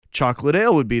chocolate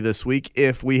ale would be this week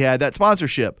if we had that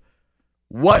sponsorship.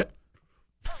 What?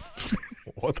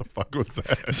 What the fuck was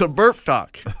that? It's a burp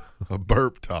talk. A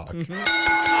burp talk.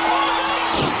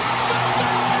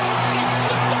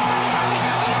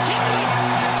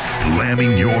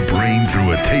 Slamming your brain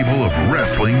through a table of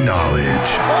wrestling knowledge.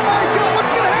 Oh my God,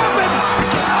 what's going to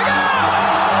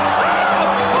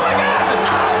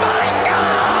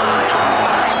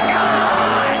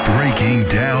happen? Breaking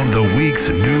down the week's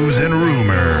news and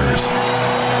rumors.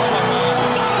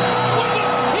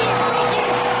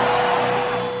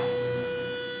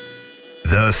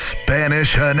 The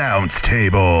Spanish Announce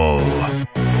Table.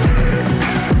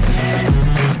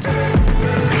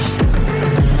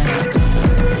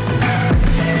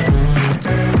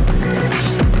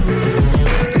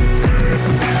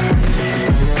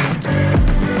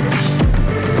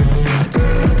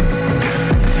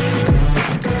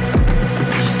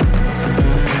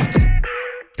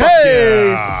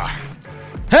 Hey!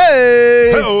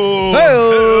 Hey-oh.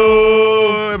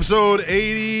 Hey-oh. Episode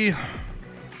 80.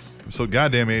 Episode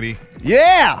goddamn 80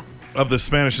 Yeah! of the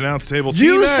Spanish Announce Table.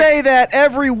 You T-Mac. say that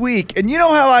every week, and you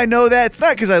know how I know that? It's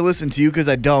not because I listen to you, because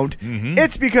I don't.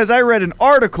 It's because I read an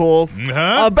article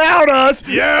about us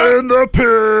in the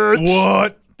pitch.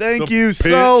 What? Thank The you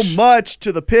so pitch? much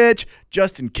to the pitch,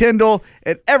 Justin Kindle,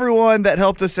 and everyone that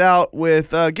helped us out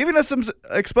with giving us some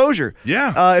exposure.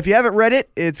 Yeah. If you haven't read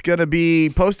it, it's going to be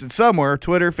posted somewhere,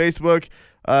 Twitter, Facebook,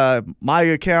 my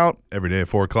account. Every day at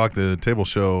 4 o'clock, the table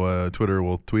show Twitter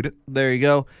will tweet it. There you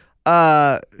go.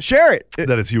 Share it.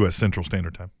 That is U.S. Central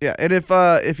Standard Time. Yeah, and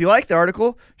if you like the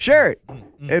article, share it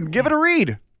and give it a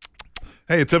read.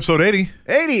 Hey, it's episode 80.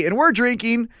 80, and we're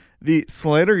drinking the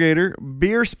Slidergator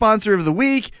beer sponsor of the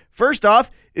week. First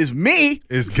off is me,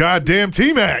 Is goddamn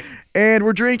T-Mac. and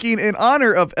we're drinking in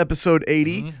honor of episode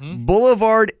 80,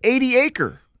 Boulevard 80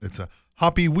 Acre. It's a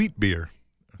hoppy wheat beer.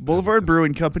 Boulevard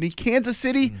Brewing Company, Kansas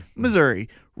City, Missouri,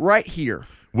 right here.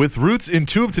 With roots in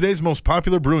two of today's most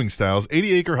popular brewing styles,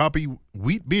 80 Acre Hoppy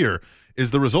Wheat Beer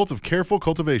is the result of careful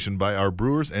cultivation by our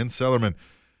brewers and cellarmen.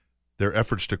 Their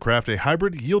efforts to craft a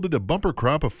hybrid yielded a bumper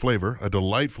crop of flavor, a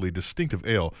delightfully distinctive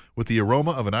ale with the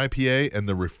aroma of an IPA and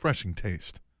the refreshing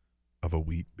taste of a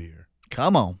wheat beer.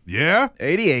 Come on, Yeah?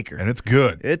 80 Acre. And it's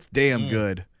good. It's damn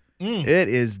good. It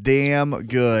is damn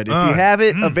good. If you have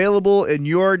it available in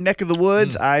your neck of the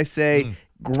woods, I say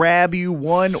grab you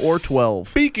 1 or 12.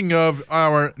 Speaking of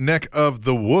our neck of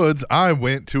the woods, I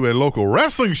went to a local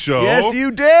wrestling show. Yes, you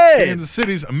did. Kansas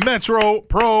City's Metro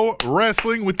Pro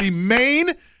Wrestling with the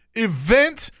main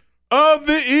event of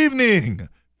the evening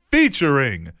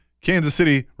featuring Kansas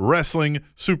City wrestling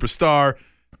superstar,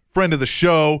 friend of the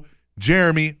show,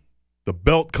 Jeremy, the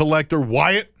belt collector,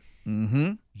 Wyatt.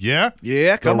 Mm-hmm. Yeah?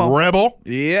 Yeah, come the on. Rebel,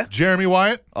 Yeah. Jeremy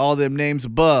Wyatt, All them names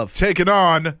above. taking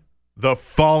on the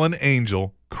fallen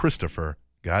angel, Christopher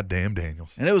goddamn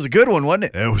Daniels. And it was a good one, wasn't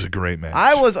it? It was a great match.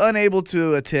 I was unable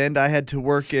to attend. I had to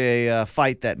work a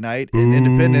fight that night in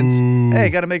Independence. Hey,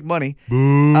 got to make money.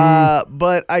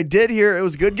 But I did hear it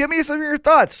was good. Give me some of your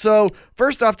thoughts. So,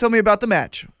 first off, tell me about the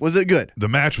match. Was it good? The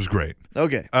match was great.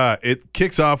 Okay. It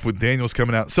kicks off with Daniels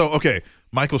coming out. So, okay,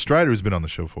 Michael Strider, who's been on the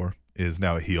show before, is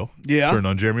now a heel. Yeah. Turned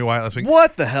on Jeremy Wyatt last week.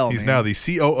 What the hell, He's man? now the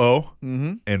COO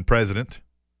and president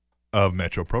of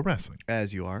Metro Pro Wrestling.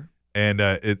 As you are. And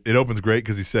it opens great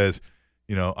because he says,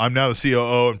 you know, I'm now the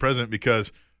COO and president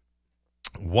because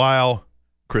while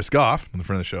Chris Goff, the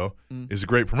friend of the show, is a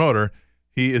great promoter,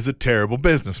 he is a terrible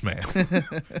businessman.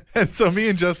 And so me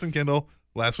and Justin Kendall,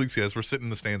 last week's guest, we're sitting in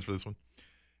the stands for this one.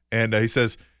 And he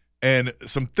says, and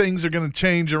some things are going to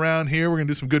change around here. We're going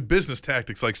to do some good business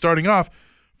tactics, like starting off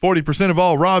 40% of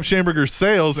all Rob Schamberger's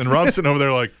sales. And Rob's sitting over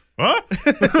there like, huh?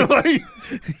 Like,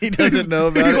 He doesn't know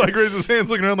about he it. like raises his hands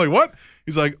looking around like, what?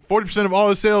 He's like, 40% of all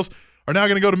his sales are now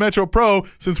going to go to Metro Pro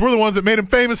since we're the ones that made him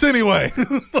famous anyway.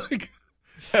 Like,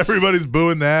 everybody's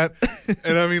booing that.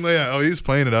 And I mean, yeah, oh, he's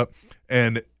playing it up.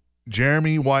 And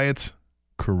Jeremy Wyatt's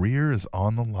career is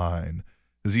on the line.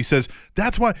 As he says,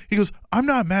 that's why, he goes, I'm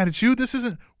not mad at you. This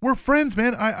isn't, we're friends,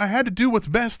 man. I had to do what's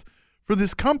best for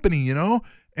this company, you know?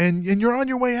 And you're on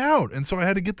your way out. And so I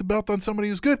had to get the belt on somebody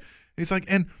who's good. And he's like,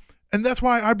 and that's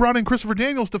why I brought in Christopher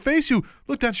Daniels to face you.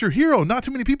 Look, that's your hero. Not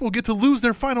too many people get to lose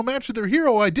their final match to their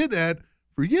hero. I did that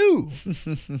for you.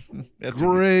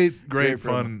 Great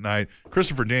fun night.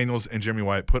 Christopher Daniels and Jeremy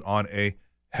Wyatt put on a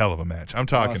hell of a match. I'm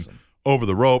talking Awesome. over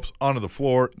the ropes, onto the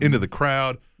floor, into the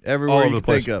crowd, Everywhere all you over the can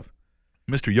place. think of.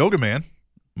 Mr. Yoga Man,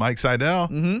 Mike Seidel,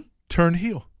 turned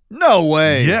heel. No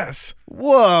way. Yes.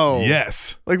 Whoa.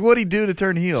 Yes. Like, what'd he do to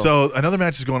turn heel? So another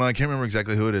match is going on. I can't remember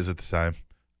exactly who it is at the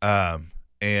time.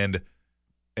 And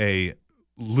a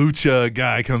lucha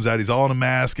guy comes out. He's all in a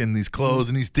mask and these clothes,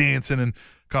 and he's dancing and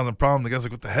causing a problem. The guy's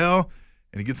like, what the hell?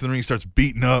 And he gets in the ring, he starts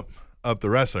beating up the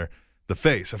wrestler, the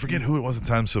face. I forget who it was at the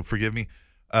time, so forgive me.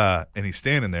 And he's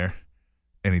standing there,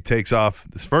 and he takes off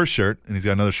this first shirt, and he's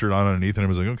got another shirt on underneath, and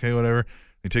everyone's like, okay, whatever.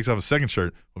 He takes off his second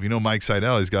shirt. Well, if you know Mike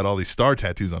Seidel, he's got all these star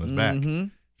tattoos on his back.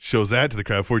 Shows that to the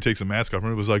crowd before he takes the mask off,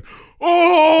 and it was like,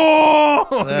 oh!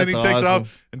 And then he takes it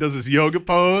off and does this yoga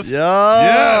pose.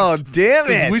 Yes. Damn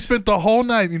it. We spent the whole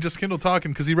night, me and Just Kindle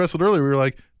talking, because he wrestled earlier. We were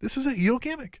like, this is a heel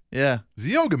gimmick. Yeah. He's a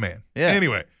yoga man. Yeah.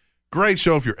 Anyway, great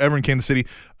show if you're ever in Kansas City.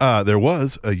 There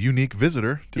was a unique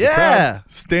visitor to the crowd,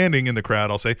 standing in the crowd,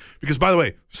 I'll say. Because, by the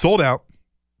way, sold out.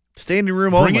 Standing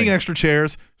room only. Bringing extra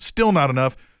chairs, still not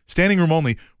enough. Standing room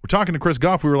only. We're talking to Chris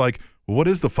Goff. We were like, well, what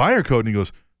is the fire code? And he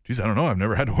goes, geez, I don't know. I've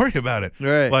never had to worry about it.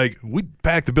 Right. Like, we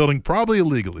packed the building probably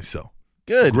illegally so.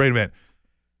 Good. Great event.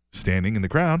 Standing in the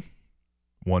crowd,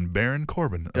 one Baron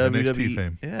Corbin of NXT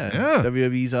fame. Yeah.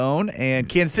 WWE's own and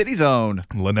Kansas City's own.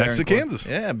 Lenexa, Kansas.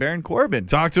 Yeah, Baron Corbin.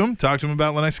 Talked to him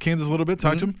about Lenexa, Kansas a little bit.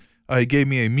 Talked to him. He gave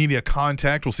me a media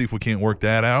contact. We'll see if we can't work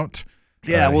that out.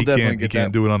 Yeah, we'll definitely get He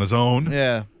can't do it on his own.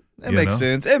 Yeah. That makes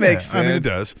sense. It makes sense. I mean, it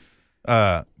does.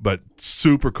 But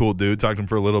super cool dude. Talked to him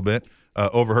for a little bit.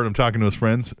 Overheard him talking to his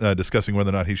friends, discussing whether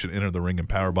or not he should enter the ring and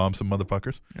powerbomb some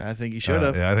motherfuckers. I think he should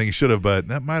have. Yeah, I think he should have, but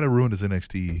that might have ruined his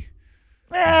NXT.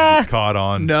 Caught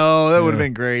on. No, that would have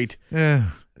been great. Yeah.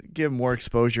 Give him more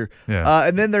exposure. Yeah.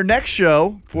 And then their next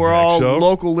show for all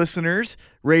local listeners,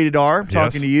 Rated R,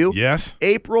 talking to you. Yes.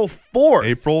 April 4th.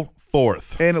 April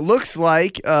 4th. And it looks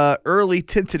like early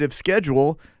tentative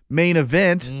schedule. Main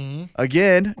event,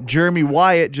 again, Jeremy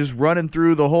Wyatt just running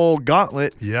through the whole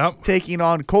gauntlet. Yep. Taking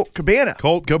on Colt Cabana.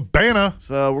 Colt Cabana.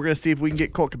 So we're going to see if we can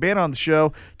get Colt Cabana on the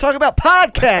show. Talk about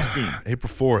podcasting.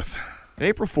 April 4th.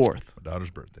 April 4th. My daughter's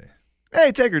birthday.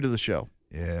 Hey, take her to the show.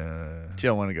 Yeah. She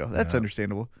don't want to go. That's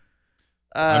understandable.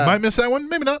 I might miss that one.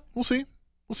 Maybe not. We'll see.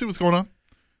 We'll see what's going on.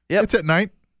 Yep. It's at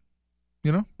night.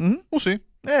 You know? We'll see.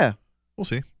 Yeah. We'll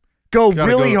see. Go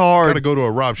really hard. Got to go to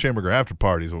a Rob Schamberger after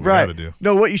party is what we got to do.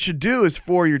 No, what you should do is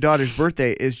for your daughter's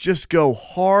birthday is just go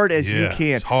hard as you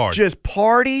can. Hard. Just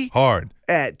party hard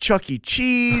at Chuck E.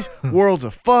 Cheese, Worlds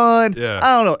of Fun. Yeah.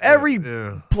 I don't know. Every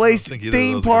place,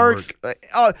 theme parks.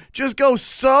 Just go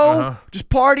just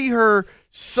party her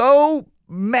so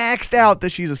maxed out that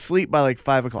she's asleep by like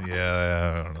 5 o'clock.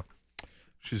 Yeah, I don't know.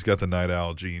 She's got the night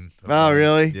owl gene. Oh,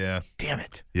 really? Yeah. Damn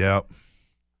it. Yep.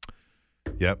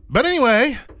 But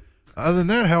anyway, other than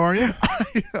that, how are you?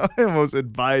 I almost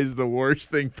advised the worst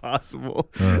thing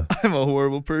possible. I'm a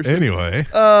horrible person. Anyway.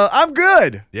 I'm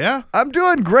good. Yeah? I'm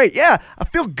doing great. Yeah. I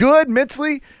feel good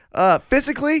mentally,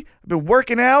 physically. I've been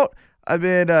working out. I've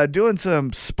been doing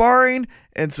some sparring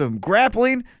and some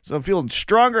grappling, so I'm feeling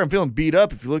stronger. I'm feeling beat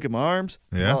up if you look at my arms.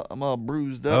 Yeah. I'm all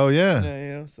bruised up. Oh, yeah.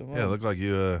 Yeah, it looked like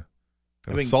you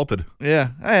got assaulted. Yeah,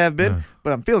 I have been.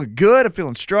 But I'm feeling good. I'm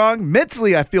feeling strong.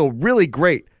 Mentally, I feel really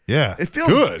great. Yeah, it feels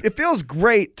good. It feels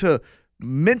great to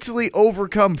mentally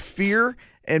overcome fear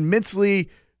and mentally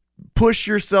push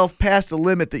yourself past a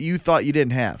limit that you thought you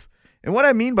didn't have. And what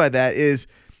I mean by that is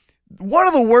one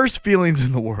of the worst feelings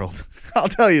in the world. I'll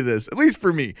tell you this, at least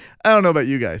for me. I don't know about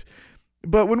you guys.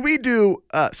 But when we do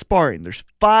sparring, there's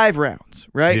 5 rounds,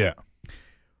 right? Yeah.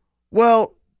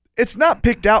 Well, it's not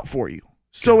picked out for you.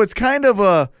 So it's kind of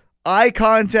a eye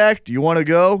contact. Do you want to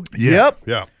go? Yeah. Yep.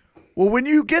 Yeah. Well, when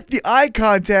you get the eye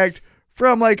contact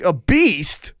from like a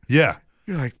beast, yeah,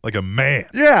 you're like a man.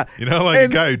 Yeah. You know, like a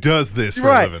guy who does this for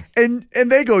a living.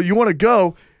 And they go, you want to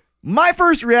go? My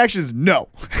first reaction is no.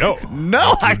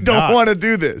 No. I don't want to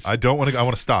do this. I don't want to go. I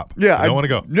want to stop. Yeah. I don't want to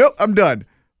go. Nope, I'm done.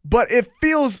 But it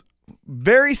feels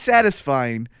very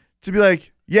satisfying to be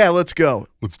like, yeah, let's go.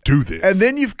 Let's do this. And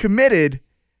then you've committed,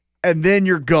 and then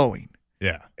you're going.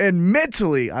 Yeah. And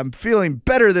mentally, I'm feeling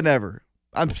better than ever.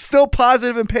 I'm still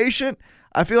positive and patient.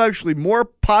 I feel actually more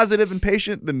positive and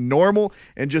patient than normal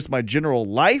in just my general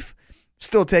life.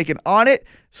 Still taking on it.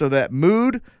 So that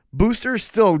mood booster is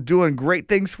still doing great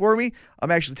things for me.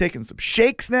 I'm actually taking some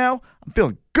shakes now. I'm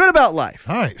feeling good about life.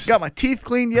 Nice. Got my teeth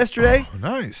cleaned yesterday. Oh,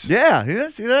 nice. Yeah.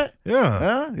 See that?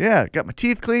 Yeah. Yeah. Got my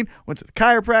teeth cleaned. Went to the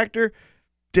chiropractor.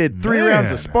 Did 3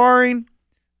 rounds of sparring.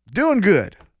 Doing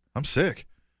good. I'm sick.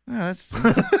 Yeah,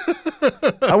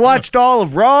 I watched all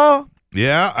of Raw.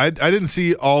 Yeah, I didn't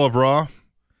see all of Raw.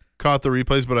 Caught the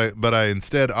replays, but I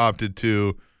instead opted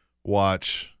to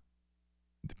watch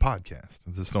the podcast,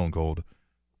 the Stone Cold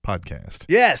podcast.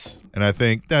 Yes. And I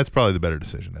think that's probably the better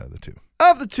decision out of the two.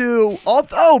 Of the two,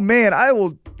 although, man, I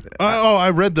will I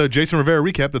read the Jason Rivera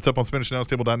recap that's up on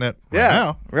SpanishAnnouncetable.net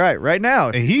now. right now.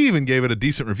 And he even gave it a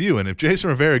decent review. And if Jason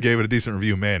Rivera gave it a decent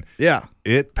review, man, Yeah.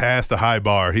 it passed a high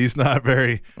bar. He's not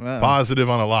very positive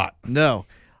on a lot. No.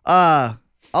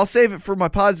 I'll save it for my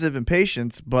positive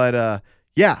impatience, but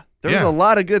there was a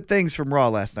lot of good things from Raw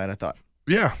last night, I thought.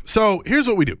 Yeah. So here's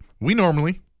what we do. We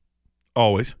normally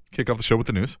always kick off the show with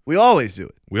the news. We always do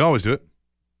it. We always do it.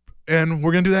 And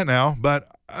we're going to do that now. But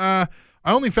I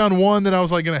only found one that I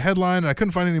was like in a headline, and I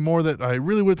couldn't find any more that I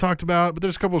really would have talked about. But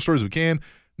there's a couple of stories we can.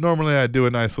 Normally, I'd do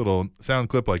a nice little sound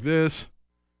clip like this.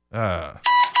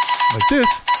 Like this.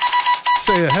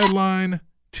 Say a headline.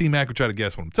 T-Mac would try to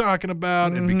guess what I'm talking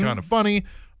about. It'd be kind of funny.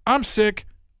 I'm sick.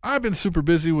 I've been super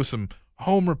busy with some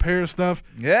home repair stuff.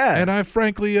 Yeah. And I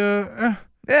frankly, Yeah.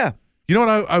 You know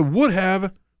what? I would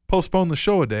have postponed the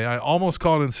show a day. I almost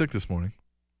called in sick this morning.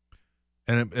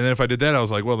 And if I did that, I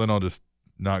was like, well, then I'll just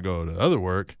not go to other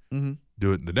work,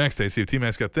 do it the next day, see if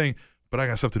T-Mac's got a thing. But I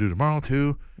got stuff to do tomorrow,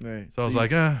 too. Right. So I was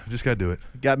like, just got to do it.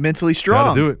 Got mentally strong.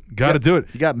 Got to do it. Got to do it.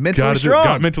 You got mentally Gotta strong.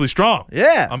 Got mentally strong.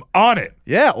 Yeah. I'm on it.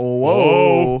 Yeah.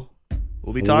 Whoa.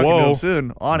 We'll be talking to him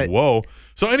soon. On it. Whoa.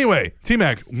 So anyway,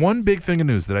 T-Mac, one big thing of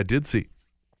news that I did see,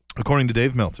 according to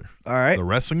Dave Meltzer, All right. the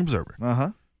Wrestling Observer, Uh-huh.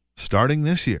 starting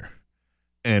this year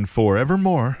and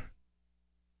forevermore,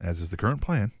 as is the current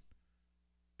plan,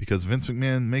 because Vince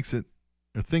McMahon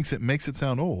thinks it makes it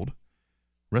sound old,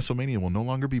 WrestleMania will no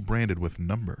longer be branded with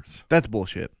numbers. That's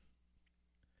bullshit.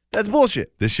 That's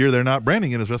bullshit. This year, they're not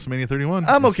branding it as WrestleMania 31.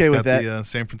 I'm okay with that. The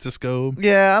San Francisco.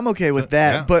 Yeah, I'm okay with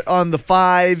that. Yeah. But on the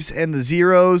 5s and the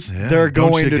 0s, Yeah, they're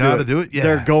don't going you to gotta do it. do it? Yeah.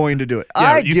 They're going to do it. Yeah,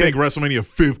 I you get, think WrestleMania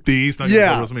 50 is not going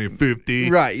Yeah. to be WrestleMania 50?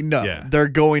 right? No, Yeah. they're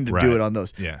going to Right. do it on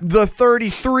those. Yeah. The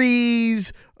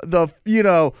 33s, the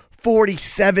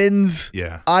 47s.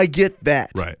 Yeah. I get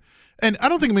that. Right. And I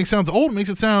don't think it makes it sound old. It makes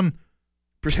it sound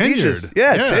Prestigious. tenured.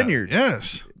 Yeah, tenured.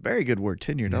 Yes. Very good word,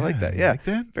 tenured. I like that. you Yeah, like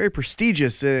that? very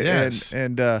prestigious. Yes.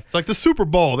 And It's like the Super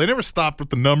Bowl. They never stopped with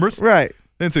the numbers. right.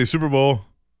 They didn't say Super Bowl.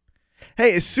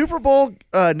 Hey, is Super Bowl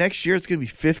next year? It's going to be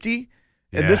 50.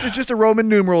 And this Yeah. is just a Roman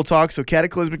numeral talk, so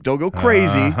Cataclysmic, don't go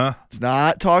crazy. Uh-huh. It's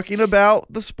not talking about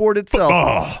the sport itself.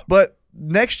 Football. But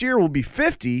next year will be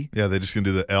 50. Yeah, they're just going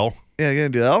to do the L? Yeah, they're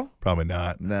going to do L? Probably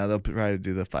not. No, they'll probably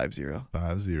do the 5-0.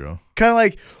 5-0. Kind of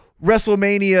like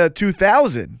WrestleMania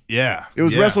 2000. Yeah. It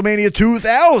was yeah. WrestleMania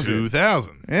 2000.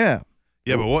 2000. Yeah.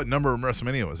 Yeah, but what number of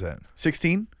WrestleMania was that?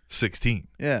 16? 16.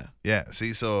 Yeah. Yeah,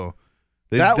 see, so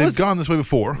That they've was- gone this way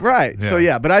before. Right. So,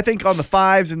 yeah, but I think on the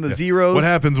 5s and the 0s. What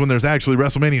happens when there's actually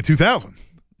WrestleMania 2000?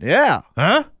 Yeah.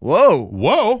 Huh? Whoa.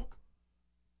 Whoa.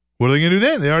 What are they going to do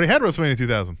then? They already had WrestleMania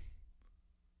 2000.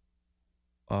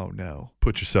 Oh, no.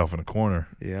 Put yourself in a corner.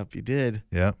 Yep, you did.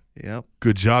 Yeah. Yep.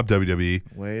 Good job,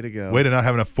 WWE. Way to go. Way to not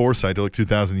have enough foresight to look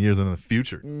 2,000 years into the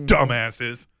future.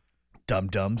 Dumbasses.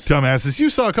 Dum-dums. Dumbasses. You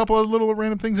saw a couple of little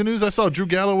random things in news. I saw Drew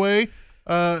Galloway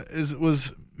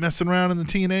was messing around in the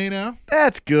TNA now.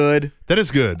 That's good. That is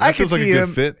good. That I could feels like see a good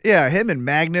him. fit. Yeah, him and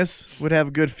Magnus would have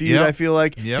a good feud. Yep. I feel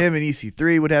like Yep. him and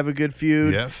EC3 would have a good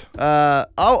feud. Yes. I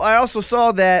also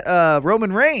saw that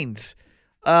Roman Reigns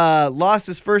lost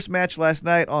his first match last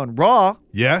night on Raw.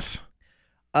 Yes.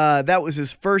 That was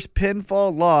his first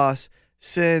pinfall loss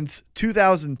since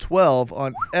 2012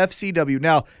 on FCW.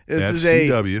 Now this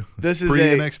FCW. is pre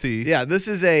a NXT. Yeah, this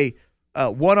is a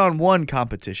one-on-one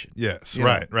competition. Yes. You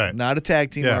know, Right. Not a tag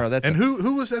team. Yeah. Or that's and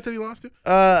who was that he lost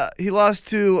to? he lost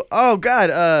to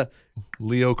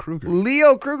Leo Kruger.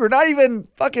 Leo Kruger. Not even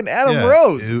fucking Adam Yeah,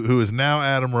 Rose. who is now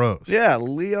Adam Rose. Yeah,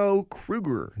 Leo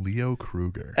Kruger. Leo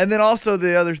Kruger. And then also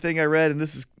the other thing I read, and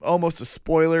this is almost a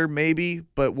spoiler maybe,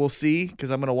 but we'll see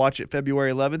because I'm going to watch it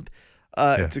February 11th.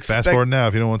 Yeah, fast forward now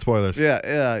if you don't want spoilers.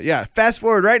 Yeah. Fast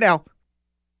forward right now.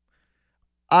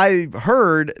 I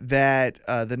heard that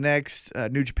the next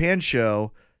New Japan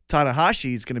show,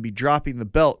 Tanahashi is going to be dropping the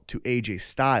belt to AJ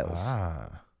Styles.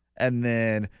 And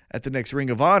then at the next Ring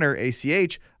of Honor,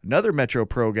 ACH, another Metro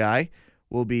Pro guy,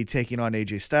 will be taking on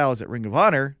AJ Styles at Ring of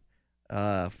Honor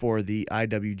for the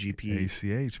IWGP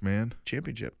ACH, man.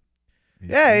 Championship.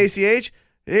 Yeah, ACH.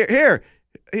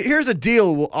 Here's a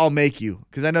deal I'll make you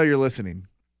because I know you're listening.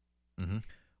 Mm-hmm.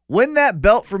 Win that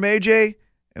belt from AJ,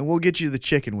 and we'll get you the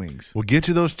chicken wings. We'll get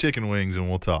you those chicken wings and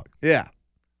we'll talk. Yeah,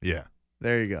 Yeah.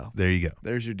 there you go. There you go.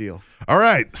 There's your deal. All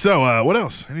right. So what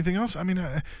else? Anything else? I mean,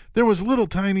 there was little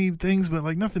tiny things, but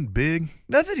like nothing big.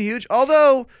 Nothing huge.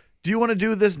 Although, do you want to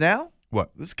do this now?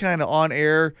 What? This kind of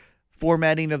on-air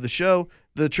formatting of the show,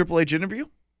 the Triple H interview?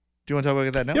 Do you want to talk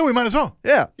about that now? Yeah, we might as well.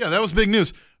 Yeah. Yeah, that was big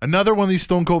news. Another one of these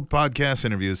Stone Cold podcast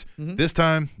interviews. This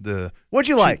time, the What'd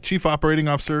you like? chief operating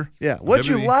officer. Yeah. What'd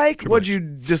you WWE, like? Triple What'd H. you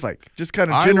dislike? Just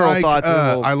kind of general thoughts.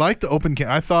 I liked the open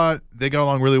I thought they got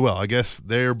along really well. I guess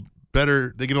they're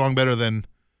better. They get along better than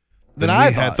I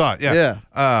we had thought. Yeah.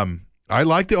 I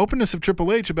like the openness of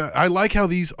Triple H. I like how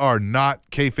these are not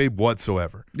kayfabe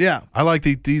whatsoever. Yeah. I like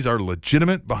that these are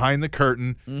legitimate behind the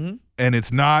curtain, and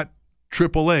it's not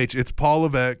Triple H. It's Paul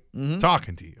Levesque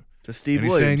talking to you. To Steve and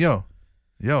he's Williams. saying,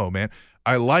 yo, man.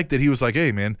 I like that he was like,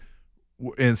 hey, man,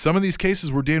 in some of these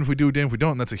cases, we're damned if we do, damned if we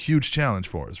don't, and that's a huge challenge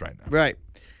for us right now. Right.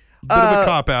 Bit of a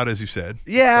cop-out, as you said.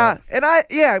 Yeah,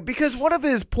 because one of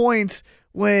his points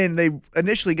when they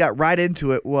initially got right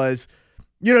into it was,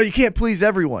 you can't please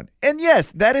everyone. And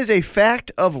yes, that is a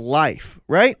fact of life,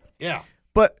 right? Yeah.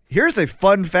 But here's a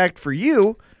fun fact for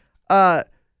you.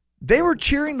 They were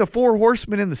cheering the Four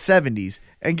Horsemen in the 70s,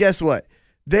 and guess what?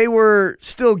 They were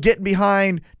still getting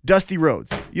behind Dusty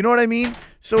Rhodes. You know what I mean?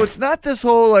 So it's not this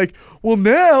whole well,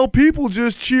 now people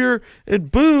just cheer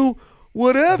and boo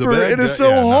whatever, and it's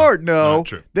so hard. No, not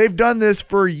true. They've done this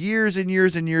for years and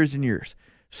years and years and years.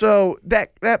 So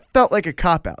that felt like a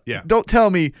cop-out. Yeah. Don't tell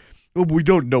me, well, we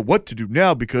don't know what to do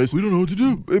now because We don't know what to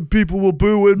do. people will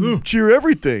boo and cheer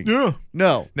everything. Yeah.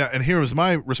 No. Now, and here was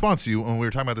my response to you when we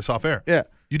were talking about this off air. Yeah.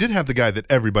 You did have the guy that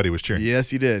everybody was cheering.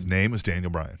 Yes, you His did. name was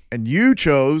Daniel Bryan. And you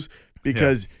chose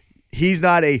because he's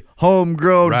not a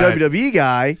homegrown Right. WWE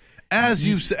guy. As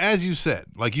you said,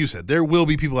 like you said, there will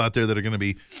be people out there that are going to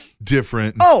be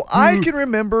different. Oh, I can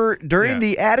remember during Yeah.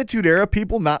 the Attitude Era,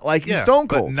 people not liking Stone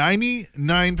Cold. But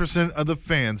 99% of the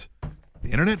fans,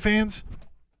 the internet fans,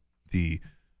 the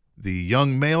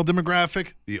young male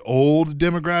demographic, the old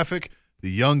demographic,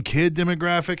 the young kid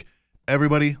demographic,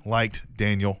 everybody liked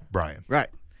Daniel Bryan. Right.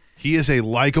 He is a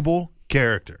likable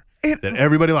character And- that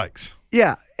everybody likes.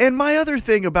 Yeah. And my other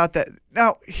thing about that,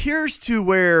 now here's to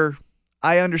where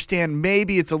I understand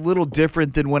maybe it's a little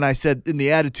different than when I said in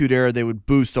the Attitude Era they would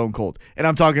boo Stone Cold. And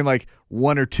I'm talking like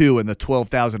 1 or 2 in the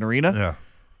 12,000 arena. Yeah.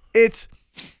 It's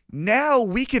now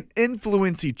we can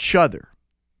influence each other.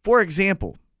 For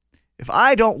example, if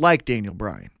I don't like Daniel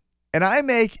Bryan and I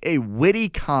make a witty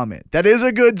comment that is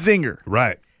a good zinger,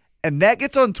 Right. and that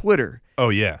gets on Twitter, Oh,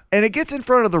 yeah. and it gets in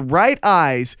front of the right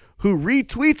eyes who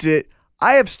retweets it,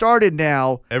 I have started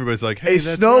now Everybody's like, hey, a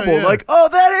that's snowball. right, yeah. Like, oh,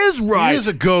 that is right. He is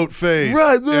a goat face.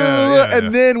 Right. Yeah,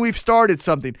 and then we've started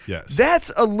something. Yes.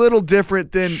 That's a little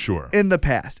different than Sure. in the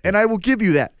past. And I will give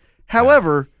you that.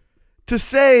 However, to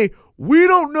say we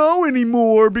don't know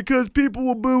anymore because people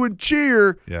will boo and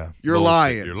cheer, Yeah. you're Bullshit.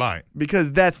 lying. You're lying.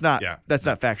 Because that's not Yeah. that's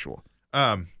not factual.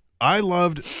 I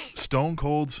loved Stone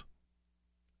Cold's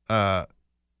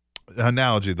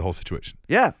analogy of the whole situation.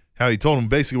 Yeah. How he told him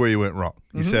basically where he went wrong.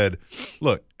 Mm-hmm. He said,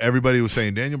 look, everybody was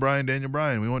saying, Daniel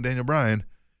Bryan, we want Daniel Bryan.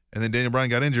 And then Daniel Bryan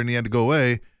got injured and he had to go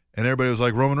away. And everybody was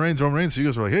like, Roman Reigns. So you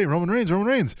guys were like, hey, Roman Reigns. And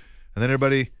then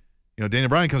everybody, Daniel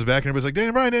Bryan comes back and everybody's like,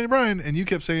 Daniel Bryan. And you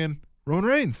kept saying Roman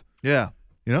Reigns. Yeah.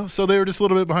 So they were just a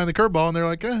little bit behind the curveball and they're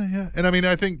like, yeah. And I mean,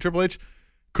 I think Triple H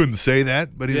couldn't say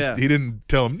that, but he didn't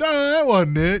tell him, no, that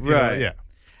wasn't it. You know, Right. yeah.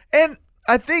 And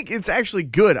I think it's actually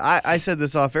good. I said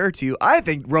this off air to you. I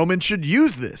think Roman should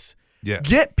use this. Yes.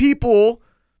 Get people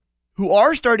who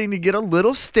are starting to get a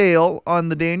little stale on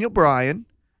the Daniel Bryan.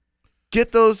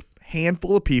 Get those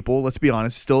handful of people, let's be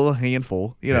honest, still a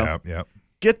handful, Yeah.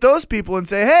 Get those people and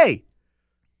say, hey,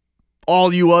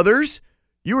 all you others,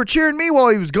 you were cheering me while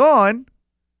he was gone.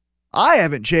 I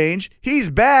haven't changed. He's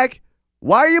back.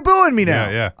 Why are you booing me now?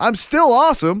 Yeah. I'm still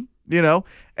awesome,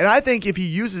 And I think if he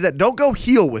uses that, don't go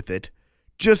heel with it.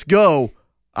 Just go,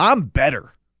 I'm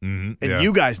better. Mm-hmm. And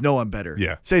you guys know I'm better.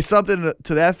 Yeah. Say something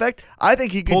to that effect. I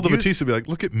think he could Pull the use, Batista be like,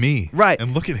 look at me. Right.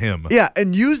 And look at him. Yeah,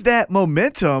 and use that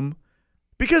momentum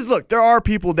because, look, there are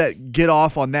people that get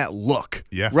off on that look.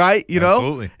 Yeah. Right?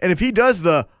 Absolutely. And if he does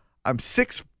I'm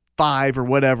 6'5" or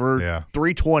whatever, Yeah.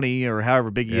 320 or however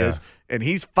big he Yeah. is, and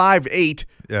he's 5'8",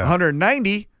 Yeah.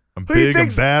 190, I'm who you big, I'm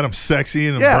think's- bad, I'm sexy,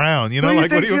 and I'm yeah, brown. who you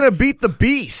think's going to beat the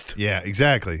beast? Yeah,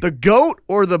 exactly. The goat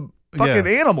or the fucking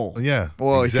Yeah. animal? Yeah.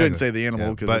 Well, exactly. he couldn't say the animal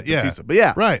because but yeah. Batista. But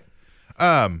yeah. Right.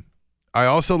 I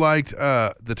also liked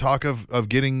the talk of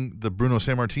getting the Bruno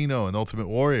Sammartino and Ultimate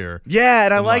Warrior. Yeah,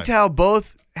 and I in liked line. how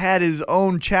both had his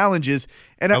own challenges.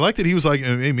 And I liked that he was like,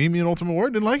 hey, me and Ultimate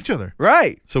Warrior didn't like each other.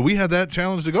 right. So we had that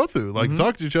challenge to go through. Like,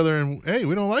 talk to each other and, hey,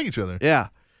 we don't like each other. Yeah.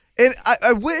 And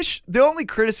I wish the only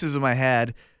criticism I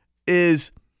had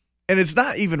is, and it's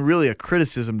not even really a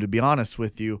criticism to be honest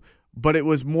with you, but it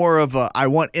was more of I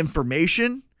want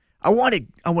information. I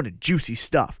wanted juicy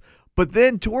stuff. But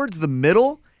then towards the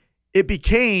middle, it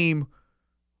became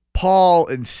Paul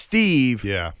and Steve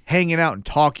Yeah. hanging out and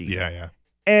talking. Yeah.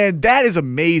 And that is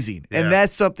amazing. Yeah. And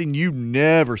that's something you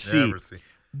never see. Never see.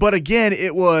 But again,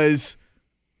 it was,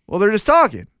 well, they're just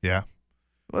talking. Yeah.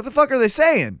 What the fuck are they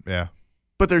saying? Yeah.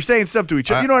 But they're saying stuff to each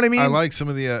other. You know what I mean? I like some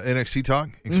of the NXT talk,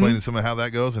 explaining some of how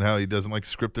that goes and how he doesn't like to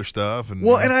script their stuff. And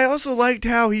Well, and I also liked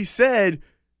how he said,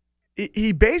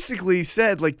 he basically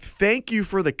said, like, thank you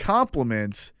for the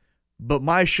compliments, but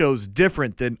my show's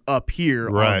different than up here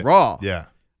on Raw. Yeah.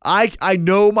 I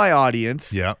know my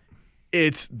audience. Yeah.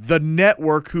 It's the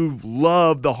network who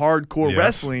love the hardcore Yes.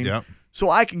 wrestling. Yep. So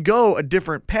I can go a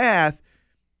different path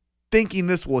thinking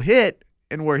this will hit.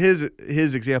 And where his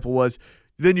example was,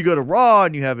 then you go to Raw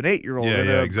and you have an 8-year-old and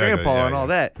a grandpa and all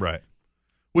that. Right.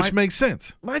 Which makes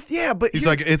sense. But He's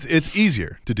like, it's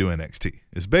easier to do NXT.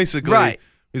 It's basically, right.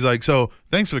 He's like, so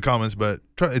thanks for the comments, but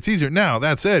it's easier. Now,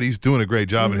 that said, he's doing a great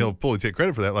job and he'll fully take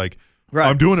credit for that. Like, Right.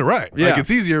 I'm doing it right. Yeah. Like,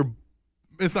 it's easier.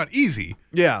 It's not easy.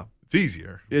 Yeah. It's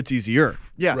easier. It's easier.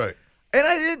 Yeah. Right.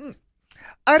 And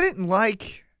I didn't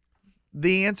like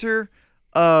the answer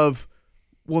of,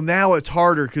 well, now it's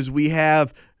harder because we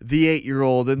have the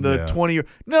 8-year-old and the 20-year.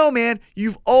 No, man,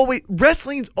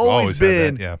 wrestling's always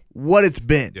been that, yeah. what it's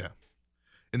been. Yeah.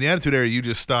 In the Attitude Era, you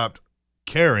just stopped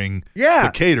caring Yeah.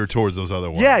 to cater towards those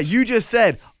other ones. Yeah, you just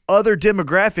said other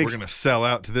demographics. We're going to sell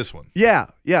out to this one. Yeah,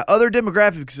 other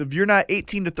demographics. If you're not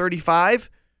 18 to 35,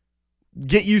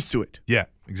 get used to it. Yeah,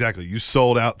 exactly. You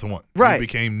sold out to one. Right. You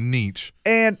became niche.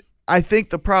 And I think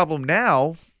the problem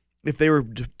now, if they were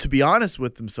to be honest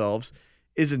with themselves,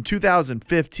 is in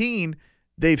 2015,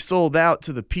 they've sold out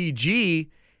to the PG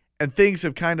and things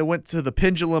have kind of went to the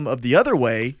pendulum of the other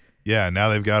way. Yeah, now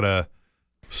they've got to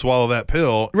swallow that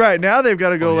pill. Right, now they've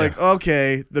got to go yeah. like,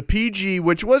 okay, the PG,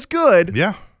 which was good.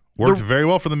 Yeah, worked very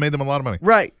well for them, made them a lot of money.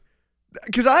 Right.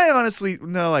 Because I honestly,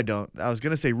 no, I don't. I was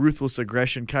going to say ruthless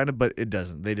aggression kind of, but it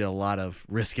doesn't. They did a lot of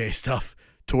risque stuff.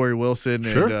 Tori Wilson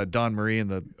and Dawn Marie in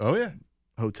the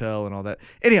hotel and all that.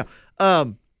 Anyhow,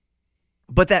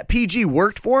 but that PG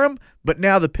worked for them, but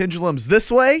now the pendulum's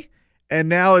this way, and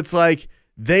now it's like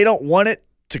they don't want it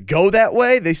to go that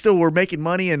way. They still were making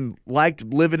money and liked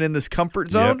living in this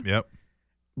comfort zone. Yep.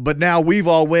 But now we've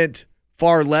all went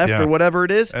far left or whatever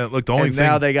it is. Look, the only thing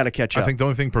now they got to catch up. I think the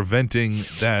only thing preventing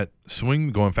that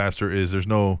swing going faster is there's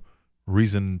no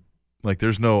reason, like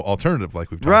there's no alternative,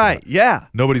 like we've talked about. Yeah.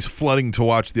 Nobody's flooding to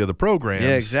watch the other programs.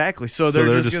 Yeah, exactly. So they're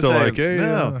they're just just still gonna like, say, hey,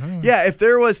 no. Yeah, if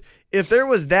there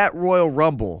was that Royal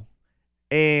Rumble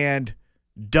and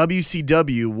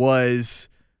WCW was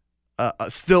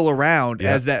still around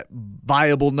as that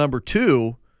viable number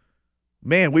 2,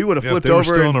 man, we would have flipped if they were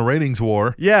over. still in a ratings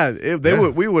war. Yeah,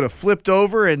 we would have flipped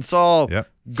over and saw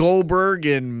Goldberg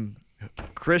and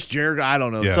Chris Jericho. I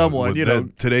don't know, someone,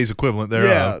 today's equivalent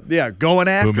there. Going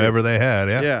after whomever they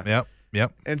had.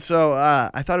 Yep. And so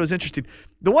I thought it was interesting.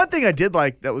 The one thing I did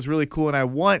like that was really cool, and I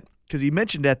want, because he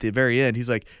mentioned at the very end, he's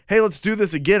like, hey, let's do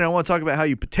this again. I want to talk about how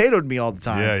you potatoed me all the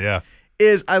time. Yeah.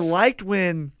 Is I liked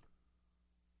when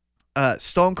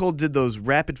Stone Cold did those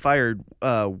rapid fire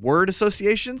word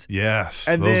associations. Yes,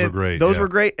 and those were great. Those were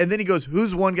great. And then he goes,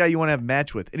 who's one guy you want to have a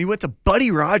match with? And he went to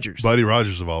Buddy Rogers. Buddy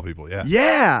Rogers of all people, yeah.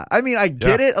 Yeah. I mean, I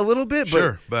get it a little bit, but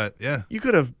sure, but yeah. You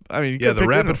could have, the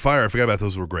rapid fire, I forgot about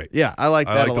those, were great. Yeah, I like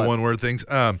that I a like lot. the one word things.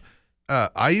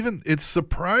 It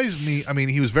surprised me. I mean,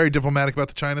 he was very diplomatic about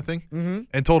the China thing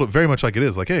and told it very much like it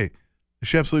is. Like, hey,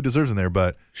 she absolutely deserves in there,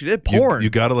 but she did porn. You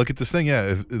got to look at this thing. Yeah,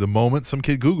 if the moment some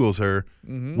kid Googles her,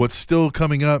 what's still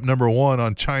coming up number 1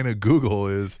 on China Google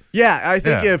is I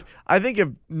think if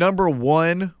number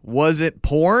 1 wasn't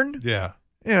porn,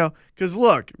 because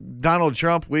look, Donald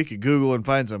Trump, we could Google and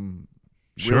find some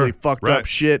really fucked up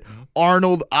shit.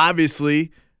 Arnold,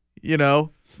 obviously,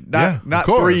 not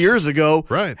 3 years ago,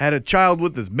 had a child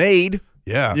with his maid.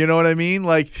 Yeah. You know what I mean?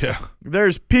 Like,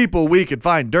 there's people we could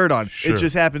find dirt on. Sure. It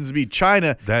just happens to be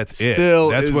China. That's still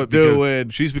it. That's is what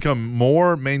doing. She's become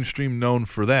more mainstream known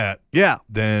for that Yeah.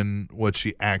 than what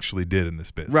she actually did in this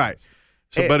business. Right.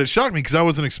 So, but it shocked me because I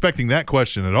wasn't expecting that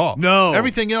question at all. No.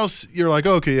 Everything else, you're like,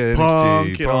 okay, yeah, Punk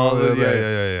NXT, and all that,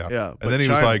 yeah. But And then he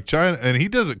was China- like, China, and he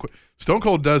doesn't, Stone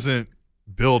Cold doesn't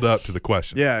build up to the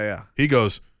question. Yeah. He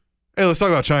goes, hey, let's talk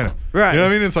about China. Right. You know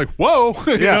what I mean? It's like, whoa.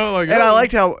 I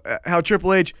liked how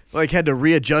Triple H had to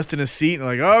readjust in his seat and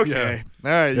okay, all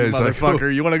right, you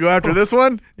motherfucker, you want to go after this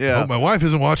one? Yeah. Oh, my wife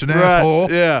isn't watching, asshole.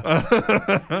 Yeah.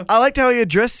 I liked how he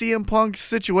addressed CM Punk's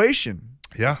situation.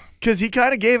 Yeah. Because he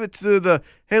kind of gave it to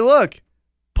hey, look,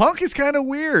 Punk is kind of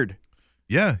weird.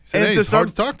 Yeah. He said, hey, it's hard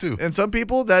to talk to. And some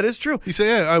people, that is true. He said,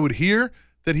 yeah, I would hear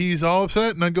that he's all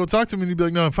upset, and I'd go talk to him, and he'd be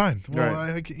like, "No, I'm fine. Well,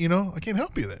 Right. I can't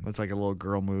help you then." It's like a little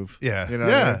girl move. Yeah, You know,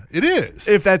 yeah, it is.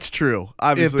 If that's true, If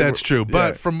obviously. that's true,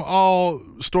 but yeah. from all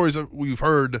stories that we've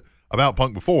heard about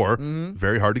Punk before, Mm-hmm.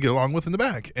 very hard to get along with in the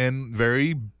back, and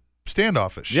very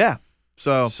standoffish. Yeah.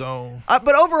 So, So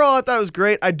but overall, I thought it was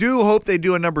great. I do hope they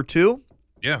do a number 2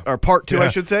 yeah, or part 2, Yeah. I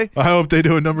should say. I hope they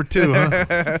do a number 2.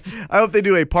 Huh? I hope they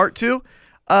do a part 2.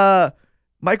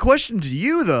 My question to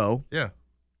you though, Yeah.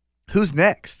 who's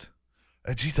next?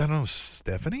 Geez, I don't know.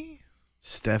 Stephanie.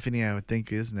 Stephanie, I would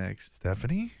think is next.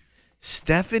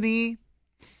 Stephanie,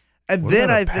 and What then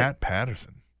about I a think Pat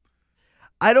Patterson.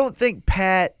 I don't think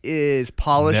Pat is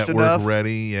polished Network enough.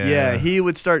 ready. Yeah. Yeah, he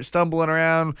would start stumbling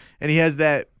around, and he has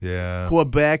that Yeah.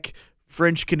 Quebec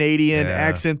French Canadian Yeah.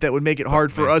 accent that would make it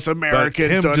hard for us But Americans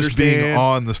him to just being understand.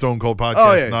 on the Stone Cold podcast,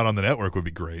 Oh, yeah. not on the network, would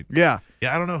be great. Yeah,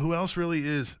 Yeah, I don't know who else really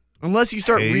is. unless you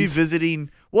start Hayes?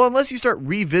 revisiting. Well, unless you start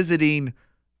revisiting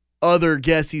other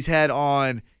guests he's had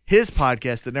on his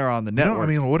podcast that are on the network. No, I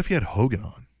mean, what if you had Hogan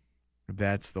on?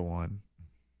 That's the one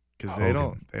because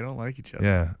Hogan. they don't like each other.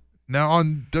 Yeah. Now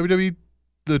on WWE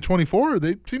the 24,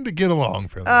 they seem to get along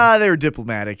fairly well. They were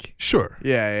diplomatic. Sure.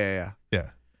 Yeah. Yeah.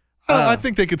 I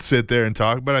think they could sit there and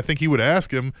talk, but I think he would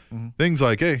ask him things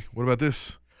like, "Hey, what about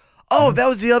this?" Oh, that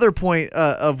was the other point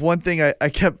of one thing I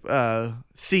kept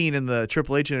seeing in the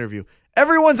Triple H interview.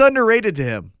 Everyone's underrated to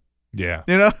him. Yeah.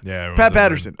 You know? Yeah. everyone's Pat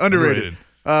Patterson, underrated.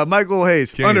 Michael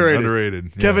Hayes, Kane,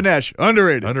 underrated. Yeah. Kevin Nash,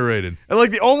 underrated. Underrated. And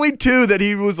like the only two that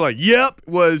he was like, yep,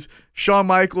 was Shawn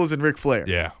Michaels and Ric Flair.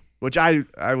 Yeah. Which I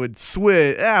would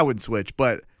switch. I wouldn't switch,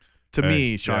 but to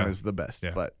me, Hey, Shawn yeah. is the best.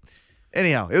 Yeah. But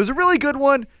anyhow, it was a really good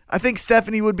one. I think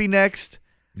Stephanie would be next.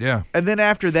 Yeah. And then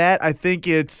after that, I think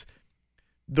it's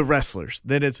the wrestlers.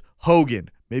 Then it's Hogan,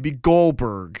 maybe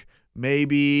Goldberg,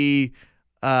 maybe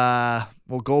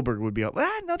Goldberg would be up.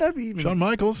 No, that'd be even Shawn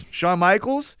Michaels. Shawn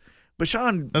Michaels. But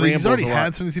Shawn I think he's rambles already a lot.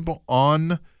 had some of these people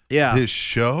on Yeah. his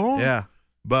show. Yeah.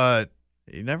 But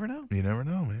You never know. you never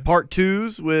know, man. Part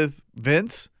 2s with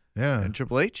Vince Yeah. and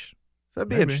Triple H. That'd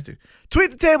be Maybe. interesting.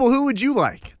 Tweet the table. Who would you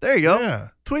like? There you go. Yeah.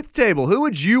 Tweet the table. Who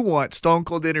would you want Stone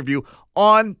Cold to interview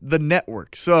on the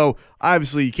network? So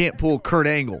obviously you can't pull Kurt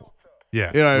Angle.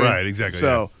 Yeah. You know what I mean? Right. Exactly.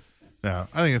 So yeah.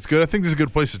 I think it's good. I think this is a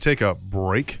good place to take a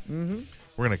break. Mm-hmm.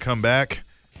 We're going to come back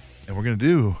and we're going to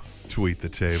do Tweet the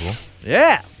Table.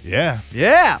 yeah.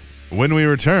 Yeah. When we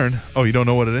return, oh, you don't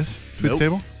know what it is? Tweet Nope. the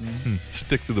Table?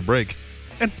 Stick through the break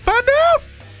and find out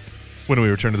when we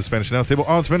return to the Spanish Announce Table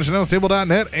on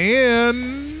SpanishAnnounceTable.net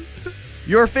and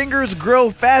Your fingers grow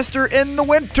faster in the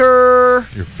winter.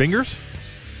 your fingers?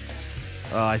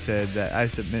 Oh, I said that. I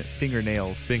said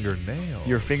fingernails. Fingernails.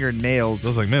 Your fingernails. I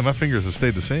was like, man, my fingers have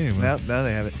stayed the same. No,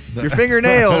 they haven't. Your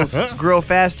fingernails grow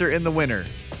faster in the winter.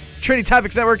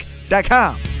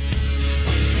 TrinityTopicsNetwork.com.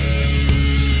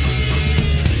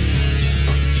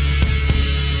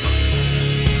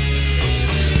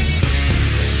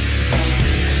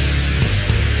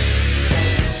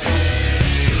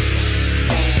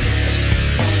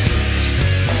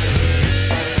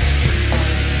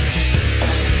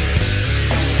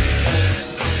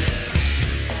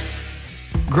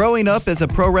 Growing up as a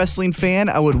pro wrestling fan,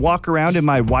 I would walk around in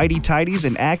my whitey tighties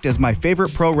and act as my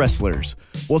favorite pro wrestlers.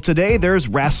 Well, today there's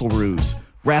Rasselroos.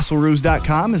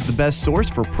 Rasselroos.com is the best source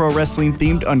for pro wrestling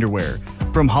themed underwear.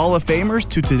 From Hall of Famers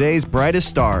to today's brightest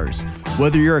stars.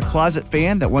 Whether you're a closet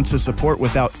fan that wants to support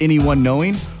without anyone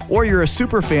knowing, or you're a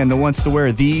super fan that wants to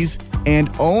wear these and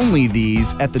only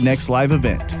these at the next live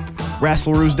event,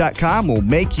 Rasselroos.com will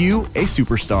make you a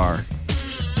superstar.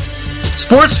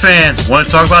 Sports fans, want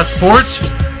to talk about sports?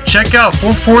 Check out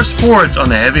 44 Sports on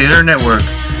the Heavy Hitter Network.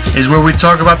 Is where we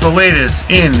talk about the latest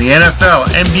in the NFL,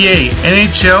 NBA,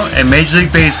 NHL, and Major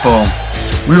League Baseball.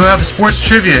 We will have sports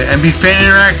trivia and be fan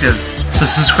interactive, so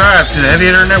subscribe to the Heavy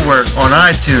Hitter Network on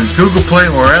iTunes, Google Play,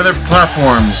 or other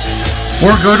platforms.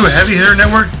 Or go to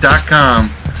HeavyHitterNetwork.com.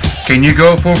 Can you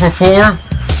go 444?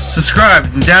 Subscribe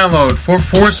and download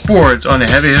 44 Sports on the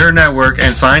Heavy Hitter Network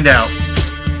and find out.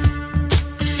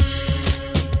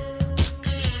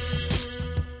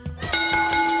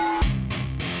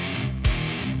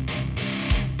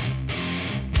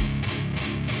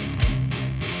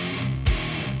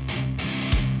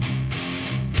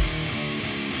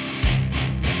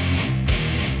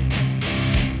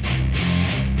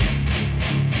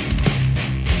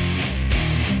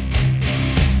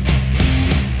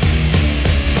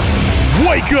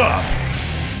 Wake up!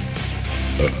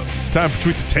 It's time for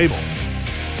Tweet the Table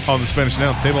on the Spanish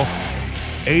Announce Table.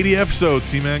 80 episodes,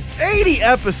 T-Mac. 80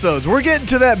 episodes. We're getting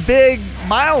to that big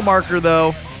mile marker,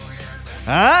 though.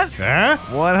 Huh? Huh?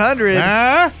 100.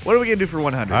 Huh? What are we going to do for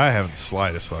 100? I haven't the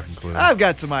slightest fucking clue. I've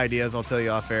got some ideas. I'll tell you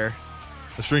off air.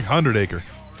 Let's drink 100 Acre.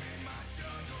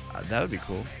 That would be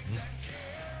cool.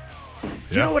 You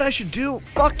Yeah. know what I should do?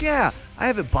 Fuck yeah. I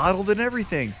have it bottled and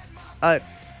everything.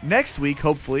 Next week,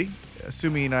 hopefully,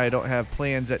 assuming I don't have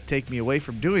plans that take me away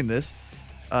from doing this,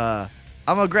 I'm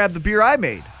going to grab the beer I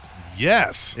made.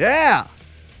 Yes. Yeah.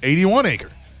 81 Acre.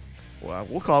 Well,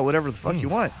 we'll call it whatever the fuck you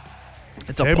want.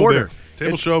 It's a Table porter. beer.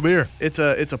 Table show beer. It's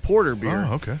a porter beer.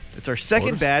 Oh, okay. It's our second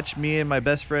Porters. batch. Me and my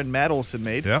best friend Matt Olson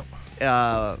made.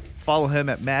 Yeah. Follow him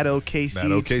at Matt OKC Matt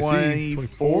OKC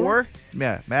 24.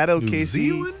 Yeah, Matt New OKC.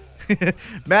 Zealand?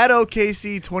 Matt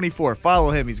OKC 24.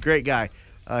 Follow him. He's a great guy.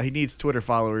 He needs Twitter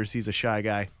followers. He's a shy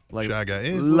guy. Shy guy.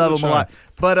 He's a Love little him a shy. lot.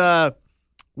 But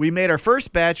we made our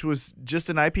first batch was just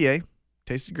an IPA.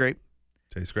 Tasted great.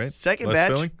 Tastes great. Second Less batch.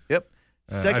 filling? Yep.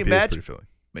 Second IPA batch. is pretty filling.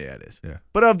 Yeah, it is. Yeah.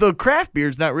 But of the craft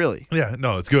beers, not really. Yeah.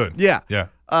 No, it's good. Yeah. Yeah.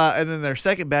 And then their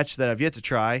second batch that I've yet to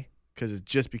try because it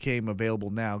just became available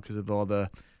now because of all the,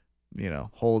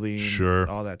 holding, Sure.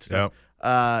 all that stuff.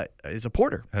 Is a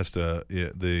porter. Has to. Yeah.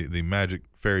 The magic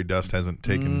fairy dust hasn't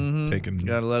taken.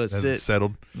 Gotta let it hasn't sit.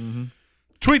 settled.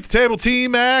 Tweet the Table,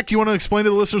 T-Mac. You want to explain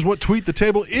to the listeners what Tweet the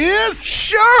Table is?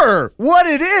 Sure. What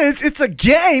it is, it's a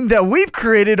game that we've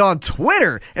created on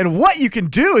Twitter. And what you can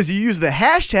do is you use the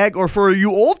hashtag, or for you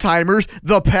old timers,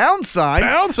 the pound sign.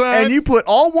 Pound sign. And you put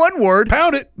all one word.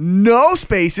 Pound it. No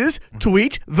spaces,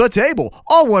 tweet the table.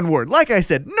 All one word. Like I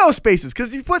said, no spaces, because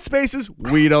if you put spaces,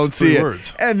 we don't It's see three it.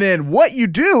 words. And then what you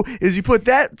do is you put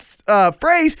that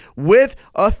phrase with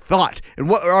a thought. And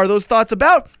what are those thoughts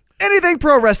about? Anything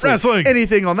pro wrestling.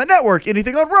 Anything on the network.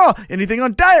 Anything on Raw. Anything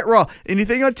on Diet Raw.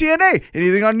 Anything on TNA.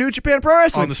 Anything on New Japan Pro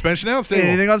Wrestling. On the Spanish Announce Table.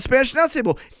 Anything on the Spanish Announce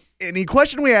Table. Any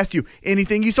question we asked you.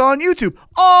 Anything you saw on YouTube.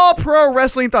 All pro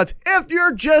wrestling thoughts. If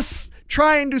you're just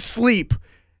trying to sleep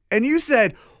and you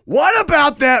said, what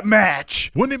about that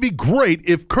match? Wouldn't it be great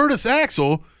if Curtis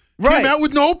Axel Right. came out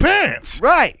with no pants?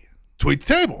 Right. Tweet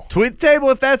the Table. Tweet the table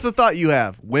if that's a thought you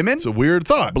have. Women. It's a weird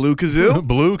thought. Blue Kazoo.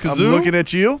 Blue Kazoo. I'm looking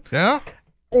at you. Yeah.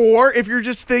 Or if you're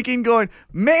just thinking, going,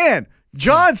 man,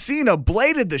 John Cena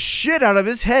bladed the shit out of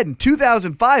his head in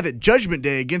 2005 at Judgment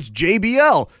Day against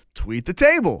JBL. Tweet the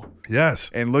table Yes.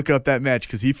 and look up that match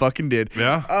because he fucking did.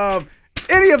 Yeah.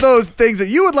 Any of those things that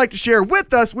you would like to share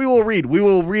with us, we will read. We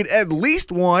will read at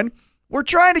least one. We're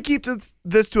trying to keep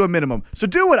this to a minimum. So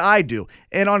do what I do.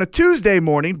 And on a Tuesday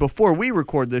morning before we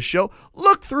record this show,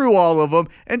 look through all of them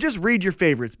and just read your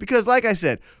favorites. Because like I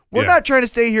said, we're Yeah. not trying to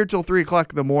stay here till 3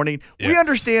 o'clock in the morning. We Yes.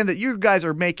 understand that you guys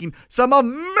are making some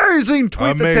amazing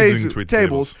Tweet the Tweet the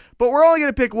tables. But we're only going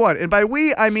to pick one. And by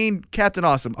we, I mean Captain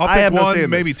Awesome. I'll I pick have no one, say in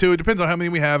maybe this. two. It depends on how many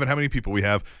we have and how many people we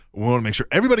have. We want to make sure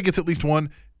everybody gets at least one.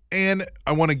 And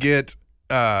I want to get,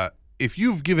 if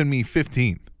you've given me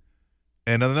 15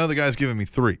 and another guy's given me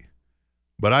 3,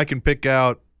 but I can pick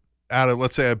out of,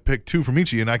 let's say I pick 2 from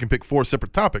each of you, and I can pick 4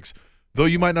 separate topics. Though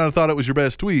you might not have thought it was your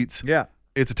best tweets, Yeah.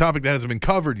 it's a topic that hasn't been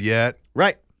covered yet,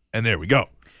 Right. and there we go.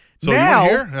 So now, you want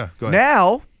to hear? Yeah, go ahead.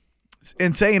 Now,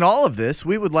 in saying all of this,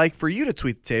 we would like for you to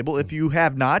tweet the table if you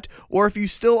have not or if you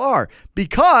still are.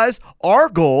 Because our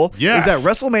goal Yes. is at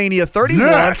WrestleMania 31,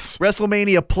 Yes.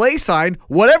 WrestleMania play sign,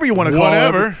 whatever you want to call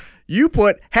Whatever. it. You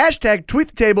put hashtag tweet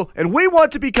the table, and we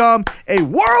want to become a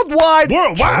worldwide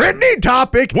trending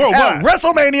topic Worldwide. at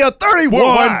WrestleMania 31.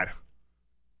 Worldwide.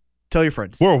 Tell your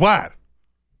friends. Worldwide.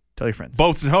 Tell your friends.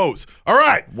 Boats and hoes. All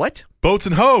right. What? Boats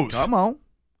and hoes. Come on.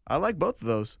 I like both of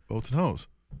those. Boats and hoes.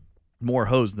 More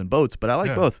hoes than boats, but I like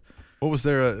Yeah. both. What was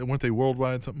there? Weren't they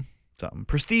worldwide something? Something.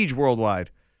 Prestige worldwide.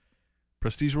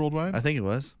 Prestige worldwide? I think it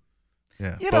was.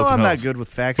 Yeah. You know, Boats I'm and not hoes. good with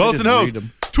facts. I Boats and just hoes. read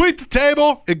them. Tweet the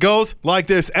table. It goes like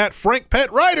this. At Frank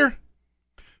Pet Ryder.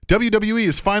 WWE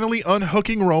is finally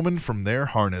unhooking Roman from their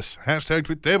harness. Hashtag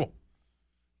tweet the table.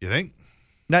 You think?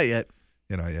 Not yet.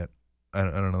 Yeah, not yet. I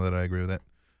don't know that I agree with that.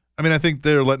 I mean, I think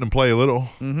they're letting him play a little,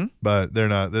 but they're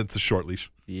not. That's a short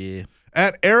leash. Yeah.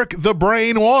 At Eric the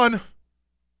Brain 1.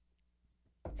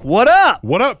 What up?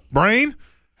 What up, Brain?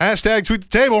 Hashtag tweet the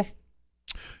table.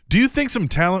 Do you think some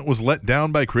talent was let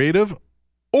down by creative,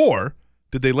 or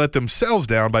did they let themselves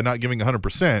down by not giving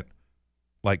 100%?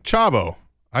 Like Chavo,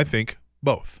 I think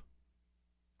both.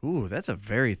 Ooh, that's a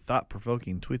very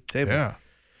thought-provoking tweet the table. Yeah.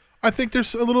 I think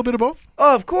there's a little bit of both.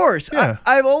 Oh, of course. Yeah.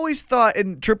 I've always thought,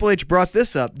 and Triple H brought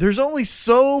this up, there's only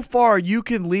so far you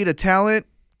can lead a talent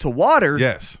to water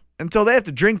Yes. until they have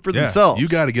to drink for Yeah. themselves. You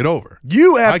got to get over.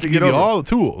 You have I to can get give you over. all the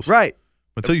tools. Right.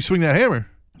 Until you swing that hammer.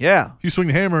 Yeah. If you swing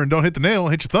the hammer and don't hit the nail,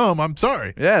 hit your thumb, I'm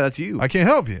sorry. Yeah, that's you. I can't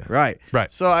help you. Right.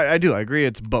 Right. So I do. I agree.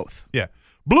 It's both. Yeah.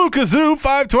 Blue Kazoo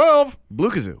 512.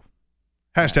 Blue Kazoo.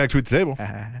 Hashtag tweet the table.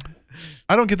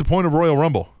 I don't get the point of Royal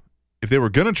Rumble if they were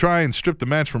going to try and strip the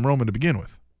match from Roman to begin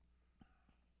with.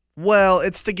 Well,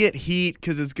 it's to get heat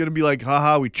because it's going to be like,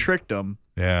 haha, we tricked them.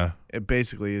 Yeah. It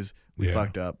basically is we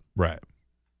fucked up. Right.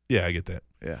 Yeah, I get that.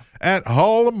 Yeah. At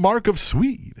Hallmark of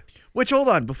Swede. Which, hold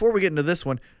on, before we get into this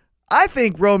one, I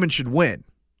think Roman should win.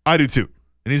 I do too.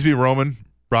 It needs to be Roman,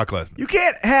 Brock Lesnar. You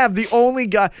can't have the only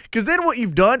guy, because then what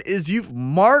you've done is you've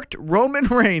marked Roman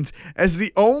Reigns as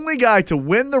the only guy to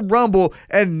win the Rumble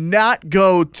and not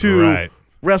go to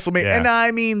WrestleMania. Yeah. And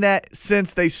I mean that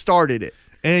since they started it.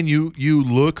 And you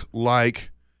look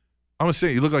like, I'm going to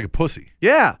say, you look like a pussy.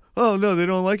 Yeah. Oh, no, they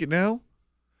don't like it now?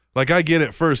 Like, I get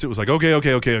it first. It was like, okay.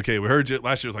 We heard you.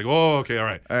 Last year it was like, oh, okay, all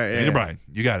right. Daniel Bryan,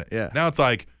 you got it. Yeah. Now it's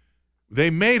like, they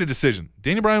made a decision.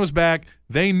 Daniel Bryan was back.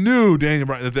 They knew Daniel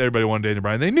Bryan, that everybody wanted Daniel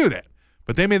Bryan. They knew that.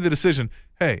 But they made the decision,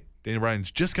 hey, Daniel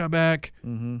Bryan's just got back.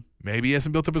 Mm-hmm. Maybe he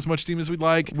hasn't built up as much steam as we'd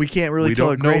like. We can't really tell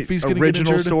a don't know great if he's gonna get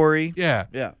original injured. story. Yeah.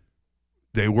 Yeah.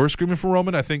 They were screaming for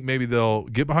Roman. I think maybe they'll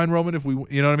get behind Roman if we,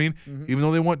 you know what I mean? Mm-hmm. Even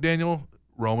though they want Daniel,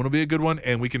 Roman will be a good one,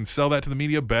 and we can sell that to the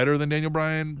media better than Daniel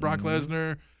Bryan, Brock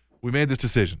Lesnar. We made this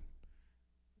decision.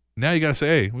 Now you got to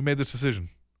say, hey, we made this decision.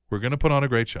 We're going to put on a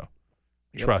great show.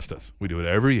 Yep. Trust us. We do it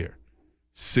every year.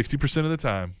 60% of the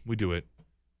time, we do it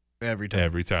Every time.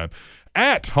 every time.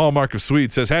 At Hallmark of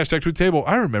Swede says, hashtag Tweet Table.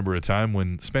 I remember a time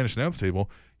when Spanish Announce Table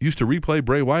used to replay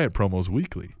Bray Wyatt promos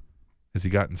weekly. Has he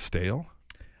gotten stale?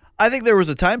 I think there was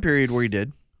a time period where he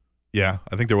did. Yeah,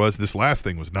 I think there was. This last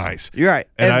thing was nice. You're right.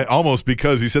 And I almost,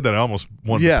 because he said that, I almost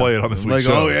wanted to play it on this week's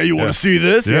show. Oh, yeah, you want to see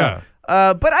this? Yeah.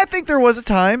 But I think there was a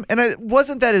time, and it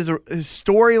wasn't that his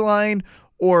storyline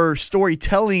or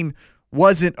storytelling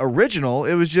wasn't original.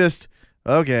 It was just,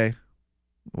 okay,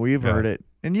 we've heard it.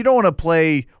 And you don't want to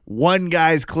play one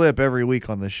guy's clip every week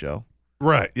on this show.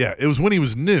 Right, yeah. It was when he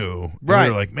was new. And Right.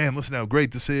 we were like, man, listen how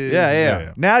great this is.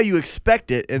 Yeah. Now you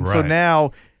expect it. And so Right.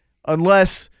 now,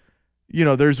 unless,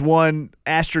 there's one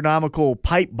astronomical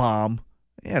pipe bomb,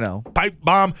 Pipe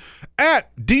bomb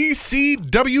at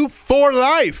DCW for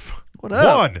life. What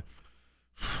up? 1.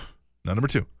 Now, number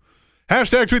 2.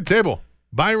 Hashtag Tweet the Table.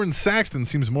 Byron Saxton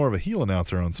seems more of a heel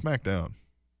announcer on SmackDown.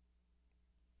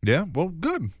 Yeah, well,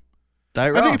 good.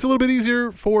 I think it's a little bit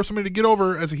easier for somebody to get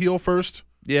over as a heel first.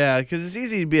 Yeah, because it's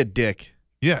easy to be a dick.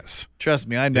 Yes. Trust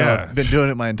me, I know. Yeah. I've been doing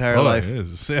it my entire Well, life. it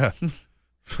is. Yeah.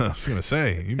 I was going to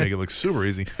say, you make it look super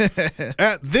easy.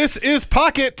 At This Is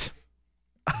Pocket.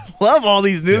 Love all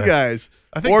these new guys.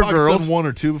 I think or Pocket's girls. done 1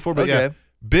 or 2 before, but Okay. yeah.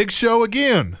 Big Show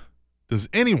again. Does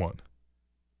anyone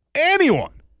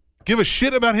give a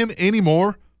shit about him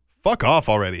anymore? Fuck off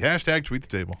already. Hashtag Tweet the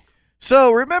Table.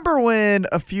 So remember when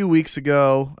a few months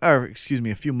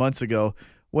ago,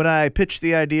 when I pitched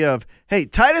the idea of, hey,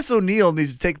 Titus O'Neil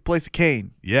needs to take the place of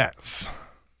Kane. Yes.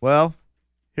 Well,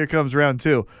 here comes round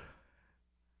 2.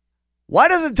 Why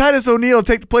doesn't Titus O'Neil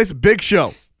take the place of Big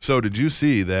Show? So did you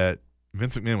see that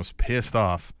Vince McMahon was pissed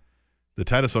off? The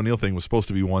Titus O'Neil thing was supposed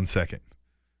to be 1 second.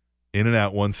 In and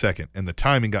out 1 second. And the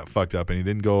timing got fucked up, and he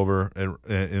didn't go over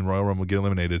in Royal Rumble, get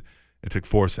eliminated. It took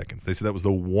 4 seconds. They said that was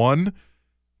the one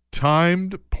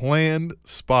timed, planned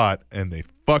spot, and they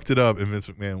fucked it up, and Vince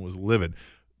McMahon was livid.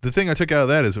 The thing I took out of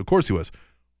that is, of course he was.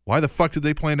 Why the fuck did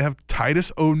they plan to have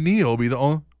Titus O'Neil be the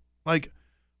only, a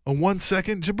 1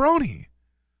 second jabroni?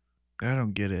 I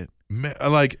don't get it.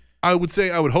 I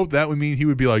would hope that would mean he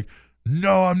would be like,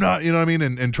 no, I'm not, you know what I mean,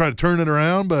 and try to turn it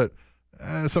around, but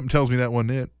something tells me that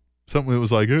wasn't it. Something that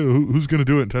was like, hey, who's going to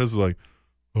do it? And Titus was like,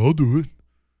 I'll do it.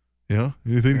 Yeah,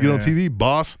 anything to get on TV,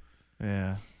 boss?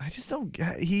 Yeah. I just don't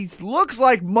get he looks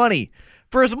like money.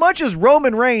 For as much as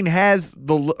Roman Reigns has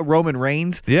the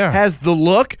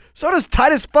look, so does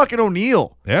Titus fucking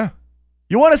O'Neil. Yeah.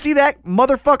 You want to see that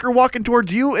motherfucker walking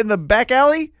towards you in the back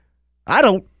alley? I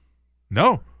don't.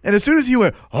 No. And as soon as he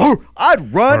went,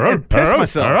 I'd run and piss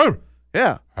myself.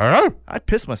 Yeah. I'd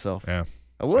piss myself. Yeah.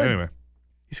 I would. Anyway.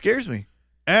 He scares me.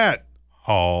 At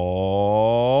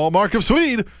Hallmark of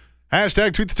Swede,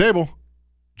 hashtag Tweet the Table,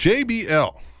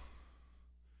 JBL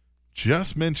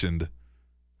just mentioned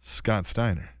Scott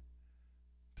Steiner.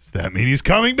 Does that mean he's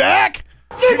coming back?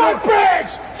 Give my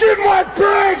bags! Give my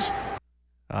bags!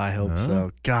 I hope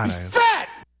so. God, He's fat!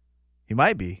 he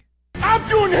might be. I'm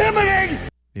doing him.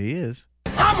 He is.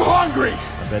 I'm hungry!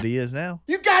 I bet he is now.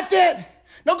 You got that?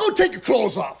 Now go take your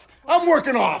clothes off. I'm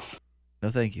working off. No,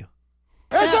 thank you.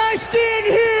 As I stand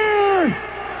here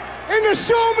in the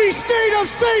show me state of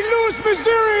St. Louis,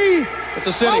 Missouri. It's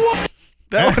a city.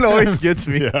 That one always gets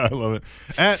me. Yeah, I love it.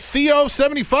 At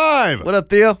Theo75. What up,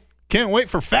 Theo? Can't wait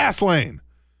for Fastlane,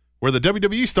 where the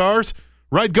WWE stars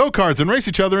ride go-karts and race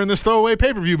each other in this throwaway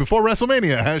pay-per-view before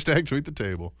WrestleMania. Hashtag Tweet the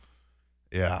Table.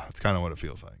 Yeah, that's kind of what it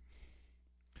feels like.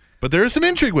 But there is some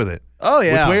intrigue with it. Oh,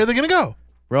 yeah. Which way are they going to go?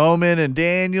 Roman and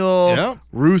Daniel. Yep.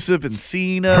 Rusev and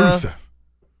Cena. Rusev.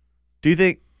 Do you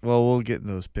think? Well, we'll get in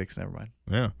those picks. Never mind.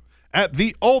 Yeah. At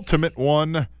the Ultimate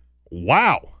One,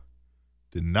 wow.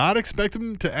 Did not expect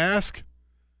him to ask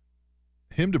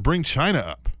him to bring China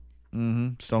up.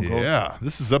 Mm-hmm. Stone Cold. Yeah.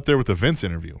 This is up there with the Vince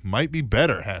interview. Might be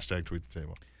better. Hashtag tweet the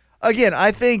table. Again,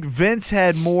 I think Vince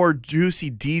had more juicy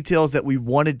details that we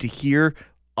wanted to hear,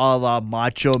 a la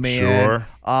Macho Man, Sure.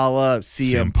 a la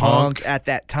CM CM Punk Punk. at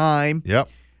that time. Yep.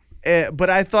 But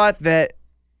I thought that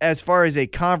as far as a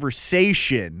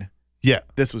conversation, Yeah.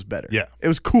 this was better. Yeah. It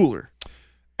was cooler.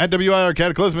 At WIR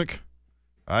Cataclysmic,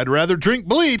 I'd rather drink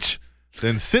bleach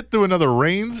than sit through another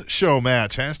Reigns show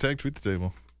match. Hashtag tweet the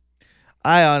table.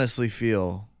 I honestly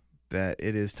feel that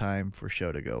it is time for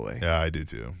show to go away. Yeah, I do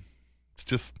too. It's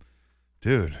just,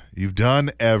 dude, you've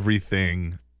done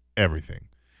everything.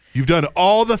 You've done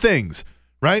all the things,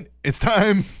 right? It's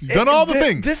time. You've done all the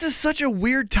things. This is such a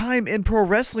weird time in pro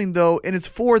wrestling, though, and it's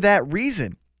for that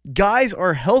reason. Guys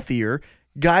are healthier.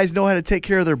 Guys know how to take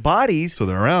care of their bodies. So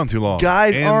they're around too long.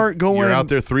 Guys And aren't going- You're out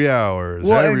there 3 hours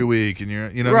Well, every and- week, and you're,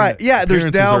 Right. Yeah, there's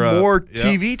appearances are now up. more Yep.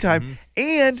 TV time.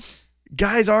 And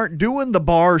guys aren't doing the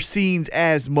bar scenes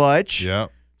as much. Yeah.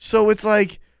 So it's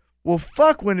like, well,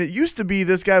 fuck, when it used to be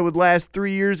this guy would last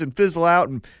 3 years and fizzle out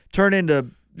and turn into,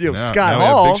 Now Scott we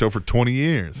have Hall. Big Show for 20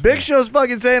 years. Big Show's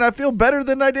fucking saying, I feel better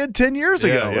than I did 10 years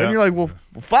ago. Yeah. And you're like, well,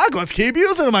 fuck, let's keep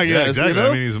using him, I Yeah, guess. exactly. You know?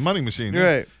 I mean, he's a money machine. You're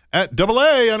right. At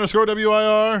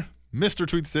AA_WIR, Mr.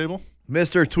 Tweet the Table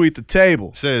Mr. Tweet the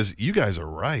Table. says, you guys are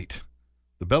right.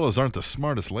 The Bellas aren't the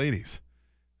smartest ladies.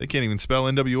 They can't even spell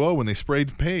NWO when they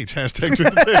sprayed Paige. Hashtag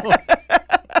Tweet the Table.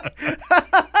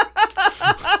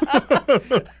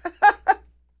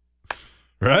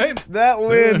 Right? That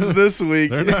wins this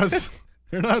week. They're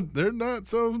not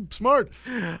so smart.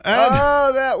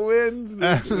 Oh, that wins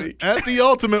this week. At the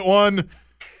Ultimate One,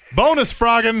 bonus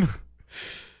frogging.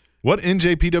 What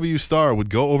NJPW star would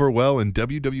go over well in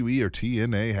WWE or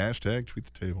TNA? Hashtag tweet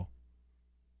the table.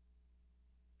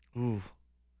 Ooh.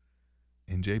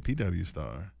 NJPW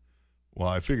star. Well,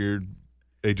 I figured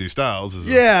AJ Styles is.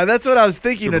 Yeah, that's what I was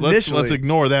thinking But initially. let's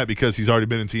ignore that because he's already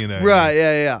been in TNA. Right,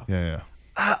 yeah. Yeah.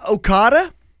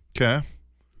 Okada? Okay.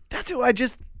 That's who I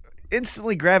just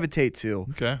instantly gravitate to.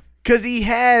 Okay. Because he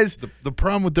has. The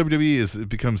problem with WWE is it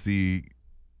becomes the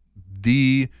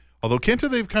although Kenta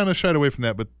they've kind of shied away from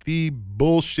that, but the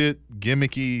bullshit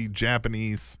gimmicky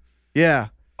Japanese. Yeah.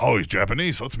 Oh, he's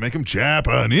Japanese. Let's make him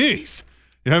Japanese.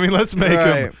 You know what I mean? Let's make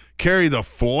him carry the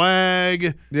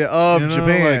flag. Yeah, of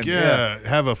Japan. Like,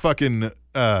 have a fucking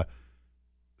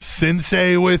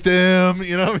sensei with him.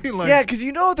 You know what I mean? Like, Yeah, because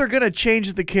they're going to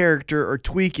change the character or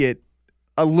tweak it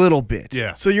a little bit.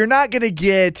 Yeah. So you're not going to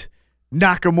get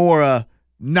Nakamura.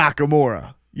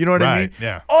 You know what I mean? Right,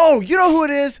 yeah. Oh, you know who it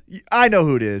is? I know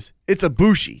who it is. It's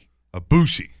Ibushi.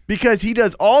 Ibushi. Because he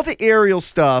does all the aerial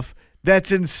stuff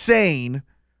that's insane,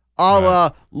 a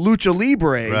la Lucha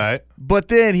Libre. Right. But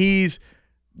then he's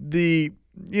the,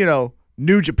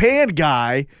 New Japan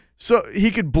guy. So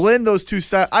he could blend those two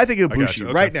styles. I think Ibushi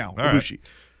Okay. right now. All right. Ibushi.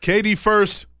 KD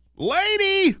first.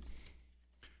 Lady.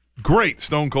 Great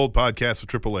Stone Cold podcast with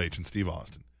Triple H and Steve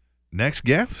Austin. Next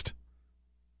guest,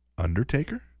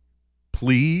 Undertaker.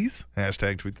 Please.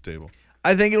 Hashtag tweet the table.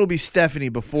 I think it'll be Stephanie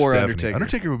before Stephanie. Undertaker.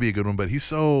 Undertaker would be a good one, but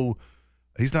he's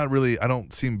not really, I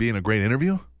don't see him being a great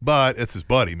interview, but it's his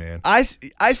buddy, man. I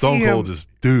see Stone him. Cold's his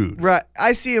dude. Right.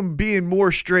 I see him being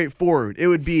more straightforward. It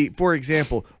would be, for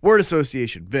example, word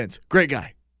association. Vince, great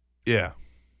guy. Yeah.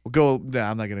 We'll go. No,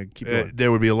 I'm not going to keep going.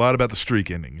 There would be a lot about the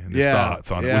streak ending and his thoughts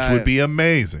on it, which would be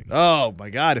amazing. Oh, my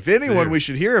God. If anyone Dude. we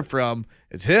should hear it from,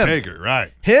 it's him. Taker,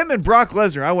 right. Him and Brock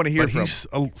Lesnar, I want to hear But from. he's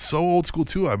so old school,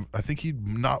 too. I think he'd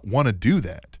not want to do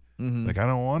that. Like, I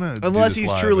don't want to. Unless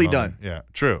he's truly done. Yeah,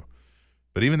 true.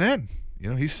 But even then,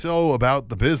 he's so about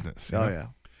the business. Oh, yeah.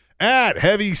 At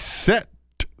Heavy Set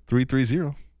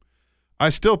 330, I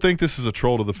still think this is a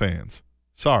troll to the fans.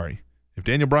 Sorry. If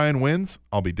Daniel Bryan wins,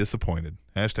 I'll be disappointed.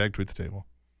 Hashtag tweet the table.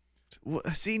 Well,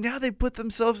 see, now they put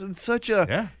themselves in such a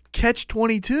Yeah.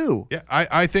 catch-22. Yeah,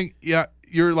 I think,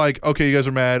 you're like, okay, you guys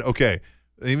are mad. Okay.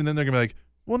 Even then they're going to be like,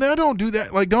 well, now don't do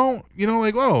that. Like, don't,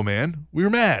 oh, man, we were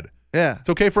mad. Yeah. It's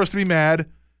okay for us to be mad.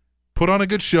 Put on a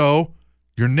good show.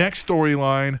 Your next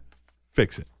storyline,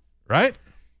 fix it. Right?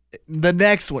 The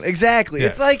next one. Exactly.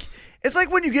 Yes. It's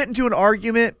like when you get into an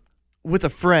argument with a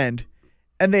friend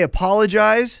and they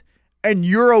apologize and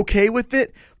you're okay with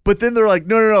it, but then they're like,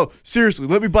 no, seriously,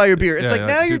 let me buy you a beer. It's Yeah, like, yeah.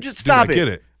 now you Dude, just dude, stop I it. get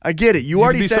it. I get it. You can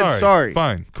already be said sorry.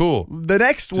 Fine. Cool. The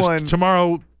next Just one.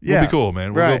 tomorrow Yeah. will be cool,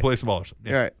 man. We'll Right. go play some ball or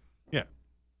something. All right. Yeah.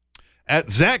 At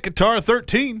Zach Guitar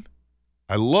 13,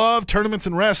 I love tournaments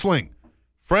in wrestling.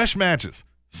 Fresh matches,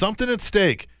 something at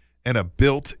stake, and a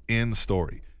built-in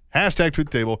story. Hashtag tweet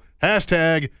the table.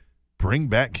 Hashtag bring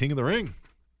back King of the Ring.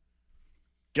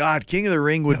 God, King of the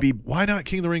Ring would be. Why not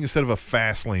King of the Ring instead of a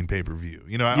Fastlane pay-per-view?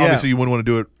 You know, obviously you wouldn't want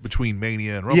to do it between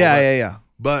Mania and Rumble. Yeah.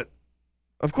 But,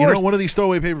 Of course. one of these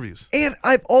throwaway pay-per-views. And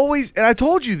I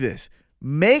told you this,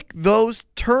 make those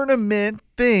tournament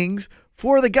things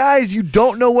for the guys you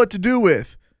don't know what to do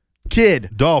with. Kid.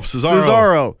 Dolph,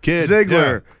 Cesaro. Kid.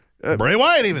 Ziggler. Yeah. Bray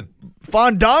Wyatt even.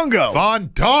 Fandango.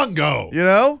 Fandango. You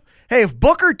know? Hey, if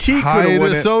Booker T could have won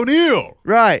Titus it. O'Neil.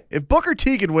 Right. If Booker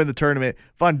T could win the tournament,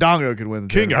 Fandango could win the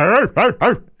King.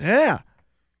 tournament. Yeah.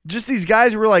 Just these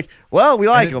guys who were like, well, we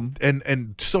like them.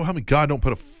 And so help me God, don't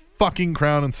put a fucking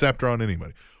crown and scepter on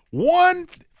anybody.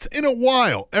 Once in a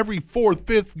while, every fourth,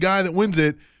 fifth guy that wins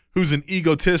it, who's an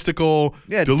egotistical,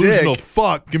 delusional dick.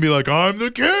 fuck, can be like, I'm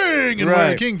the king, and wear Right.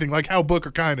 the king thing, like how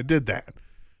Booker kind of did that.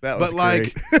 That was But,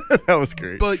 great. That was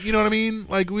great. But you know what I mean?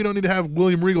 Like, we don't need to have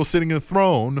William Regal sitting in a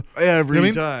throne Every you know what I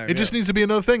mean? time. It just needs to be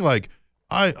another thing. Like,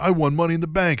 I won Money in the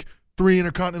Bank, 3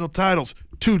 Intercontinental titles,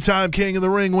 2-time King of the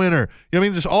Ring winner. You know what I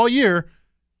mean? Just all year,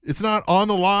 it's not on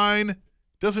the line,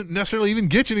 doesn't necessarily even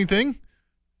get you anything.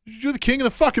 You're the king of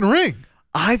the fucking ring.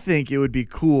 I think it would be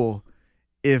cool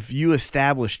if you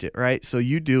established it, right? So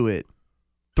you do it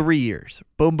 3 years.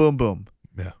 Boom, boom, boom.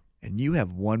 Yeah. And you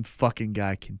have one fucking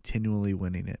guy continually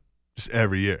winning it. Just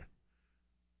every year.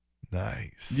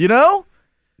 Nice. You know?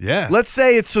 Yeah. Let's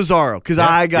say it's Cesaro, because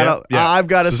I've got a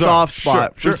Cesaro. soft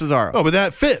spot Sure. for Cesaro. Oh, but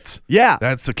that fits. Yeah.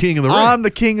 That's the king of the ring. I'm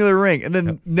the king of the ring. And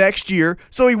then next year,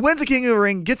 so he wins the king of the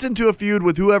ring, gets into a feud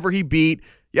with whoever he beat.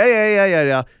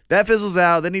 Yeah. That fizzles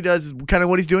out. Then he does kind of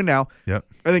what he's doing now. Yep.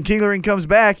 And then King of the Ring comes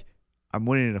back. I'm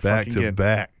winning it Back fucking to again.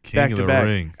 back. King Back of to the back.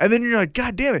 ring. And then you're like,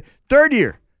 God damn it. Third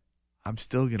year. I'm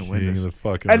still going to win King this. of the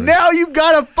fucking And ring. now you've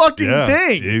got a fucking Yeah.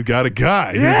 thing. You've got a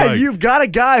guy. He's Yeah, like you've got a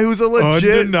guy who's a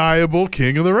legit. undeniable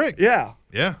king of the ring. Yeah.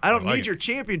 Yeah. I don't like need it. your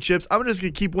championships. I'm just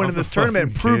going to keep winning I'm the this tournament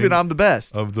and fucking proving king I'm the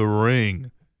best. of the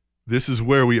ring. This is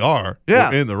where we are. Yeah.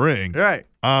 We're in the ring. Right.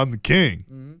 I'm the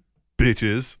king.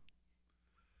 Bitches.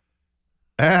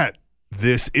 At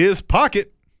This Is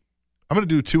Pocket. I'm going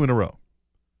to do 2 in a row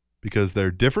because they're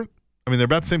different. I mean, they're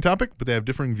about the same topic, but they have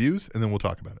differing views, and then we'll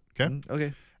talk about it. Okay?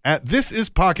 Okay. At This Is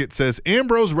Pocket says,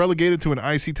 Ambrose relegated to an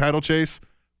IC title chase.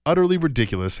 Utterly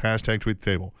ridiculous. Hashtag tweet the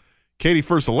table. Katie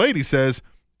First Lady says,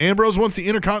 Ambrose wants the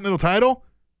Intercontinental title?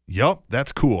 Yup,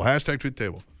 that's cool. Hashtag tweet the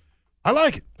table. I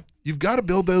like it. You've got to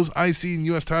build those IC and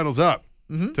US titles up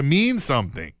to mean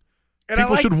something. And I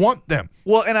People like- should want them.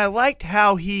 Well, and I liked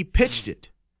how he pitched it.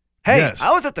 Hey, Yes. I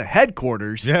was at the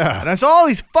headquarters. Yeah. And I saw all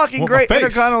these fucking Want my great face.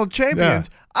 Intercontinental champions.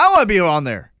 I want to be on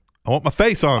there. I want my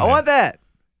face on I want that.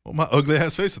 I want my ugly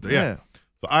ass face up there. Yeah. Yeah.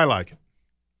 So I like it.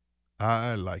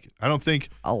 I like it. I don't think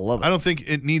I love it. I don't think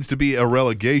it needs to be a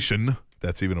relegation.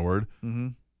 That's even a word.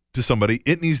 To somebody.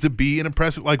 It needs to be an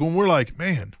impressive. Like when we're like,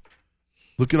 man,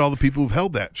 look at all the people who've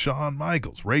held that. Shawn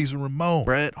Michaels, Razor Ramon,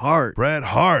 Bret Hart.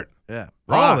 Yeah.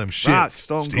 all them shits. Rock,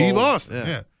 Stone Steve Cold. Austin. Yeah.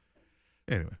 Yeah.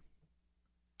 Anyway.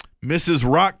 Mrs.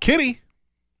 Rock Kitty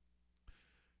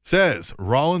says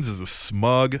Rollins is a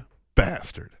smug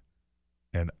bastard.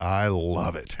 And I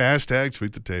love it. Hashtag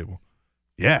tweet the table.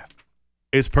 Yeah.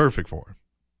 It's perfect for him.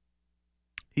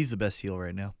 He's the best heel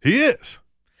right now. He is.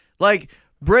 Like,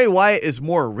 Bray Wyatt is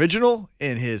more original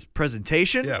in his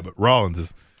presentation. Yeah, but Rollins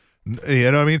is,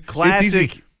 you know what I mean? Classic. It's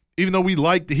easy, even though we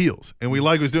like the heels and we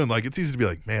like what he's doing, like, it's easy to be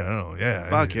like, man, I don't know. Yeah.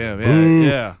 Fuck him. Boo.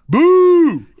 Yeah.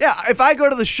 Boo. Yeah, if I go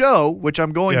to the show, which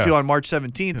I'm going Yeah. to on March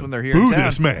 17th when they're here Boo in town,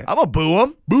 this man. I'm going to boo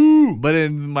him. Boo. But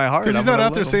in my heart, Because he's I'm not gonna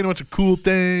out there love him. saying a bunch of cool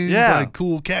things, Yeah. like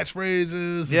cool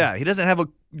catchphrases. Yeah, he doesn't have a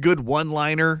good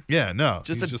one-liner. Yeah, no.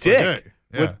 Just he's a like, dick hey,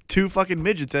 yeah. with 2 fucking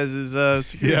midgets as his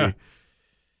security. Yeah.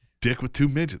 Dick with 2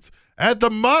 midgets. At the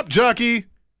Mop Jockey.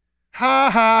 Ha,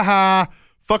 ha, ha.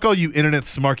 Fuck all you internet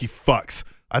smarky fucks.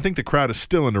 I think the crowd is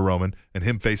still into Roman and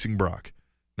him facing Brock.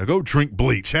 Now go drink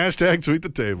bleach. Hashtag tweet the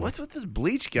table. What's with this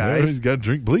bleach, Yeah, guys? you got to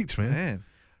drink bleach, man. Man.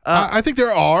 I think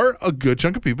there are a good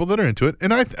chunk of people that are into it.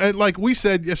 And I like we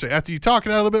said yesterday, after you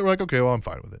talking out a little bit, we're like, okay, well, I'm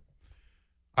fine with it.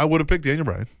 I would have picked Daniel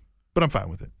Bryan, but I'm fine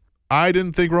with it. I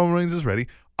didn't think Roman Reigns is ready.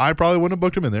 I probably wouldn't have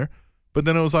booked him in there. But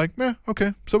then I was like, meh,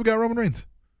 okay. So we got Roman Reigns.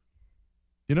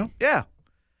 You know? Yeah.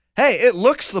 Hey, it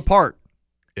looks the part.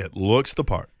 It looks the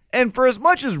part. And for as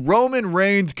much as Roman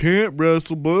Reigns can't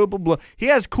wrestle, blah, blah, blah, he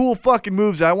has cool fucking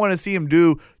moves I want to see him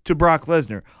do to Brock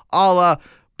Lesnar. A la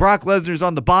Brock Lesnar's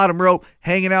on the bottom rope,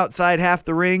 hanging outside half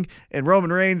the ring, and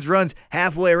Roman Reigns runs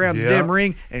halfway around the Yeah. damn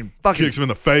ring and fucking Kicks him in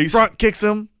the face. front kicks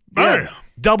him. Bam. Yeah.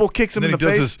 Double kicks him And then in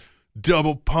the he does face. this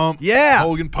double pump Yeah.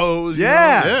 Hogan pose. you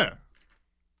Yeah. know? Yeah.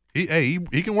 He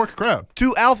can work a crowd.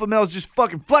 2 alpha males just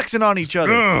fucking flexing on each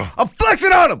other. Ugh. I'm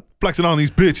flexing on them. Flexing on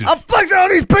these bitches. I'm flexing on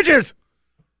these bitches.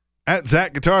 At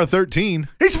Zach Guitar 13,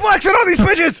 He's flexing on these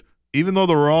bitches. even though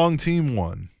the wrong team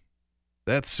won,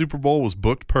 that Super Bowl was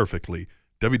booked perfectly.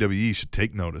 WWE should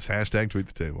take notice. Hashtag tweet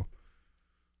the table.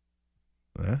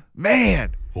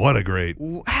 Man, What a great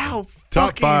how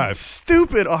Top fucking 5.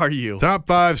 stupid are you? top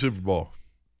 5 Super Bowl.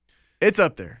 It's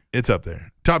up there. It's up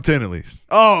there. Top 10 at least.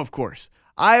 Oh, of course.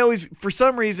 I always, for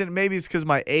some reason, maybe it's because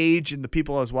my age and the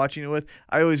people I was watching it with,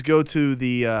 I always go to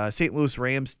the St. Louis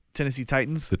Rams, Tennessee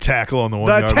Titans. The tackle on the 1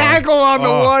 The yard tackle line. on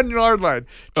the 1 yard line.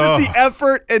 Just the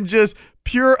effort and just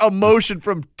pure emotion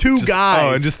from two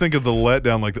guys. Oh, and just think of the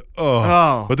letdown, like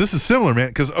Oh. But this is similar, man.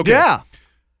 Because yeah,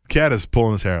 Cat is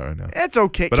pulling his hair out right now. it's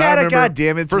okay. But I Cat, remember,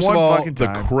 goddamn it, it's first one of all, fucking the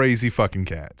time. crazy fucking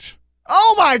catch.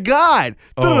 Oh my god!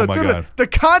 Oh, my God. The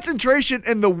concentration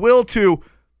and the will to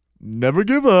never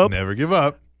give up Never give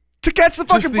up. to catch the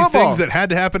fucking Just the football. things that had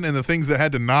to happen and the things that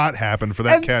had to not happen for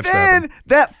that and catch to then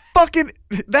happen.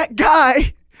 that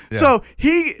guy. Yeah. So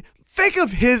think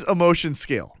of his emotion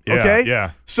scale. Yeah, Okay.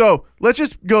 yeah. So let's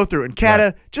just go through and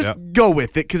Kata, Yeah, just yeah. go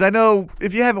with it because I know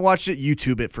if you haven't watched it,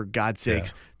 YouTube it for God's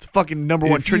sakes. It's a fucking number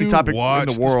one If trending you topic watch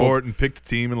in the world. sport and pick the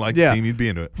team and like Yeah. the team, you'd be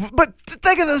into it. But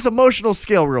think of this emotional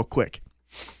scale real quick.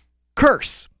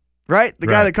 Curse, right? The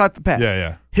guy Right. that caught the pass. Yeah,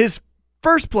 yeah. His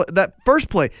first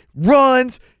play,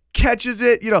 runs, catches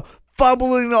it,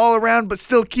 fumbling all around, but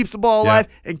still keeps the ball alive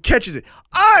and catches it.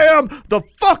 I am the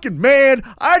fucking man.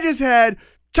 I just had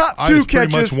top I 2 just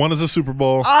pretty catches. much won as a Super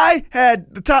Bowl. I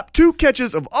had the top 2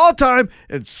 catches of all time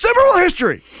in Super Bowl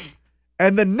history.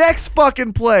 And the next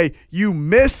fucking play, you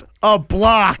miss a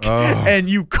block and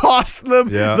you cost them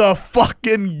Yeah. the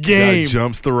fucking Guy game.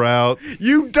 jumps the route.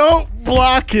 You don't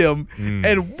block him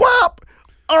and whop.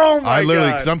 Oh my I literally,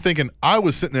 god. because I'm thinking, I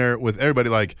was sitting there with everybody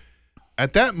like,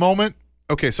 at that moment,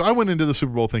 okay, so I went into the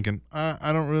Super Bowl thinking,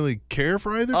 I don't really care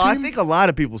for either team. I think a lot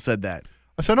of people said that.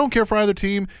 I said, I don't care for either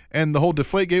team, and the whole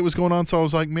Deflategate was going on, so I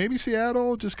was like, maybe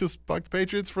Seattle, just because fuck the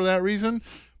Patriots for that reason.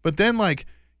 But then, like,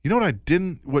 you know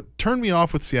what turned me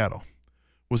off with Seattle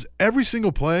was every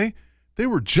single play, they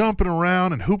were jumping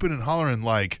around and hooping and hollering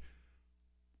like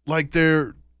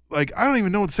they're, like, I don't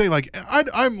even know what to say. Like,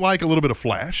 I'm like a little bit of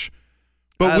Flash.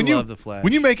 But I when love the Flash.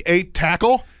 When you make 8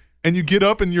 tackle and you get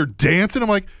up and you're dancing, I'm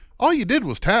like, all you did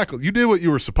was tackle. You did what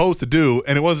you were supposed to do,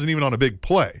 and it wasn't even on a big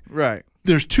play. Right.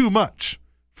 There's too much.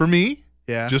 For me,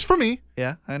 Yeah. just for me,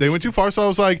 yeah. I they went too far. So I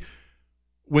was like,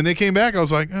 when they came back, I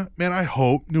was like, man, I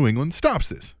hope New England stops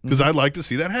this because I'd like to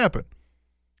see that happen.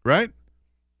 Right?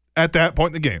 At that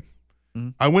point in the game.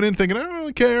 I went in thinking, I don't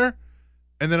really care.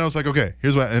 And then I was like, okay,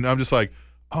 here's what. And I'm just like,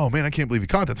 oh, man, I can't believe he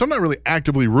caught that. So I'm not really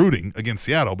actively rooting against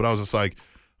Seattle, but I was just like,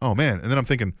 oh, man. And then I'm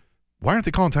thinking, why aren't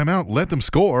they calling timeout? Let them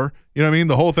score. You know what I mean?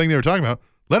 The whole thing they were talking about.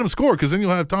 Let them score because then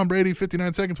you'll have Tom Brady,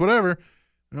 59 seconds, whatever.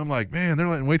 And I'm like, man, they're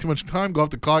letting way too much time go off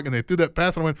the clock, and they threw that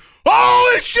pass, and I went,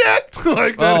 holy shit!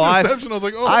 Like that interception. I was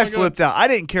like, oh, I my flipped God. out. I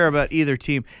didn't care about either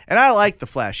team. And I like the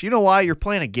Flash. You know why? You're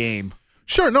playing a game.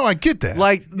 Sure, no, I get that.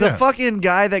 Like the Yeah. fucking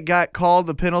guy that got called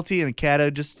the penalty and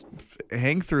Kata just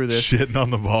hang through this. Shitting on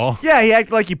the ball. Yeah, he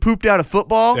acted like he pooped out a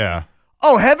football. Yeah.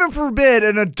 Oh, heaven forbid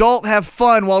an adult have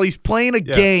fun while he's playing a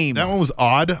Yeah. game. That one was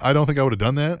odd. I don't think I would have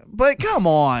done that. But come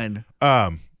on.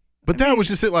 But that was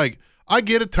just it. Like, I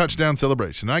get a touchdown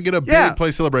celebration. I get a big Yeah.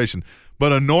 play celebration.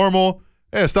 But a normal,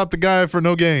 stop the guy for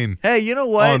no gain Hey, you know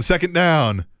what? on second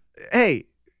down. Hey,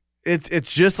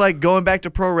 it's just like going back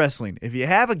to pro wrestling. If you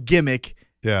have a gimmick,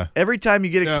 Yeah. every time you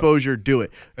get Yeah. exposure, do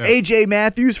it. Yeah. AJ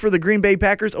Matthews for the Green Bay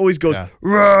Packers always goes, Yeah.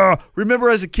 "Rah." Remember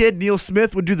as a kid, Neil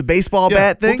Smith would do the baseball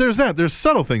bat thing? Well, there's that. There's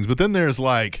subtle things, but then there's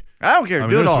like, I don't care. I mean,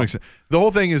 do it there's all. some the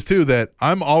whole thing is too that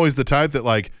I'm always the type that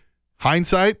like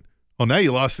hindsight. Well, now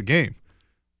you lost the game.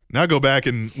 Now go back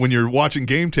and when you're watching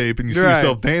game tape and you see Right.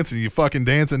 yourself dancing, you fucking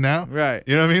dancing now. Right.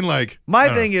 You know what I mean? Like My I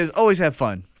don't thing know. is always have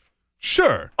fun.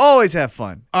 Sure. Always have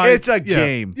fun. It's a yeah,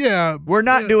 game. Yeah. We're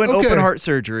not yeah, doing okay. open heart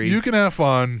surgery. You can have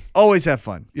fun. Always have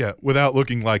fun. Yeah, without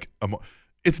looking like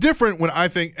it's different when I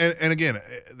think, and again,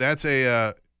 that's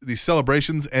these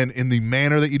celebrations and in the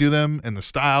manner that you do them and the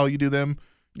style you do them,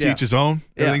 to Yeah. each his own.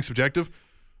 Yeah. Everything's subjective.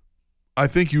 I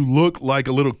think you look like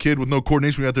a little kid with no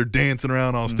coordination. You're out there dancing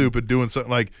around all stupid, doing something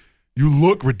like you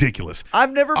look ridiculous.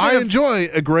 I've never been I enjoy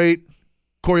a great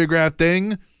choreographed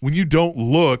thing when you don't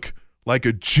look like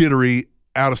a jittery,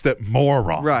 out of step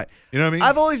moron. Right. You know what I mean?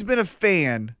 I've always been a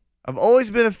fan. I've always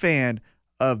been a fan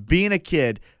of being a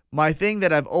kid. My thing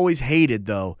that I've always hated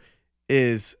though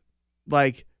is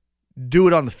like do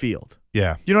it on the field.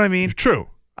 yeah. You know what I mean? True.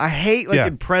 I hate like Yeah.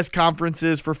 in press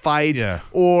conferences for fights Yeah.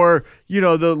 or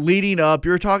the leading up.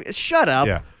 You're talking. Shut up.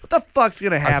 Yeah. What the fuck's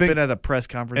going to happen think- at the press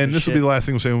conference? And this will be the last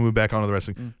thing we'll say when we move back onto the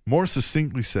wrestling. More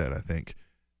succinctly said, I think,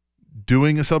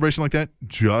 doing a celebration like that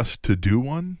just to do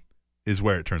one is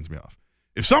where it turns me off.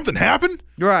 If something happened,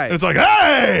 Right. and it's like,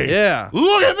 hey, Yeah.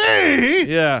 look at me.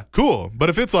 Yeah. Cool. But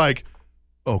if it's like,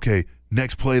 okay,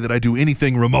 next play that I do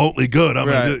anything remotely good, I'm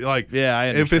going to do, like, Yeah, I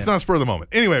understand. if it's not spur of the moment.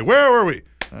 Anyway, where were we?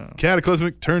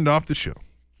 Cataclysmic turned off the show.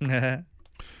 Oh,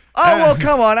 well,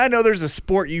 come on. I know there's a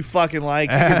sport you fucking like.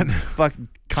 You can And- fucking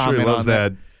Sure, comment he loves on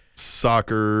that. that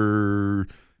soccer,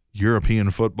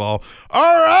 European football. All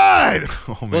right.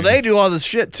 Oh, man. Well, they do all this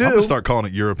shit, too. I'm going to start calling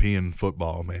it European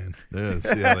football, man. Yeah,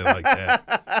 see how they like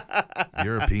that.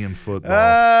 European football.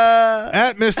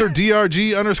 At Mr.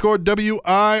 DRG_WIR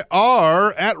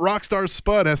at Rockstar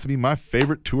Spud has to be my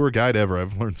favorite tour guide ever.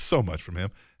 I've learned so much from him.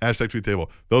 Hashtag Tweet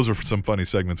Table. Those were some funny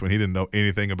segments when he didn't know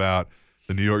anything about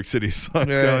the New York City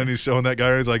Suns Right. going. He's showing that guy,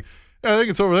 and he's like, yeah, I think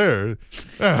it's over there.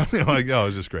 Yeah, like, oh, it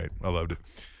was just great. I loved it.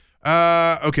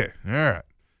 Okay. All right.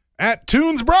 At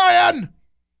Tunes Brian.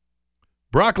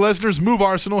 Brock Lesnar's move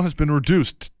arsenal has been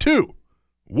reduced to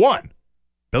 1.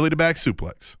 Belly-to-back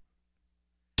suplex.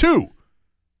 2.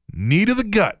 Knee to the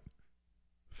gut.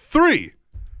 3.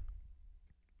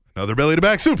 Another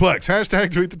belly-to-back suplex.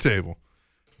 Hashtag Tweet the Table.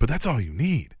 But that's all you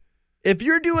need. If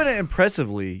you're doing it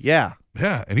impressively, yeah.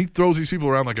 Yeah, and he throws these people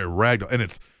around like a rag doll, and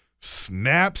it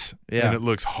snaps, Yeah. and it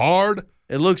looks hard.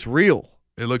 It looks real.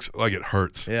 It looks like it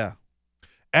hurts. Yeah.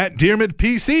 At Dearmid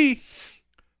PC,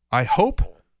 I hope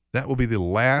that will be the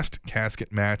last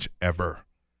casket match ever.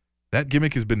 That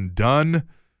gimmick has been done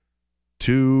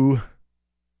to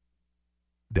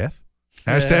death.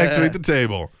 Hashtag Tweet the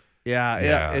Table.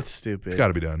 Yeah. It's stupid. It's got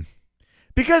to be done.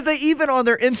 Because they even on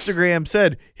their Instagram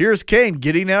said, here's Kane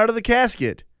getting out of the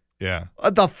casket. Yeah.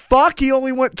 The fuck? He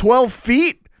only went 12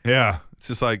 feet? Yeah. It's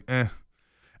just like, eh.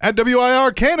 At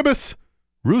WIR Cannabis,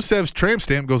 Rusev's tramp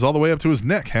stamp goes all the way up to his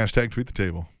neck. Hashtag Tweet the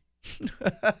Table.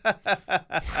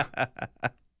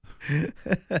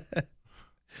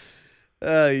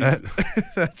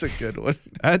 That's a good one.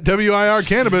 At WIR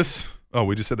Cannabis. Oh,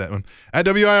 we just said that one. At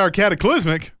WIR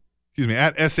Cataclysmic. Excuse me.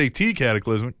 At SAT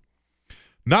Cataclysmic.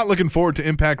 Not looking forward to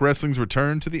Impact Wrestling's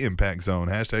return to the Impact Zone.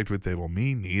 Hashtag Tweet the Table.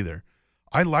 Me neither.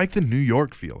 I like the New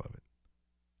York feel of it.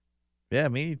 Yeah,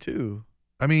 me too.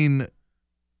 I mean,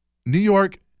 New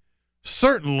York,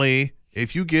 certainly,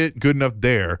 if you get good enough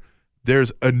there,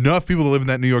 there's enough people to live in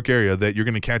that New York area that you're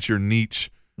going to catch your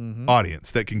niche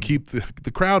audience that can keep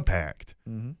the crowd packed.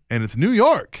 And it's New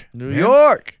York. New man.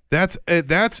 York. That's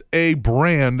a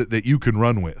brand that you can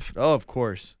run with. Oh, of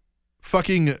course.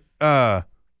 Fucking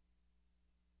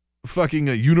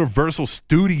Universal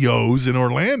Studios in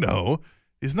Orlando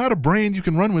is not a brand you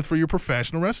can run with for your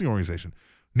professional wrestling organization.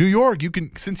 New York, you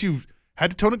can, since you've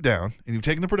had to tone it down and you've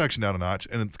taken the production down a notch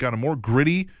and it's got a more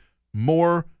gritty,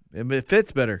 It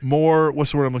fits better. more,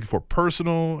 what's the word I'm looking for?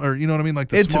 Personal, or you know what I mean? Like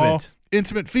the small,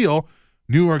 intimate feel.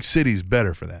 New York City's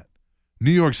better for that.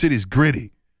 New York City's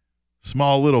gritty.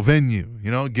 Small little venue,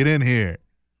 get in here.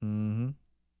 Mm-hmm.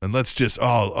 And let's just,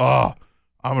 I'm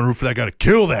going to root for that guy to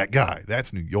kill that guy.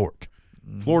 That's New York.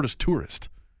 Florida's tourist.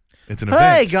 It's an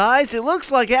Hey, event. guys, it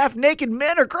looks like half-naked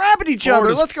men are grabbing each other.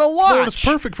 Florida's- Let's go watch. Florida's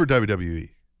perfect for WWE.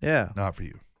 Yeah. Not for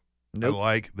you. Nope. I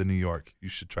like the New York. You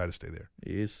should try to stay there.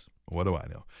 Yes. What do I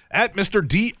know? At Mr.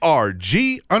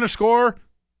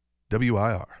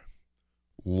 DRG_WIR.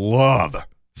 Love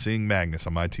seeing Magnus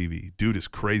on my TV. Dude is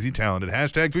crazy talented.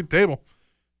 Hashtag Tweet the Table.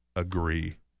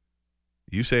 Agree.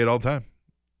 You say it all the time.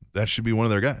 That should be one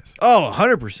of their guys. Oh,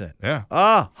 100%. Yeah.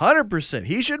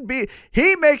 100%.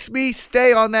 He makes me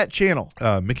stay on that channel.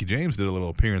 Mickey James did a little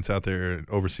appearance out there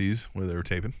overseas where they were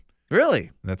taping.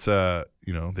 Really? That's,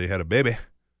 they had a baby.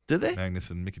 Did they? Magnus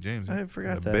and Mickey James. I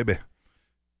forgot a that. Baby.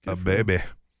 Good A for baby.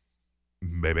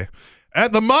 Baby.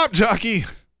 At the Mop Jockey.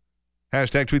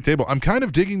 Hashtag Tweet Table. I'm kind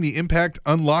of digging the Impact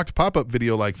Unlocked pop-up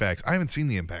video like facts. I haven't seen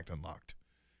the Impact Unlocked.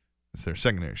 It's their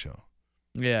secondary show.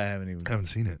 Yeah, I haven't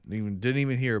seen it. didn't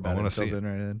even hear about wanna it see until it.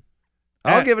 then. Right then.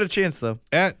 I'll give it a chance though.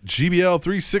 At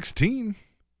GBL316.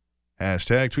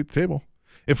 Hashtag Tweet the Table.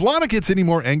 If Lana gets any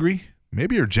more angry,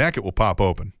 maybe her jacket will pop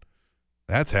open.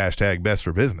 That's hashtag best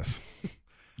for business.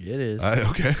 It is.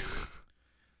 Okay.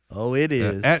 Oh, it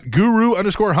is. At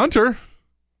Guru_Hunter.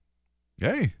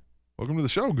 Hey, welcome to the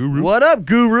show, Guru. What up,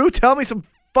 Guru? Tell me some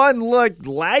fun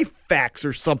life facts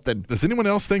or something. Does anyone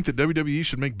else think that WWE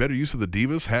should make better use of the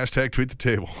divas? Hashtag Tweet the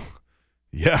Table.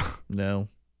 Yeah. No.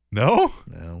 No?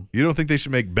 No. You don't think they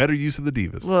should make better use of the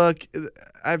divas? Look,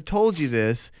 I've told you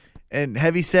this, and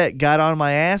Heavyset got on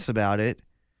my ass about it,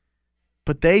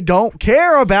 but they don't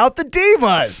care about the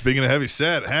divas. Speaking of Heavy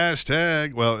Set,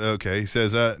 hashtag, well, okay, he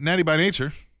says, Natty by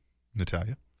Nature,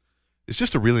 Natalia, is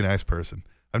just a really nice person.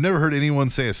 I've never heard anyone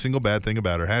say a single bad thing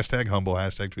about her. Hashtag humble,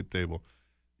 hashtag tweet the table.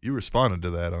 You responded to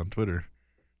that on Twitter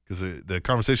because the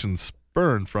conversation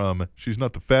spurned from she's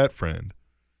not the fat friend.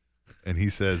 And he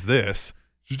says this,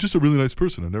 she's just a really nice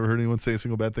person. I've never heard anyone say a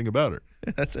single bad thing about her.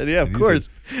 I said, yeah, of And he course.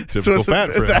 said, typical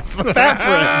fat friend. That's the fat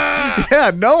friend.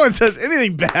 Yeah, no one says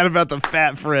anything bad about the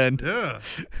fat friend. Yeah.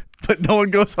 But no one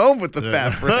goes home with the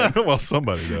fat friend. Well,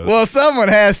 somebody does. Well, someone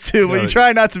has to, but you gotta-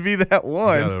 try not to be that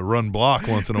one. You gotta run block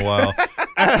once in a while.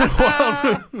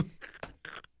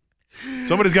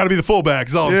 Somebody's got to be the fullback.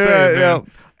 Is all I'm saying, man. And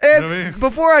You know what I mean?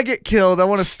 before I get killed, I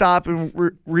want to stop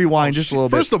and rewind just a little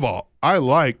First bit. of all, I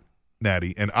like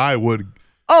Natty, and I would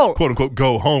Oh, quote unquote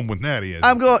go home with Natty.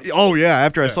 I'm going. Oh yeah,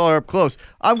 after I saw her up close,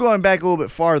 I'm going back a little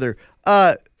bit farther.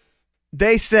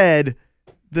 They said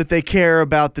that they care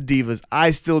about the divas.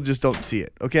 I still just don't see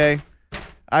it. Okay,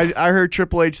 I heard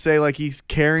Triple H say like he's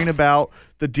caring about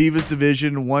the divas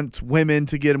division, wants women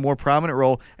to get a more prominent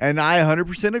role, and I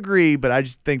 100% agree. But I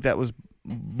just think that was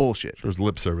bullshit. There's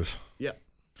lip service, Yeah.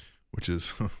 which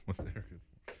is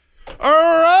all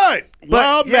right. But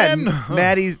Wild yeah, Man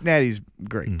Natty's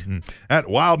great, at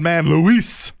Wild Man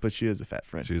Luis. but she is a fat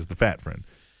friend. She is the fat friend.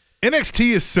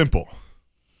 NXT is simple.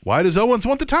 Why does Owens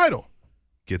want the title?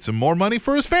 Get some more money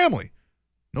for his family.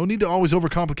 No need to always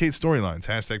overcomplicate storylines.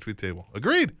 Hashtag tweet table.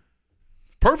 Agreed.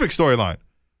 Perfect storyline.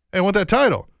 Hey, I want that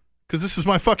title because this is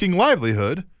my fucking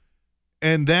livelihood,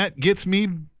 and that gets me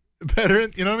better.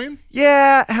 You know what I mean?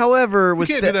 Yeah. However, You with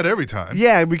can't do that every time.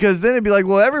 Yeah, because then it'd be like,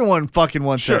 well, everyone fucking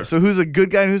wants Sure. that. So who's a good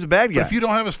guy and who's a bad guy? But if you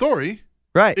don't have a story,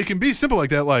 right. it can be simple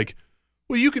like that. Like,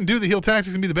 well, you can do the heel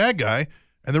tactics and be the bad guy,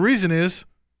 and the reason is,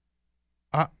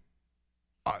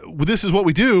 this is what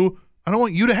we do. I don't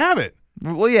want you to have it.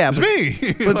 Well, yeah, It's but, me.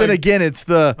 but then Like, again, it's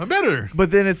the I'm better.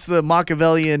 but then it's the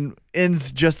Machiavellian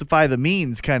ends justify the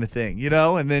means kind of thing, you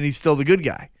know. And then he's still the good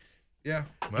guy. Yeah.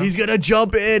 Well, He's gonna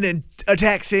jump in and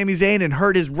attack Sami Zayn and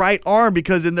hurt his right arm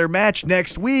because in their match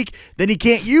next week, then he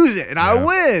can't use it, and I Yeah.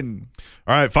 win.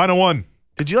 all right, final one.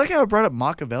 Did you like how I brought up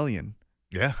Machiavellian?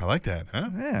 Yeah, I like that. Huh?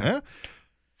 Yeah.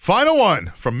 Final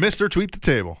one from Mr. Tweet the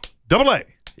Table. AA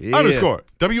Yeah. underscore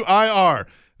WIR.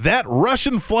 That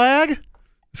Russian flag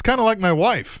is kind of like my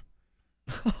wife.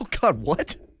 Oh God,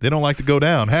 what? They don't like to go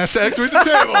down. Hashtag Tweet the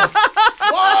Table.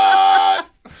 What?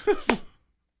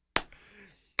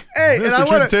 Hey, and I Mr. Tweet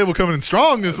want the Table coming in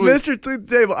strong this week. Mr. Tweet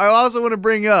the Table, I also want to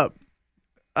bring up,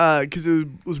 because it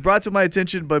was brought to my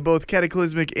attention by both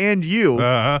Cataclysmic and you.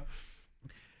 Uh-huh.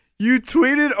 You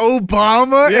tweeted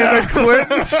Obama and the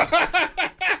Clintons.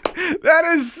 That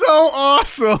is so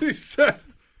awesome. He said,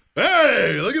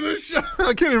 hey, look at this show. I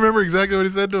can't even remember exactly what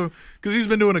he said to him because he's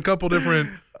been doing a couple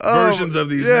different versions of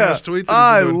these mass tweets. that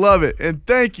I he's been doing. love it. And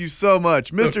thank you so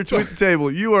much. Mr. Tweet the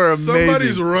Table, you are amazing.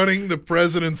 Somebody's running the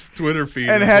president's Twitter feed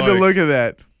and is had to like- look at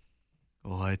that.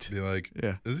 What? Be like,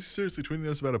 Yeah. is he seriously tweeting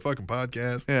us about a fucking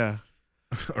podcast Yeah.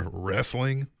 or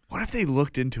wrestling? What if they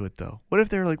looked into it, though? What if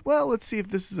they're like, well, let's see if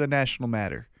this is a national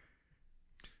matter?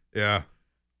 Yeah.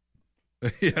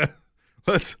 Yeah.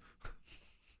 Let's.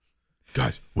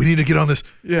 Guys, we need to get on this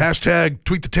hashtag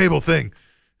tweet the table thing.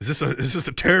 Is this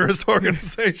a terrorist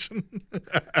organization?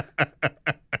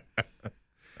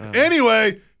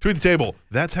 Anyway, tweet the table.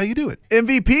 That's how you do it.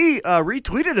 MVP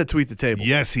retweeted a Tweet the Table.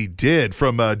 Yes, he did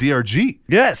from DRG,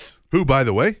 Yes. who, by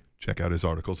the way, check out his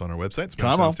articles on our website,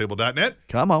 Come on. SpanishTownsTable.net.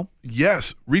 Come on.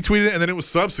 Yes, retweeted it, and then it was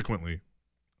subsequently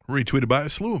retweeted by a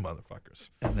slew of motherfuckers.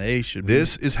 And they should be.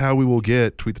 This is how we will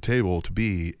get Tweet the Table to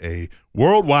be a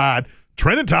worldwide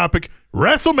trending topic.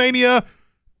 WrestleMania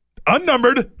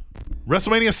unnumbered.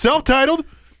 WrestleMania self-titled.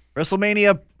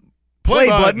 WrestleMania play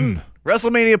button.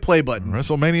 WrestleMania play button.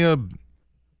 WrestleMania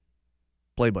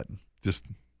Play button. just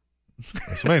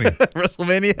WrestleMania.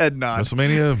 WrestleMania head nod.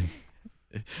 WrestleMania.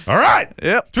 All right.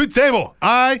 Yep. Tweet the Table.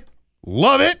 I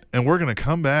love it. And we're going to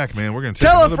come back, man. We're going to take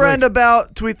Tell a another friend break.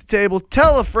 about Tweet the Table.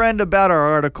 Tell a friend about our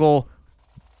article.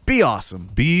 Be awesome.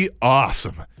 Be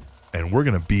awesome. And we're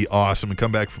going to be awesome and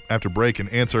come back after break and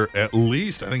answer at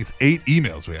least, I think it's 8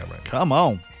 emails we have right now. Come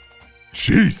on.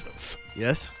 Jesus.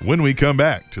 Yes. When we come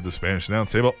back to the Spanish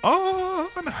Announce Table on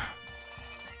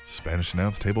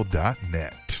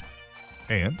SpanishAnnounceTable.net.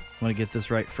 And I want to get this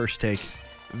right first take.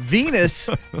 Venus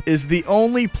is the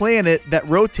only planet that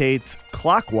rotates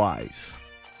clockwise.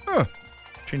 Huh.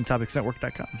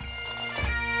 TrainingTopicsNetwork.com.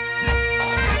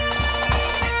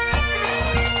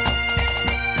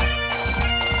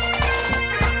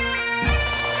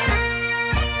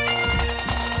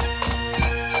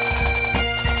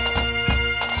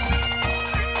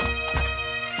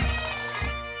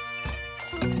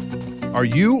 Are Are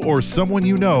you or someone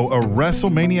you know a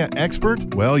WrestleMania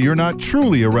expert? Well, you're not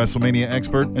truly a WrestleMania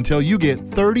expert until you get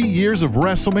 30 Years of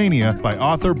WrestleMania by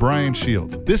author Brian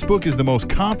Shields. This book is the most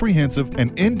comprehensive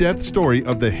and in-depth story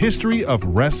of the history of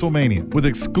WrestleMania, with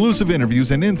exclusive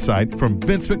interviews and insight from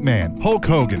Vince McMahon, Hulk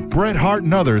Hogan, Bret Hart,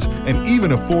 and others, and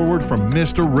even a foreword from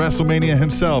Mr. WrestleMania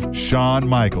himself, Shawn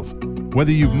Michaels.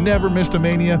 Whether you've never missed a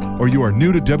Mania or you are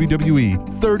new to WWE,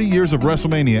 30 Years of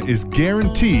WrestleMania is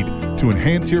guaranteed to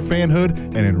enhance your fanhood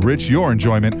and enrich your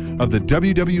enjoyment of the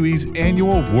WWE's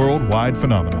annual worldwide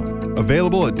phenomenon.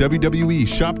 Available at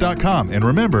WWEshop.com. And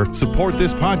remember, support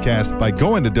this podcast by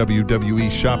going to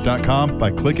WWEshop.com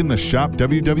by clicking the Shop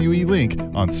WWE link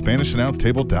on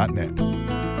SpanishAnnounceTable.net.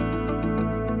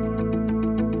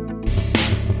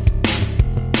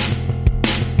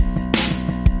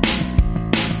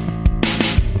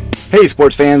 Hey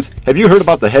sports fans, have you heard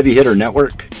about the Heavy Hitter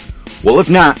Network? Well, if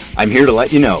not, I'm here to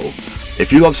let you know.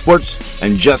 If you love sports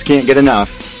and just can't get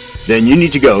enough, then you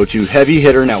need to go to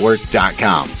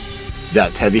HeavyHitterNetwork.com.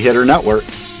 That's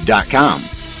HeavyHitterNetwork.com.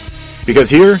 Because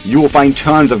here you will find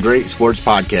tons of great sports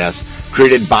podcasts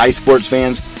created by sports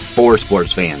fans for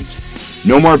sports fans.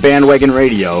 No more bandwagon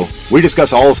radio. We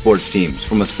discuss all sports teams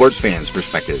from a sports fan's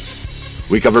perspective.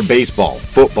 We cover baseball,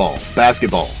 football,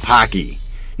 basketball, hockey.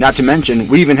 Not to mention,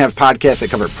 we even have podcasts that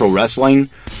cover pro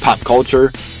wrestling, pop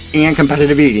culture, and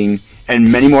competitive eating,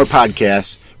 and many more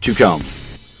podcasts to come.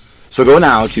 So go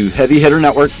now to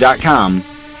HeavyHitterNetwork.com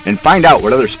and find out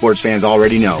what other sports fans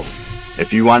already know.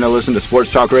 If you want to listen to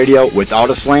sports talk radio without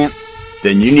a slant,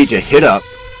 then you need to hit up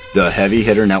the Heavy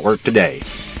Hitter Network today.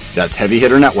 That's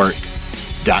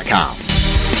HeavyHitterNetwork.com.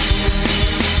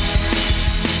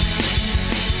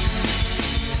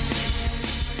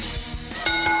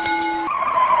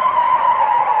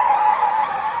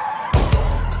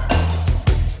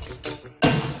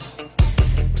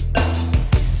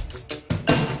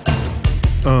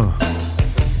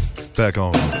 Back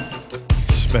on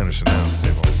Spanish Announce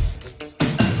Table.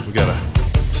 We got a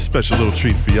special little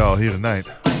treat for y'all here tonight.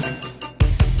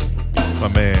 My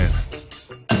man,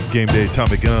 Game Day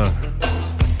Tommy Gunn,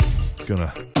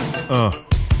 gonna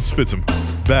spit some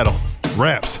battle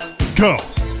raps. Go!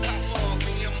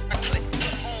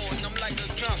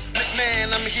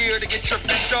 Man, I'm here to get your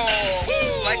fish on.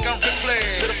 Like I'm Ric Flair.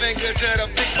 Little finger to the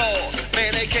big balls.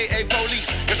 Man, aka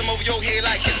police. Cause I'm over your head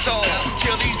like guitar.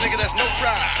 Kill these niggas, that's no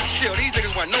problem. Chill, these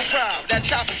niggas want no problem. That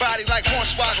chopper body like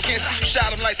Hornswoggle. Can't see you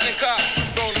shot him like Sin Car.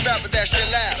 Roll it up, but that shit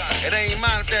loud. It ain't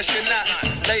mine if that shit not.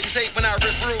 Ladies hate when I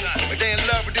rip rude. But they in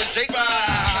love with this Jake.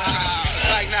 It's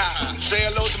like, nah. Say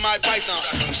hello to my python.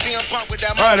 I'm CM Punk with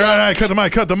that. All right. Cut the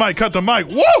mic.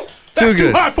 Woo! That's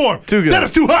too hot for him. Too good. That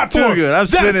is too hot for him. Too good. I'm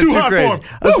spinning it too crazy.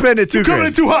 I'm spinning it too crazy. You're coming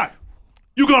in too hot.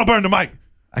 You're going to burn the mic.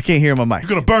 I can't hear my mic. You're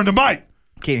going to burn the mic.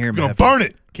 Can't hear my You're headphones. going to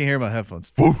burn it. Can't hear my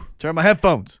headphones. Woo. Turn my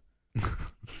headphones.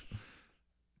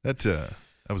 That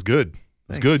was good. It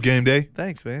was Thanks. good, Game Day.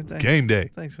 Thanks, man. Thanks. Game Day.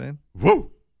 Thanks, man.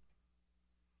 Woo.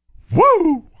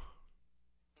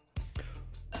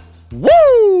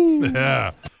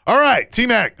 Yeah. All right,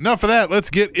 T-Mac, enough of that. Let's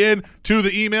get into the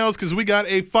emails because we got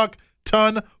a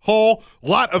whole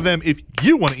lot of them. If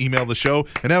you want to email the show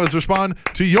and have us respond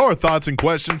to your thoughts and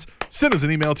questions, send us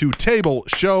an email to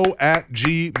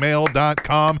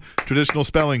tableshow@gmail.com. Traditional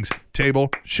spellings, table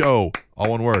show,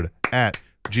 all one word,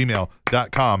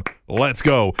 @gmail.com. Let's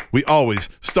go. We always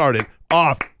start it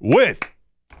off with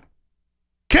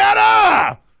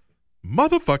Kata!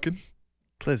 Motherfucking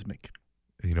Klismic.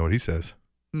 You know what he says?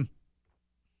 You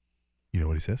know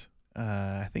what he says?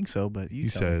 I think so, but He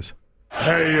says,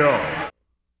 Hey, yo.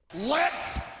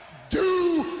 Let's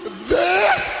do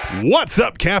this! "What's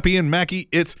up, Cappy and Mackie?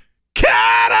 It's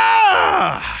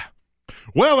Kata!"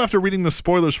 Well, after reading the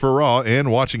spoilers for Raw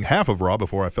and watching half of Raw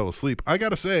before I fell asleep, I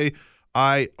gotta say,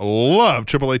 I love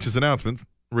Triple H's announcements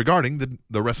regarding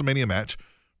the WrestleMania match,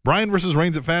 Bryan versus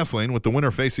Reigns at Fastlane, with the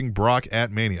winner facing Brock at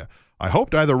Mania. I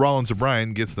hoped either Rollins or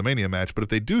Bryan gets the Mania match, but if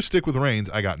they do stick with Reigns,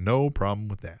 I got no problem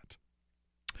with that.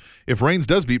 If Reigns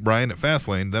does beat Bryan at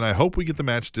Fastlane, then I hope we get the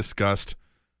match discussed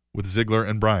with Ziggler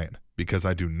and Bryan, because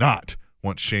I do not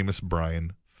want Sheamus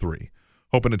Bryan 3.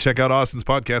 Hoping to check out Austin's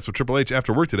podcast with Triple H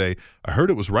after work today. I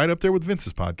heard it was right up there with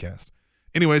Vince's podcast.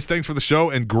 Anyways, thanks for the show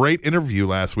and great interview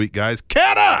last week, guys.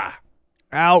 Kata!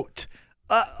 Out.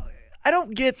 I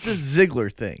don't get the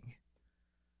Ziggler thing.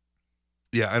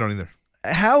 Yeah, I don't either.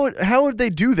 How would they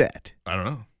do that? I don't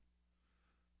know.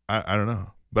 I don't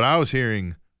know. But I was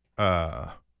hearing...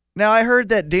 Now, I heard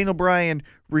that Daniel Bryan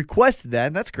requested that,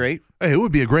 and that's great. Hey, it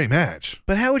would be a great match.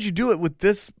 But how would you do it with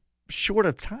this short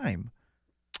of time?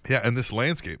 Yeah, and this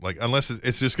landscape, like, unless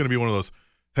it's just going to be one of those,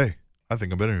 hey, I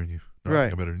think I'm better than you. No, I Right.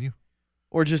 think I'm better than you.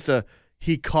 Or just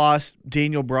he cost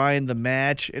Daniel Bryan the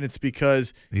match, and it's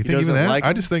because You he think even doesn't that? like I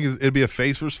him? just think it'd be a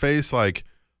face versus face. Like,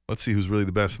 let's see who's really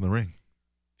the best in the ring.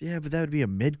 Yeah, but that would be a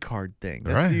mid-card thing.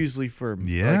 That's Right. usually for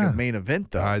Yeah. like a main event,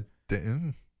 though.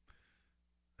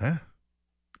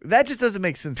 That just doesn't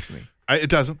make sense to me. It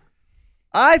doesn't.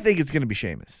 I think it's going to be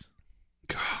Sheamus.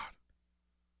 God.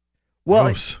 Well,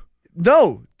 Gross.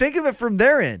 no, think of it from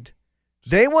their end.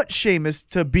 They want Sheamus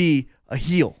to be a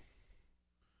heel.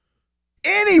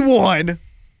 Anyone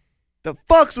that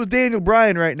fucks with Daniel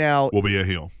Bryan right now Will be a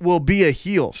heel, will be a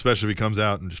heel. especially if he comes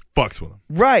out and just fucks with him.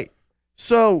 Right.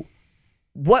 So,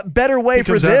 what better way He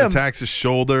for comes out them? and attacks his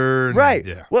shoulder. And, Right.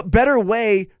 Yeah. What better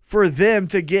way for them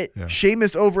to get Yeah.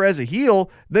 Sheamus over as a heel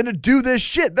than to do this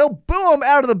shit? They'll boo him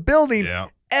out of the building Yeah.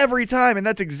 every time, and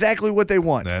that's exactly what they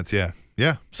want. That's yeah.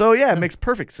 Yeah. So, yeah, it makes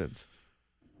perfect sense.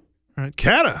 All right.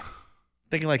 Kata.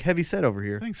 Thinking like heavy set over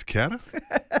here. Thanks, Kata.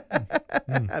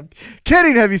 I'm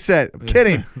kidding, heavy set. I'm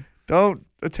kidding. Don't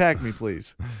attack me,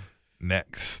 please.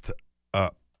 Next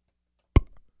up,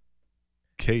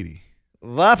 Katie.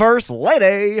 The First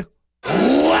Lady.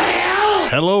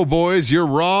 Hello, boys. Your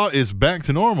Raw is back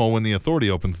to normal when the Authority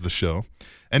opens the show.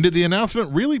 And did the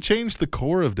announcement really change the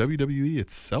core of WWE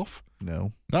itself?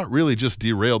 No. Not really, just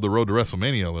derailed the road to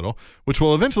WrestleMania a little, which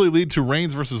will eventually lead to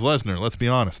Reigns versus Lesnar. Let's be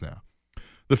honest now.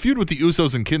 The feud with the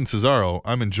Usos and Kid and Cesaro,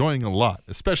 I'm enjoying a lot,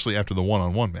 especially after the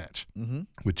one-on-one match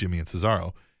with Jimmy and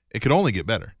Cesaro. It could only get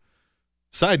better.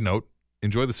 Side note,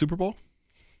 enjoy the Super Bowl?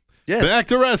 Yes. Back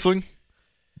to wrestling.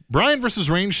 Bryan versus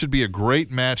Reigns should be a great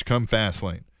match come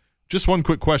Fastlane. Just one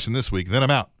quick question this week, then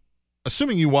I'm out.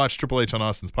 Assuming you watch Triple H on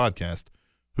Austin's podcast,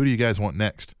 who do you guys want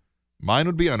next? Mine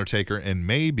would be Undertaker and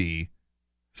maybe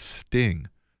Sting.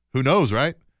 Who knows,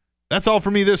 right? That's all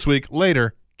for me this week.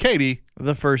 Later, Katie.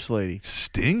 The First Lady.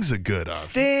 Sting's a good option.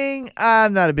 Sting,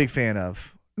 I'm not a big fan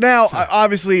of. Now,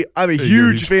 obviously, I'm a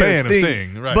You're huge fan of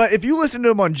Sting. right. But if you listen to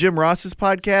him on Jim Ross's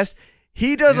podcast,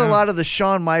 he does a lot of the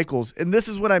Shawn Michaels, and this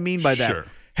is what I mean by that. Sure.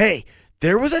 Hey,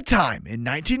 there was a time in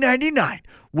 1999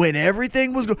 when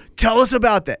everything was good. Tell us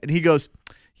about that. And he goes,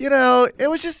 it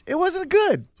wasn't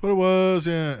good. That's what it was,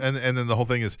 yeah. And then the whole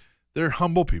thing is they're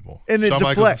humble people. And it Shawn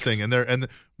Michaels deflects. and Sting,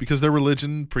 because their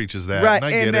religion preaches that. Right, And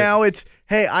I get and it. now it's,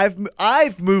 hey,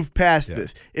 I've moved past Yeah.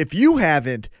 this. If you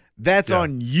haven't, that's Yeah.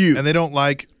 on you. And they don't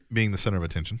like being the center of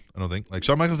attention, I don't think. Like,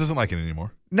 Shawn Michaels doesn't like it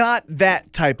anymore. Not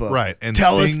that type of. Right. And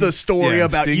tell Sting- us the story yeah,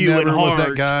 and about Sting you and never was Hart.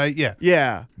 that guy. Yeah.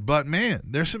 Yeah. But, man,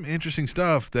 there's some interesting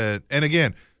stuff that, and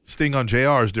again, Sting on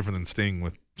JR is different than Sting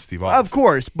with Steve Austin. Of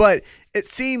course, but it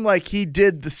seemed like he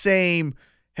did the same,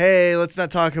 hey, let's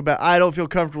not talk about, I don't feel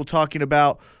comfortable talking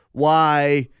about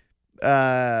why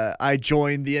I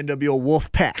joined the NWO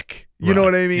Wolfpack. You know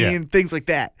Right. what I mean? Yeah. Things like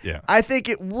that. Yeah. I think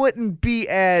it wouldn't be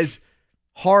as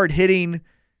hard-hitting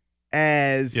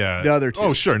as the other two.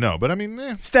 Oh, sure, no. But, I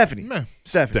mean, Stephanie. meh.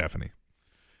 Stephanie.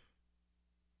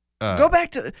 Go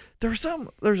back to, there's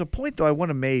a point, though, I want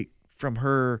to make from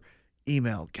her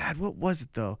email. God, what was it,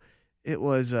 though? It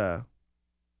was, the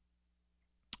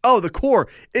core.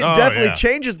 It definitely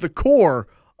changes the core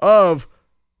of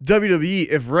WWE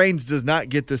if Reigns does not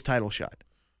get this title shot.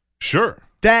 Sure.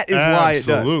 That is why it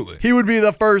Absolutely. does. He would be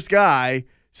the first guy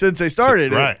since they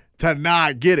started Right. it to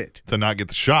not get it. To not get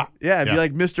the shot. Yeah, it'd be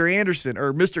like Mr. Anderson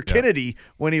or Mr. Kennedy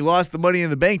when he lost the Money in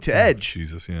the Bank to Edge.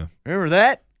 Jesus, yeah. Remember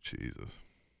that? Jesus.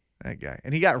 That guy.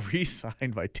 And he got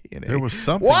re-signed by TNA. There was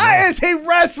something Why else. is he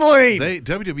wrestling?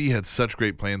 WWE had such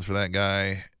great plans for that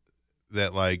guy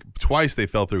that, like, twice they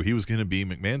fell through. He was going to be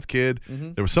McMahon's kid.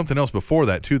 Mm-hmm. There was something else before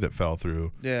that, too, that fell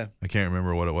through. Yeah. I can't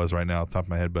remember what it was right now off the top of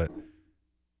my head, but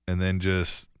and then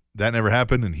just that never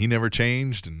happened, and he never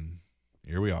changed, and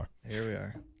here we are. Here we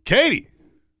are. Katie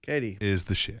Katie. is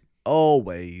the shit.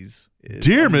 Always is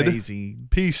Dearmid. amazing.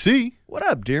 PC What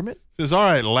up, Dearmid? says, all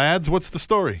right, lads, what's the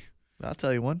story? I'll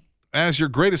tell you one. As your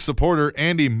greatest supporter,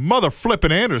 Andy Mother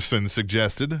Flippin' Anderson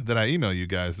suggested that I email you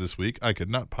guys this week. I could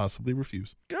not possibly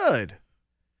refuse. Good.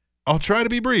 I'll try to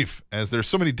be brief, as there's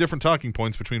so many different talking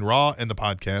points between Raw and the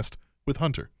podcast with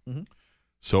Hunter. Mhm.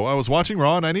 So I was watching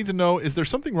Raw, and I need to know, is there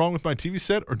something wrong with my TV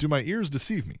set, or do my ears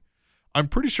deceive me? I'm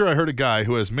pretty sure I heard a guy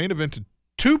who has main evented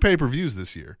 2 pay-per-views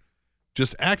this year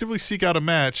just actively seek out a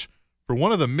match for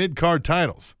one of the mid-card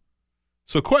titles.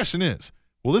 So question is,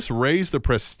 will this raise the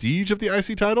prestige of the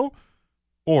IC title?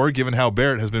 Or, given how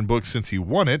Barrett has been booked since he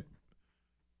won it,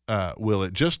 will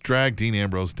it just drag Dean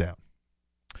Ambrose down?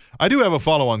 I do have a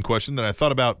follow-on question that I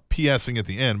thought about PSing at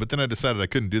the end, but then I decided I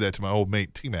couldn't do that to my old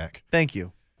mate T-Mac. Thank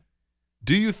you.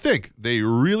 Do you think they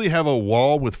really have a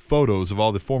wall with photos of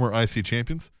all the former IC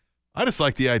champions? I just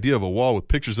like the idea of a wall with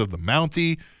pictures of the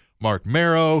Mountie, Mark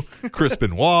Marrow, Chris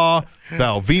Benoit,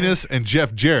 Val Venus, and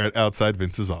Jeff Jarrett outside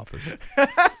Vince's office.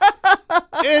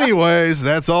 Anyways,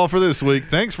 that's all for this week.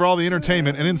 Thanks for all the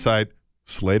entertainment and insight.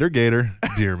 Slater Gator,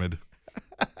 Dearmid.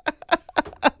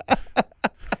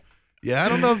 Yeah, I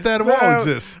don't know if that wall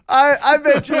exists. I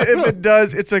bet you if it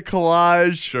does, it's a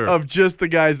collage Sure. of just the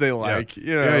guys they like. Yeah.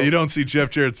 You know? Yeah, you don't see Jeff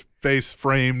Jarrett's face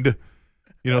framed,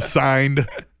 signed.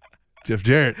 Jeff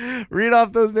Jarrett. Read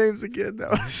off those names again.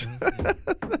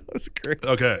 That was great.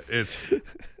 Okay, it's.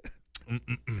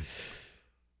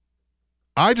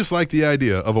 I just like the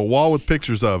idea of a wall with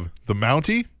pictures of the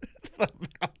Mountie,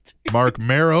 Mark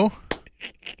Marrow,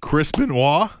 Chris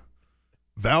Benoit,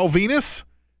 Val Venus,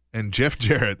 and Jeff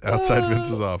Jarrett outside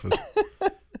Vince's office.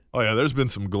 Oh, yeah, there's been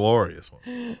some glorious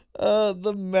ones.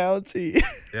 The Mountie.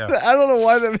 Yeah. I don't know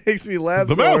why that makes me laugh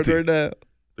The so hard Mountie. right now.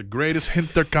 The greatest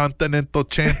intercontinental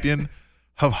champion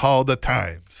of all the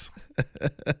times.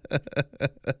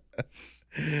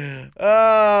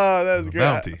 Oh, that was The great.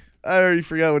 Mountie. I already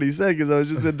forgot what he said because I was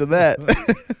just into that.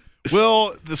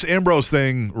 Will this Ambrose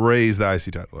thing raise the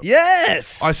IC title up?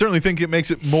 Yes. I certainly think it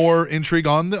makes it more intrigue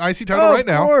on the IC title right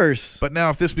now. Of course. But now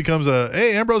if this becomes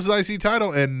hey, Ambrose's IC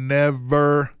title and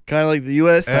never, Kind of like the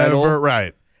U.S. title. ever,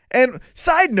 right. And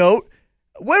side note,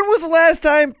 when was the last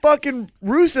time fucking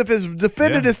Rusev has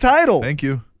defended Yeah. his title? Thank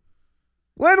you.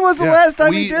 When was the Yeah, last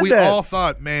time he did we that? all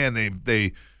thought, man,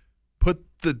 they put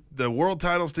the world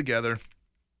titles together.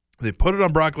 They put it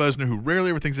on Brock Lesnar, who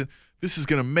rarely ever thinks it. This is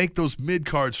going to make those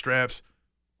mid-card straps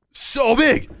so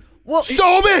big. Well,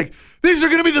 so big. These are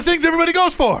going to be the things everybody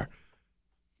goes for.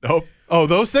 Nope. Oh,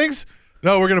 those things?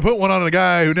 No, we're going to put one on a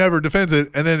guy who never defends it,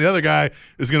 and then the other guy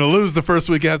is going to lose the first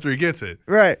week after he gets it.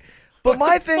 Right. But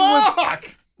my thing with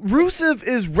Fuck! Rusev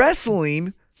is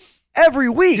wrestling every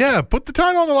week. Yeah, put the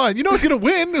title on the line. You know he's going to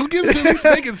win. Who gives at least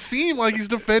make it seem like he's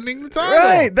defending the title?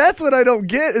 Right. That's what I don't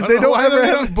get is I they know don't why ever they're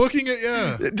have not booking it.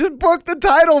 Yeah. just book the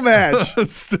title match.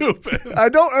 That's stupid. I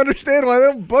don't understand why they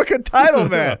don't book a title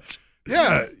match.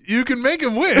 Yeah, you can make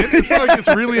him win. It's not like it's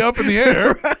really up in the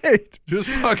air. Right. Just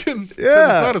fucking, 'cause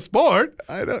Yeah. it's not a sport.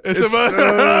 I don't. It's It's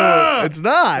about- it's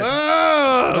not.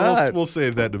 Ah, not. we'll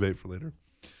save that debate for later.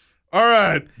 All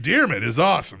right. Dearmid is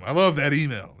awesome. I love that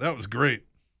email. That was great.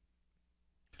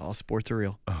 All sports are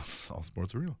real. Oh, all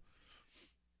sports are real.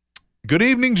 Good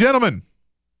evening, gentlemen.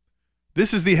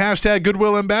 This is the hashtag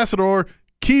Goodwill Ambassador,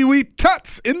 Kiwi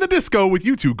Tuts in the disco with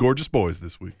you two gorgeous boys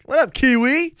this week. What up,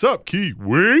 Kiwi? What's up,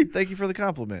 Kiwi? Thank you for the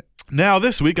compliment. Now,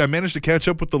 this week, I managed to catch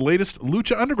up with the latest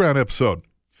Lucha Underground episode.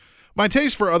 My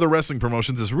taste for other wrestling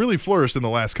promotions has really flourished in the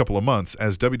last couple of months.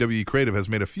 As WWE Creative has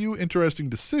made a few interesting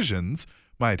decisions,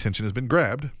 my attention has been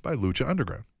grabbed by Lucha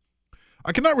Underground.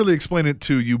 I cannot really explain it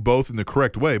to you both in the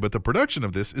correct way, but the production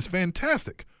of this is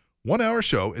fantastic. 1 hour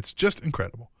show, it's just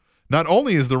incredible. Not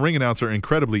only is the ring announcer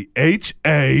incredibly HAWT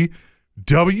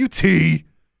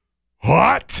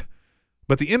hot,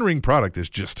 but the in-ring product is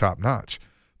just top-notch.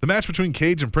 The match between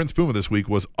Cage and Prince Puma this week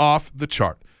was off the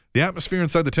chart. The atmosphere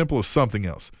inside the temple is something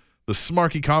else. The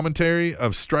smarky commentary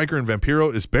of Stryker and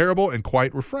Vampiro is bearable and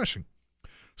quite refreshing.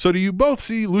 So do you both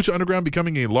see Lucha Underground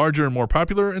becoming a larger and more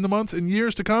popular in the months and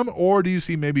years to come, or do you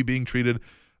see maybe being treated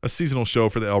a seasonal show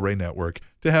for the El Rey Network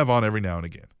to have on every now and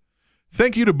again?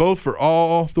 Thank you to both for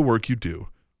all the work you do.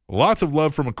 Lots of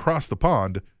love from across the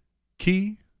pond.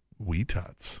 Kiwi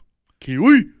Tuts.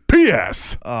 Kiwi.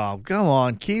 P.S. Oh, come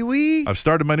on, Kiwi. I've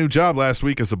started my new job last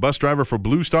week as a bus driver for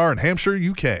Blue Star in Hampshire,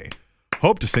 UK.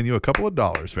 Hope to send you a couple of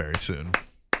dollars very soon.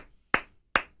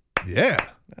 Yeah,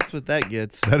 That's what that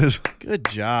gets. that is Good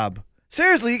job.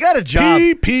 Seriously, you got a job.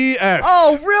 PPS.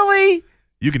 Oh, really?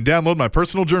 You can download my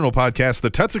personal journal podcast, The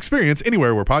Tuts Experience,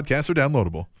 anywhere where podcasts are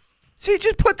downloadable. See,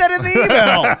 just put that in the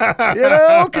email. You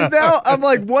know, because now I'm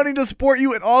like wanting to support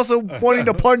you and also wanting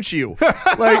to punch you.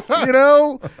 Like, you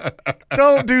know,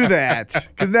 don't do that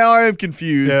because now I am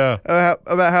confused Yeah.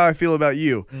 about how I feel about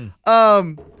you.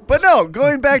 But no,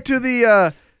 going back to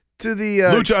the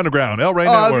Lucha Underground, El Rey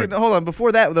Oh, I was Network. gonna, hold on.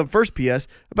 Before that, the first PS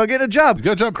about getting a job. You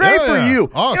got a job? Great Yeah, for yeah.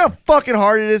 you. Awesome. You know how fucking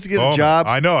hard it is to get a job.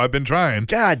 I know. I've been trying.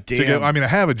 God to damn. get, I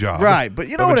have a job. Right, but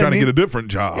you know I've been what I trying mean. to get a different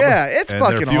job. Yeah, it's and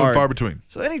fucking they're few hard. and far between.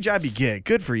 So any job you get,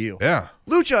 good for you. Yeah.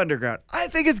 Lucha Underground. I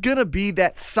think it's gonna be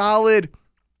that solid,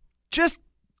 just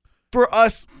for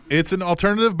us. It's an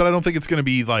alternative, but I don't think it's going to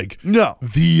be like No,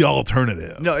 the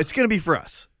alternative. no, it's gonna be for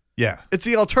us. Yeah. It's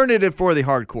the alternative for the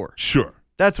hardcore. Sure.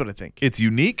 That's what I think. It's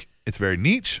unique. It's very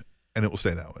niche, and it will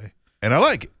stay that way. And I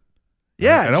like it.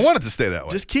 Yeah, And I want it to stay that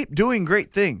way. Just keep doing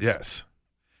great things. Yes.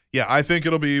 Yeah, I think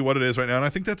it'll be what it is right now, and I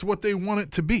think that's what they want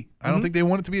it to be. I don't think they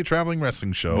want it to be a traveling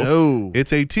wrestling show. No.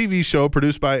 It's a TV show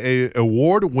produced by a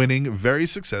award-winning, very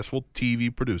successful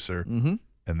TV producer,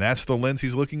 And that's the lens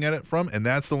he's looking at it from, and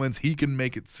that's the lens he can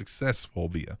make it successful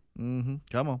via. Mm-hmm.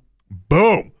 Come on.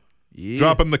 Boom. Yeah.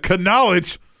 Dropping the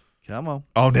knowledge Come on.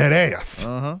 on that ass.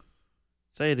 Uh-huh.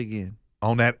 Say it again.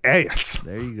 On that ass.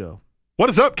 There you go. What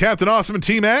is up, Captain Awesome and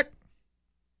T-Mac?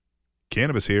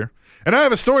 Cannabis here. And I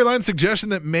have a storyline suggestion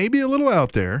that may be a little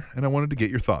out there, and I wanted to get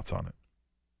your thoughts on it.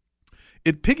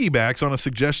 It piggybacks on a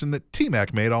suggestion that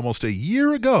T-Mac made almost a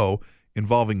year ago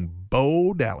involving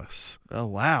Bo Dallas. Oh,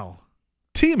 wow.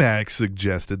 T-Mac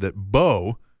suggested that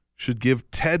Bo should give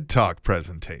TED Talk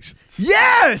presentations.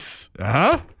 Yes!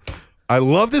 Uh-huh. I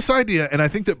love this idea, and I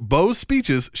think that Bo's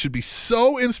speeches should be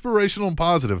so inspirational and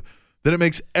positive that it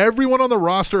makes everyone on the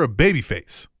roster a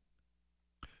babyface.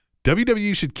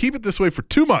 WWE should keep it this way for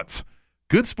 2 months.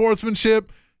 Good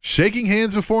sportsmanship, shaking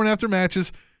hands before and after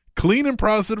matches, clean and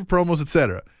positive promos,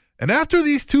 etc. And after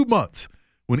these 2 months,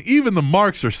 when even the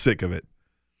marks are sick of it,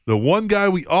 the one guy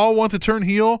we all want to turn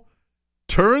heel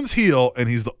turns heel, and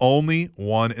he's the only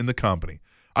one in the company.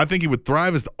 I think he would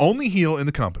thrive as the only heel in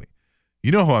the company.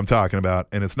 You know who I'm talking about,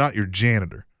 and it's not your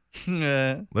janitor.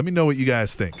 Let me know what you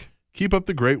guys think. Keep up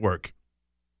the great work.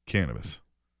 Cannabis.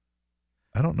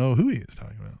 I don't know who he is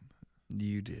talking about.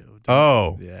 You do.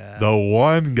 Oh, yeah. The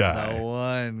one guy. The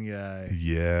one guy.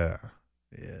 Yeah.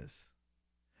 Yes.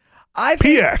 I think,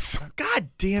 P.S. God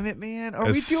damn it, man. Are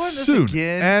As we doing this soon,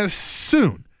 again? As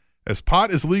soon as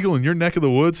pot is legal in your neck of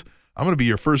the woods, I'm going to be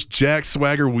your first Jack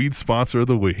Swagger weed sponsor of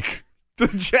the week. The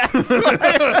Jack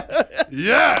Swagger.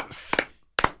 Yes.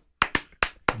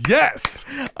 Yes.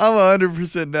 I'm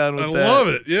 100% down with I that. love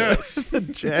it. Yes.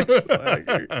 Jack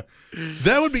Swagger.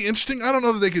 That would be interesting. I don't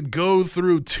know that they could go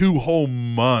through 2 whole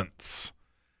months.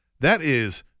 That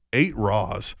is 8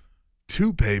 Raws,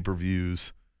 2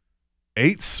 pay-per-views,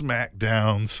 8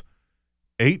 SmackDowns,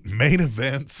 8 main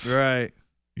events. Right.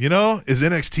 You know, is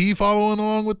NXT following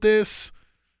along with this?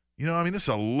 You know, I mean, this is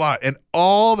a lot. And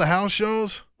all the house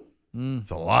shows, it's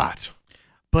a lot.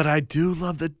 But I do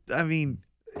love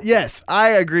yes, I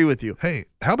agree with you. Hey,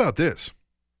 how about this?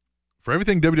 For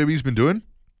everything WWE's been doing,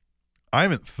 I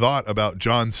haven't thought about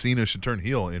John Cena should turn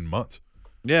heel in months.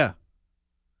 Yeah.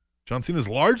 John Cena's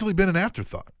largely been an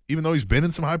afterthought, even though he's been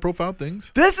in some high-profile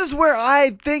things. This is where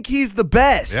I think he's the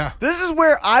best. Yeah. This is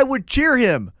where I would cheer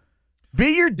him.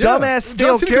 Be your dumbass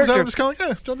stale John Cena comes out, character. I'm just kind of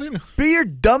like, John Cena. Be your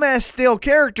dumbass stale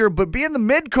character, but be in the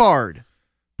mid card.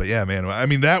 But yeah, man, I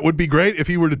mean, that would be great if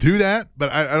he were to do that,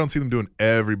 but I don't see them doing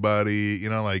everybody, you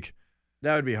know, like.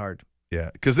 That would be hard.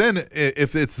 Yeah, because then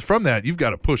if it's from that, you've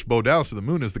got to push Bo Dallas to the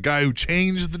moon as the guy who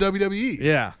changed the WWE.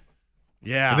 Yeah.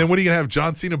 Yeah. And then what are you going to have,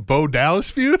 John Cena Bo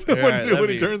Dallas feud when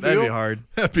he turns heel? That'd be hard.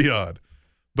 That'd be odd.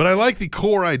 But I like the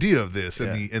core idea of this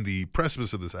and the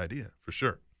precipice of this idea, for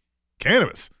sure.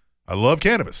 Cannabis. I love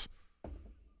cannabis.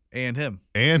 And him.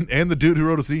 And the dude who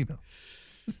wrote us the email.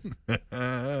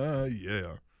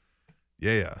 Yeah.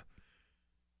 Yeah.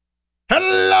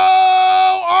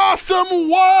 Hello, awesome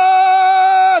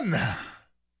one!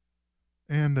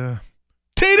 And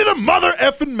T to the mother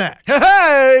effing Mac.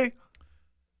 Hey!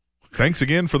 Thanks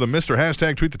again for the Mr.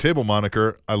 Hashtag Tweet the Table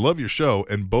moniker. I love your show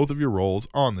and both of your roles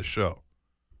on the show.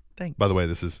 Thanks. By the way,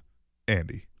 this is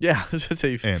Andy Yeah, I was just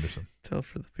say Anderson. tell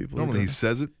for the people. Normally who he don't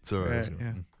says it. So know. Right,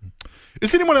 yeah.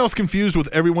 Is anyone else confused with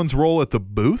everyone's role at the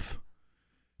booth?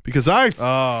 Because I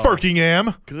fucking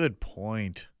am. Good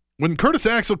point. When Curtis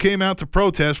Axel came out to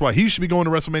protest why he should be going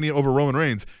to WrestleMania over Roman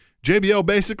Reigns, JBL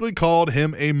basically called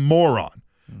him a moron.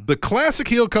 The classic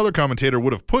heel color commentator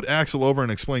would have put Axel over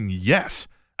and explained, yes,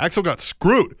 Axel got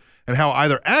screwed, and how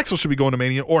either Axel should be going to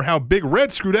Mania or how Big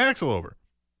Red screwed Axel over.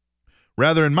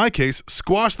 Rather, in my case,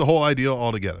 squash the whole idea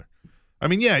altogether. I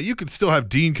mean, yeah, you could still have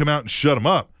Dean come out and shut him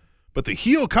up, but the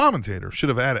heel commentator should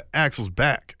have had Axel's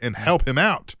back and help him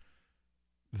out.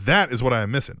 That is what I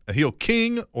am missing. A heel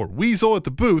king or weasel at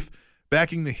the booth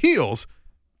backing the heels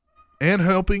and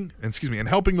helping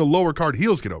the lower card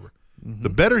heels get over. The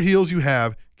better heels you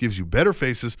have gives you better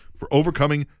faces for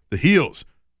overcoming the heels.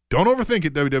 Don't overthink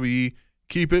it, WWE.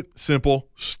 Keep it simple,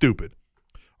 stupid.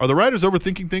 Are the writers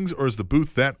overthinking things, or is the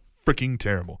booth that freaking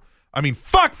terrible? I mean,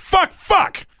 fuck!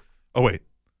 Oh, wait.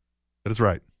 That is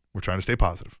right. We're trying to stay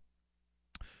positive.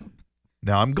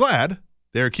 Now, I'm glad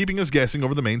they are keeping us guessing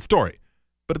over the main story.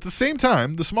 But at the same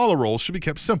time, the smaller roles should be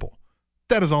kept simple.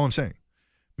 That is all I'm saying.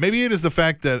 Maybe it is the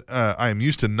fact that I'm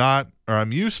used to not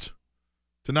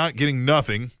getting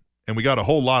nothing, and we got a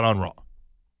whole lot on Raw.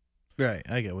 Right,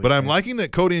 I get what But you're I'm saying. liking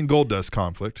that Cody and Goldust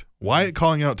conflict, Wyatt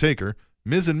calling out Taker,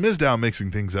 Miz and Mizdow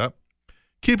mixing things up.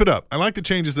 Keep it up. I like the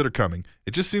changes that are coming.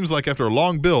 It just seems like after a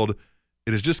long build,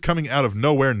 it is just coming out of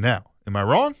nowhere now. Am I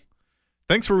wrong?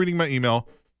 Thanks for reading my email,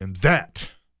 and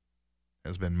that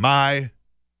has been my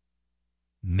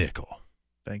nickel.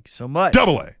 Thank you so much.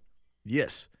 Double A.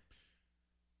 Yes.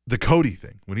 The Cody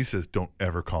thing, when he says, don't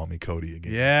ever call me Cody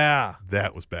again. Yeah.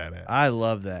 That was badass. I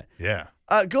love that. Yeah.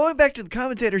 Going back to the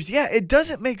commentators, yeah, it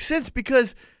doesn't make sense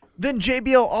because then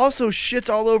JBL also shits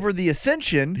all over the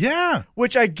Ascension. Yeah.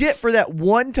 Which I get for that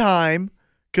one time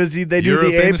because they do You're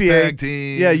the a famous APA. tag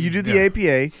team. Yeah, you do the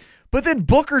APA. But then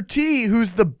Booker T,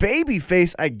 who's the baby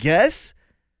face, I guess,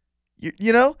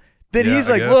 you know, then Yeah, he's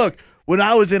I like, guess. look, when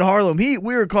I was in Harlem Heat,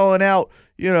 we were calling out,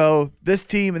 you know, this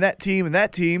team and that team and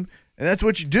that team, and that's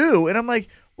what you do. And I'm like,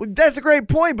 well, that's a great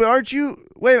point, but aren't you?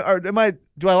 Wait,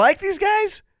 do I like these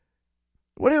guys?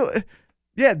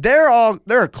 Yeah, they're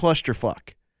a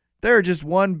clusterfuck. They're just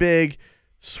one big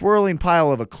swirling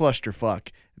pile of a clusterfuck.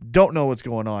 Don't know what's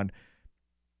going on.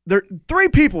 Three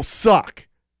people suck.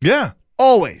 Yeah.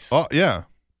 Always. Oh, yeah.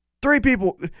 Three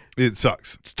people. It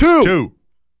sucks. It's two. Two.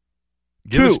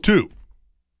 Give us two.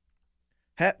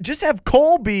 Just have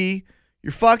Cole be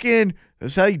your fucking.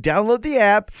 That's how you download the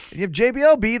app, and you have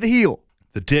JBL be the heel.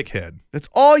 The dickhead. That's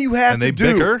all you have And to they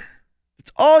do. bicker.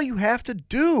 That's all you have to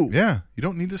do. Yeah. You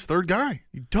don't need this third guy.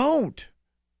 You don't.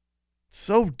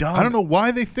 So dumb. I don't know why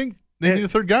they think they need a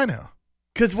third guy now.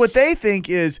 Because what they think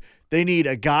is they need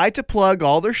a guy to plug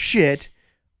all their shit,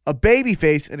 a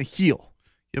babyface, and a heel.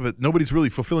 Yeah, but nobody's really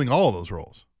fulfilling all of those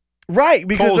roles. Right,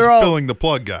 because Cole's they're all filling the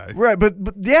plug guy. right, but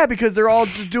yeah, because they're all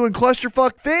just doing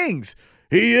clusterfuck things.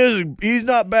 He's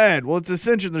not bad. Well, it's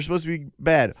Ascension. They're supposed to be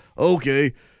bad.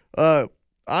 Okay,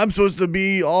 I'm supposed to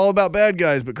be all about bad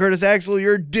guys, but Curtis Axel,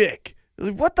 you're a dick.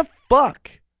 Like, what the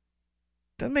fuck?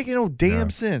 Doesn't make no damn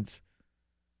sense.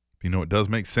 You know what does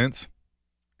make sense?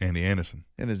 Andy Anderson.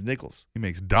 And his nickels. He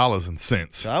makes dollars and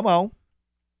cents. Come on.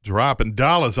 Dropping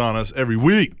dollars on us every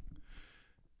week.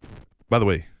 By the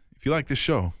way, if you like this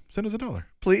show, send us $1.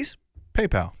 Please.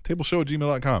 PayPal,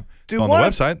 tableshow@gmail.com. Dude, On the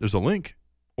website, there's a link,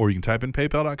 or you can type in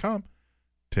paypal.com.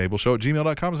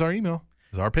 Tableshow@gmail.com is our email.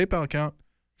 Is our PayPal account.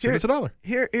 Send us $1.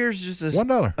 Here's just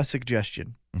 $1. a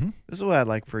suggestion. Mm-hmm. This is what I'd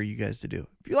like for you guys to do.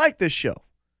 If you like this show,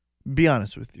 be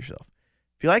honest with yourself.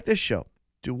 If you like this show,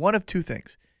 do one of two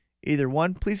things. Either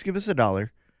one, please give us $1,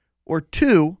 or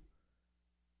two,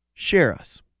 share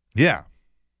us. Yeah.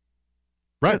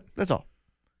 Right. That's all.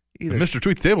 Either. And Mr.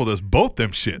 Tweet the Table does both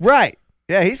them shits. Right.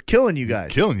 Yeah, he's killing you guys.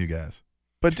 He's killing you guys.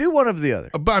 But do one of the other.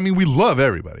 But I mean, we love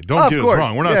everybody. Don't Of get us course.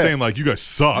 wrong. We're not Yeah. saying like you guys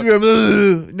suck.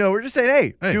 No, we're just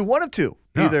saying, Hey. do one of two.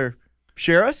 Yeah. Either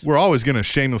share us. We're always going to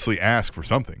shamelessly ask for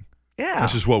something. Yeah.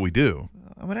 That's just what we do.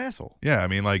 I'm an asshole. Yeah, I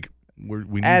mean, like we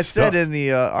need As stuff. said in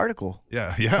the article.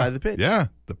 Yeah, yeah. by the pitch. Yeah,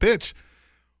 the pitch.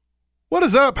 What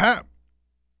is up,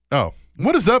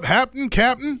 what is up,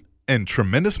 Captain and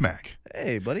Tremendous Mac?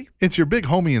 Hey, buddy. It's your big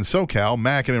homie in SoCal,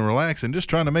 macking and relaxing, just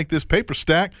trying to make this paper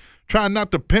stack, trying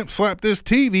not to pimp slap this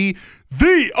TV.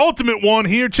 The ultimate one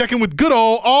here, checking with good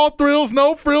old all thrills,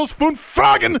 no frills, von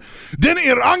Fragen, den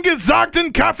ihr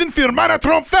angesagten Katzen für meine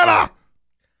Trompfella.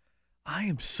 I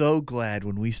am so glad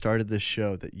when we started this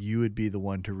show that you would be the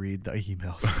one to read the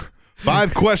emails.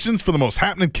 5 questions for the most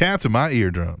happening cats in my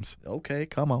eardrums. Okay,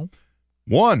 come on.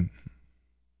 1.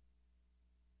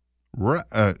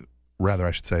 Rather,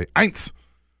 I should say, eins.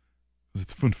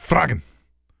 It's von Fragen.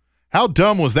 How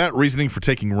dumb was that reasoning for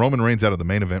taking Roman Reigns out of the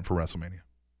main event for WrestleMania?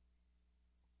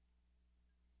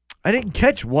 I didn't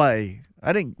catch why.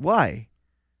 Why?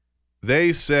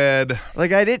 They said,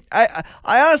 Like I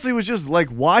honestly was just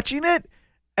like watching it,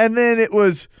 and then it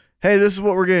was, hey, this is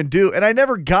what we're gonna do, and I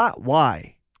never got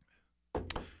why.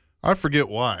 I forget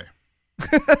why.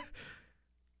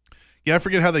 Yeah, I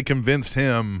forget how they convinced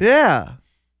him. Yeah.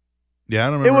 Yeah, I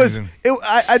don't It remember. was. anything.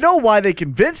 I know why they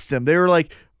convinced him. They were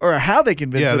like, or how they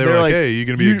convinced Yeah, him. they were like, hey, you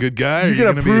gonna be a good guy or you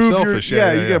gonna be prove selfish? Your,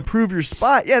 Yeah, you're gonna prove your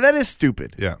spot. Yeah, that is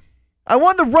stupid. Yeah. I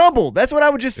won the Rumble. That's what I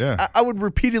would just. Yeah. I would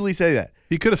repeatedly say that.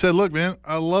 He could have said, look, man,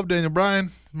 I love Daniel Bryan.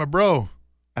 He's my bro.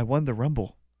 I won the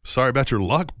Rumble. Sorry about your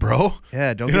luck, bro.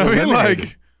 Yeah, don't You get know what I mean?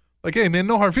 eliminated. Like, hey, man,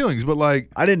 no hard feelings, but like,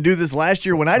 I didn't do this last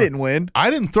year when I didn't win. I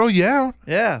didn't throw you out.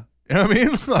 Yeah. You know what I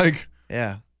mean? Like,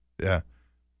 Yeah. yeah.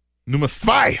 Nummer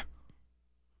 2.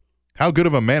 How good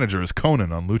of a manager is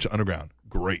Conan on Lucha Underground?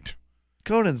 Great.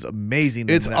 Conan's amazing.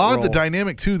 It's in that odd role. the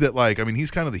dynamic too that like I mean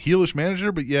he's kind of the heelish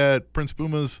manager, but yet Prince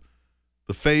Puma's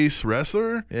the face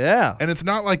wrestler, Yeah. and it's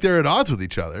not like they're at odds with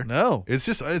each other. No. It's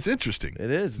just it's interesting.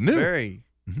 It is. It's New. very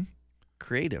Mhm.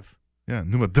 creative. Yeah.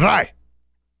 Nummer 3.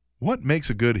 What makes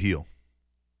a good heel?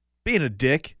 Being a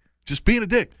dick. Just being a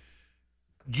dick.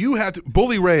 You have to.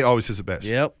 Bully Ray always says it best.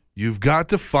 Yep. You've got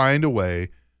to find a way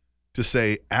to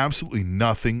say absolutely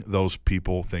nothing those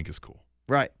people think is cool.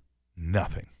 Right.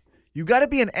 Nothing. You got to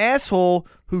be an asshole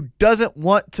who doesn't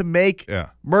want to make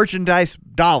merchandise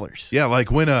dollars. Yeah,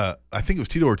 like when I think it was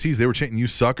Tito Ortiz, they were chanting "You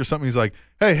suck" or something. He's like,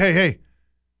 hey,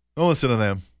 don't listen to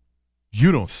them.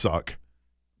 You don't suck.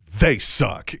 They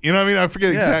suck. You know what I mean? I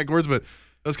forget exact words, but it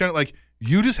was kind of like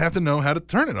you just have to know how to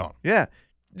turn it on. Yeah.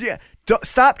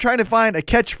 Stop trying to find a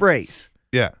catchphrase.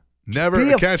 Yeah. Never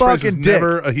be a a catchphrase is fucking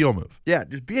never a heel move. Yeah,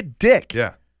 just be a dick.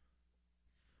 Yeah.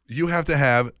 You have to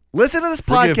have Listen to this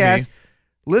forgive podcast. me.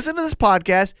 Listen to this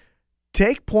podcast.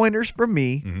 Take pointers from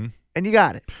me, and you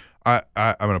got it. I'm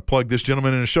going to plug this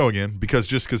gentleman in a show again because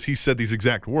he said these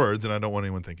exact words, and I don't want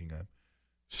anyone thinking I'm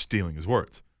stealing his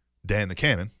words. Dan the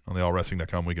Cannon on the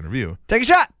AllWrestling.com Week in Review Take a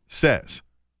shot. says,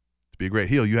 to be a great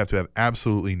heel, you have to have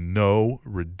absolutely no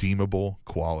redeemable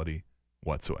quality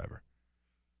whatsoever.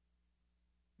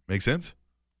 Make sense?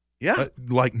 Yeah.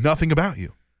 Like nothing about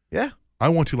you. Yeah. I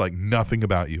want to like nothing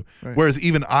about you. Right. Whereas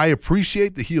even I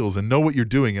appreciate the heels and know what you're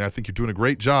doing, and I think you're doing a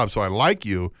great job, so I like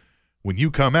you. When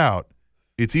you come out,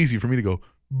 it's easy for me to go,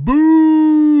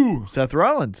 boo! Seth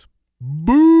Rollins.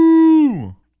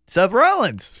 Boo! Seth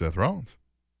Rollins. Seth Rollins.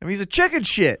 I mean, he's a chicken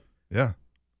shit. Yeah.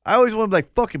 I always want to be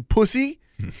like fucking pussy,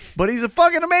 but he's a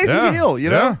fucking amazing heel, you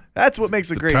know? Yeah. That's what makes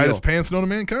a great Tightest heel. pants known to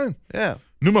mankind. Yeah.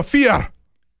 Numa Fiar.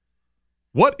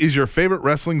 What is your favorite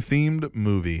wrestling-themed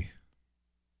movie?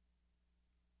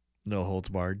 No holds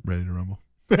barred. Ready to Rumble.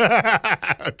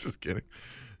 I'm just kidding.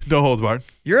 No holds barred.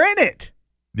 You're in it.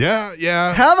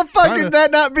 Yeah. How the fuck Kinda. can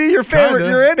that not be your favorite? Kinda.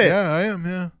 You're in it. Yeah, I am,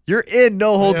 yeah. You're in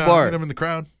No Holds yeah, Barred. I'm in the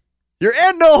crowd. You're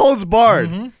in No Holds Barred.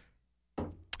 Mm-hmm.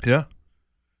 Yeah.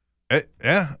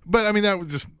 Yeah. But, I mean, that would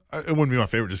just – it wouldn't be my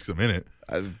favorite just because I'm in it.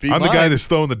 I'm the guy that's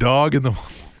throwing the dog in the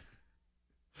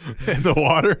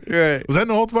water. Right. Was that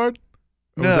No Holds Barred?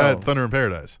 Or No. was that Thunder in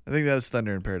Paradise? I think that was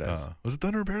Thunder in Paradise. Was it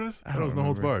Thunder in Paradise? I thought it was don't No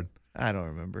Holds remember. Barred. I don't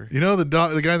remember. You know the guy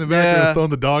in the back Yeah. that's throwing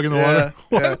the dog in the water?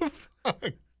 What Yeah. the fuck?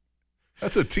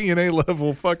 That's a TNA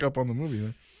level fuck up on the movie.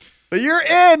 Man. But you're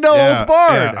in No Holds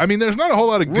Barred. Yeah. I mean, there's not a whole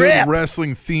lot of good Rip.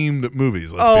 wrestling-themed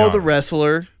movies, let's be Oh, honest. The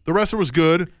Wrestler. The Wrestler was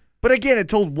good. But again, it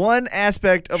told one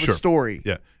aspect of Sure. a story.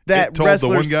 Yeah. That it told the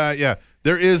wrestlers- one guy, yeah.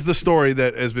 There is the story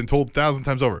that has been told 1,000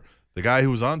 times over. The guy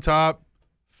who was on top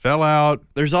fell out.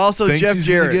 There's also Thinks Jeff he's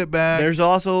gonna Jarrett. get back. There's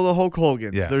also the Hulk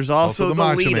Hogan's. Yeah. There's also the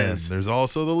Macho Man. Litas. There's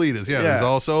also the Litas. Yeah. Yeah. There's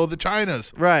also the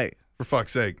Chinas. Right. For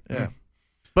fuck's sake. Yeah.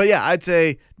 But yeah, I'd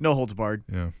say No Holds Barred.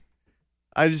 Yeah.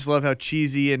 I just love how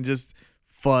cheesy and just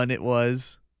fun it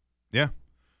was. Yeah.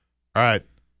 All right.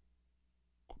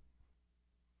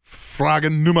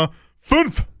 Fragen Nummer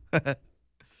 5.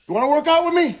 You want to work out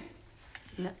with me?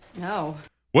 No.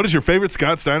 What is your favorite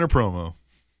Scott Steiner promo?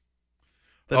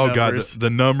 God, numbers. the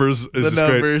numbers is The just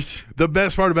numbers. great. The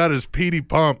best part about it is Petey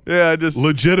Pump Yeah, just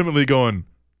legitimately going,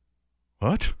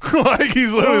 what? Like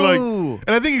he's literally Ooh. like,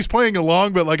 and I think he's playing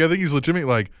along, but like I think he's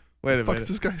legitimately like, wait a what the fuck minute. is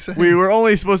this guy saying? We were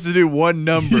only supposed to do one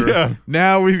number. Yeah.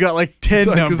 Now we've got like 10 It's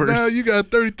like, 'cause numbers. now you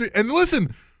got 33. And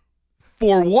listen,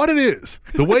 for what it is,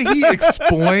 the way he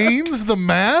explains the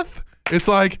math, it's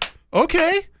like,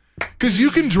 okay, because you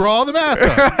can draw the math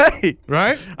up, Right.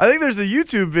 right? I think there's a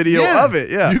YouTube video of it.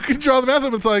 Yeah. You can draw the math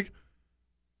up. It's like,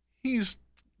 he's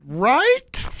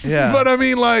right. Yeah. But I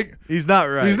mean, like, He's not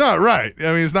right. he's not right.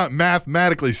 I mean, it's not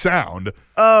mathematically sound.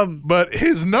 But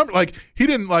his number, like, he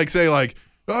didn't like say like,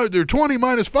 oh, they're 20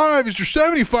 minus 5 is your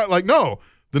 75. Like, no,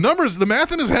 the numbers, the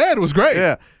math in his head was great.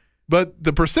 Yeah. But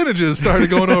the percentages started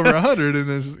going over 100, and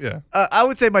there's I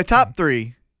would say my top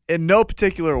 3, in no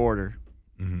particular order,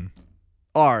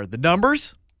 are the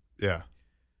numbers, yeah.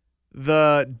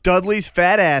 the Dudley's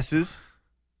fat asses,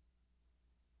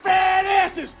 Fat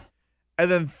asses! and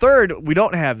then third, we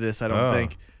don't have this, I don't Oh.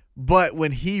 think, but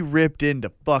when he ripped into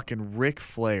fucking Ric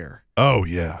Flair. Oh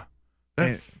yeah.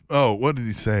 And- What did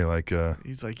he say? Like,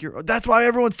 He's like, that's why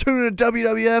everyone's tuning in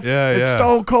WWF. Yeah, It's yeah.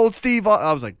 Stone Cold Steve.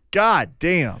 I was like, God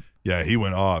damn. yeah, he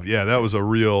went off. Yeah, that was a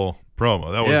real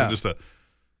promo. That Yeah. wasn't just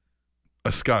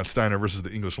a Scott Steiner versus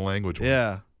the English language one.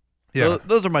 Yeah. Yeah.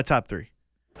 Those are my top 3.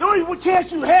 The only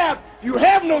chance you have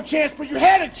no chance, but you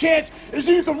had a chance, is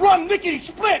that you can run lickety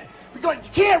split. Because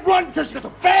you can't run because you got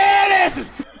the fat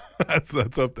asses.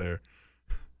 That's up there.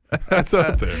 That's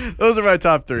up there. Those are my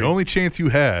top 3. The only chance you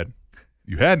had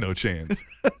no chance,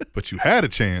 but you had a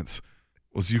chance,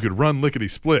 was you could run lickety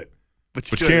split. But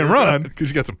you can't run because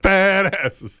you got some fat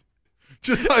asses.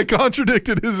 Just like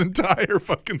contradicted his entire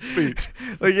fucking speech.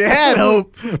 Like you had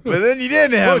hope, but then you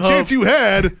didn't have Well, a hope. chance you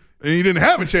had, and you didn't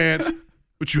have a chance,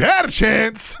 but you had a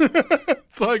chance.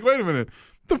 It's like, wait a minute.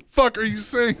 What the fuck are you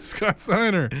saying, Scott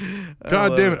Steiner?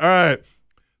 God damn it. All right.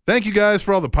 Thank you guys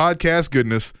for all the podcast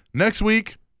goodness. Next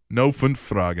week, no fun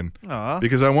fragen. Aw.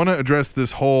 Because I want to address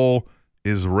this whole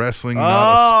Is wrestling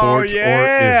not a sport,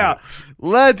 yeah. or is it?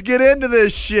 Let's get into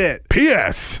this shit.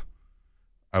 P.S.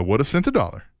 I would have sent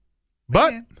 $1.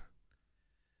 But,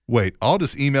 wait, I'll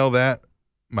just email that.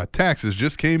 My taxes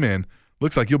just came in.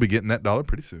 Looks like you'll be getting that $1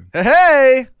 pretty soon.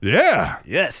 Hey. Yeah.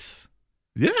 Yes.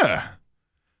 Yeah.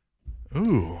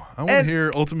 Ooh, I want And to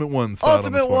hear Ultimate One's thought on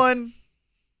Ultimate this one. One.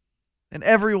 And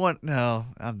everyone. No,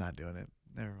 I'm not doing it.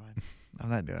 Never mind. I'm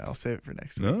not doing it. I'll save it for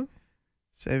next week. No?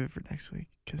 Save it for next week.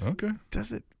 Because Okay.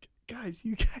 guys,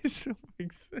 you guys don't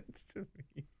make sense to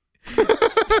me.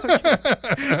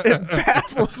 It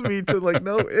baffles me to like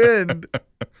no end.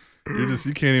 You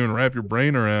can't even wrap your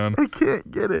brain around. I can't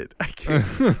get it. I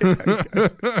can't get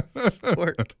it.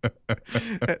 Sport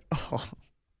at all.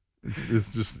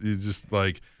 It's just, you just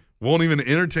like won't even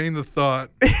entertain the thought.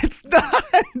 It's not.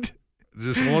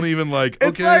 Just won't even like,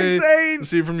 It's okay, like saying,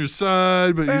 see it from your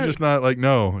side, but you're just not like,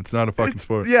 no, it's not a fucking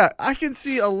sport. Yeah, I can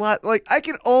see a lot. Like, I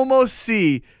can almost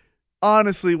see,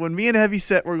 honestly, when me and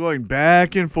Heavyset were going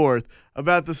back and forth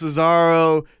about the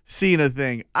Cesaro-Cena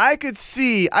thing, I could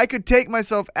take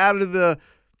myself out of the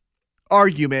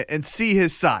argument and see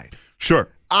his side. Sure.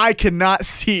 I cannot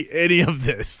see any of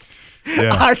this.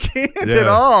 Yeah. I can't at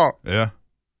all. Yeah.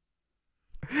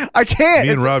 I can't. Me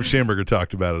and It's- Rob Schamberger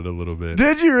talked about it a little bit.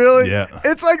 Did you really? Yeah.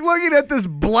 It's like looking at this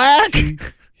black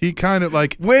He kind of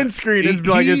like windscreen. It's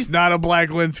like he- it's not a black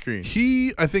windscreen.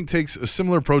 he, I think, takes a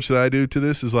similar approach that I do to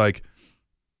this. Is like,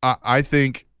 I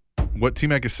think what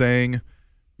T-Mac is saying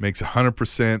makes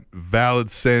 100% valid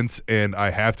sense, and I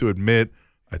have to admit,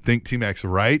 I think T-Mac's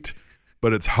right,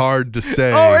 but it's hard to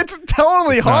say. Oh, it's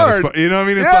totally it's not a hard. sport. You know what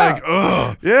I mean? It's Yeah. like,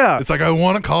 ugh. Yeah. It's like, I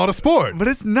want to call it a sport. But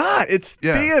it's not. It's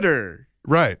Yeah. theater.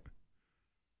 Right.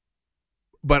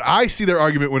 But I see their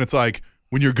argument when it's like,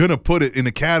 when you're going to put it in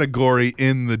a category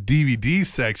in the DVD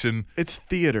section. It's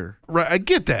theater. Right. I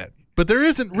get that. But there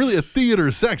isn't really a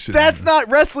theater section. That's not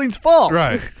wrestling's fault.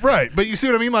 Right. Right. But you see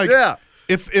what I mean? Like, Yeah.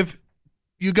 if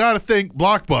you got to think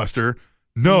Blockbuster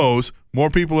knows more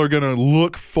people are going to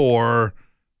look for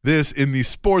this in the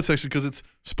sports section because it's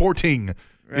sporting.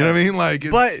 You know what I mean? Like,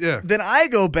 it's, But yeah. then I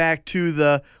go back to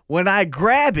the when I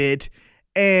grab it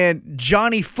and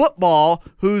Johnny Football,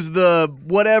 who's the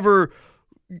whatever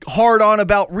hard on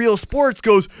about real sports,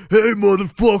 goes, "Hey,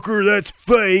 motherfucker, that's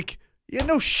fake." Yeah,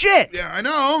 no shit. Yeah, I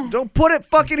know. Don't put it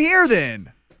fucking here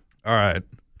then. All right.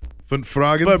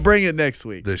 Fragen. But bring it next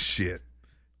week. The shit.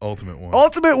 Ultimate One.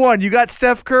 Ultimate One. You got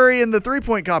Steph Curry in the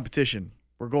 3-point competition.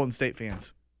 We're Golden State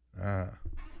fans.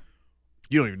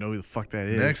 You don't even know who the fuck that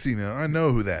is. Next email. I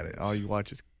know who that is. All you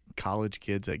watch is college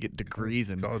kids that get degrees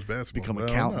and College basketball. become Well,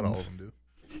 accountants. Not all of them do.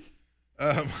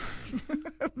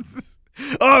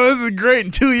 Oh, this is great.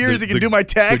 In 2 years, I can do my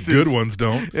taxes. The good ones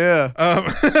don't. Yeah.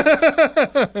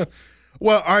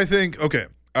 Well, I think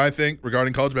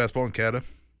regarding college basketball and Cata,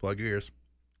 plug your ears.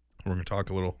 We're going to talk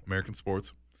a little American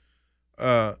sports.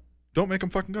 Don't make them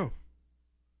fucking go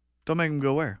Don't make them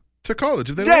go where? to college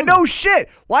if they Yeah, don't. no shit.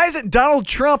 Why isn't Donald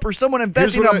Trump or someone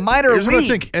investing in a minor here's league? what I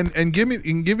think, and give me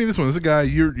this one. This is a guy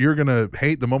you're gonna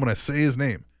hate the moment I say his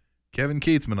name. Kevin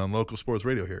Katzman on local sports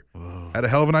radio here had a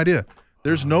hell of an idea.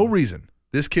 There's no reason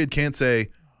this kid can't say,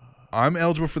 "I'm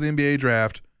eligible for the NBA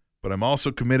draft, but I'm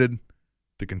also committed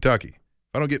to Kentucky.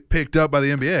 If I don't get picked up by the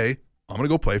NBA, I'm gonna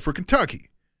go play for Kentucky."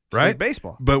 It's like Right?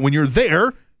 baseball. But when you're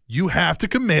there, you have to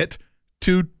commit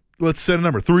to, let's set a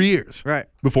number, 3 years Right.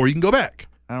 before you can go back.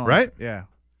 I don't Right? Yeah.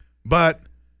 But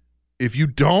if you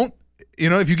don't,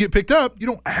 if you get picked up, you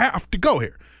don't have to go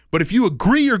here. But if you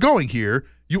agree you're going here,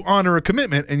 you honor a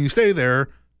commitment and you stay there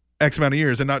X amount of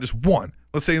years and not just one.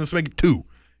 Let's make it 2. You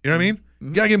know what I mean? Mm-hmm.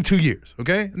 You got to give him 2 years,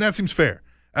 okay? And that seems fair.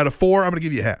 Out of 4, I'm going to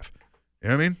give you half. You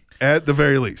know what I mean? At the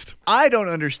very least. I don't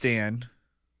understand,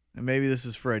 and maybe this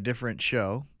is for a different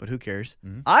show, but who cares?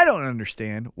 Mm-hmm. I don't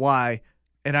understand why,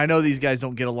 and I know these guys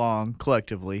don't get along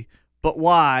collectively, but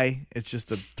why, it's just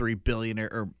the 3 billionaire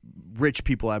or rich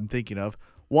people I'm thinking of,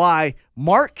 why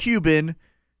Mark Cuban,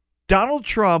 Donald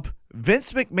Trump,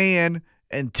 Vince McMahon,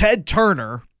 and Ted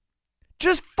Turner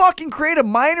just fucking create a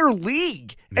minor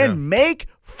league and make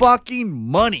fucking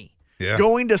money. Yeah.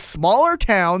 Going to smaller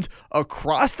towns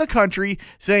across the country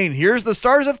saying, here's the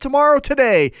stars of tomorrow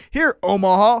today. Here,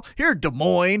 Omaha. Here, Des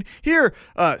Moines. Here,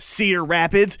 Cedar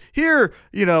Rapids. Here,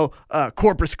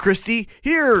 Corpus Christi.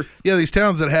 Here, Yeah, these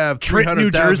towns that have Trent,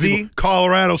 New 300,000 Jersey. people,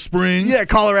 Colorado Springs. yeah,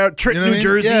 Colorado, Trent, You know what I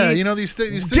New mean? Jersey. Yeah, these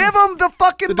things. Give them the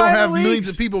fucking that don't minor have leagues. millions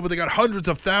of people, but they got hundreds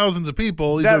of thousands of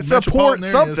people. These That are support metropolitan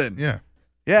areas. something. Yeah.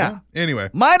 Yeah. Anyway.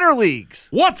 Minor leagues.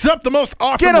 What's up, the most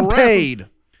awesome Get them wrestling- paid.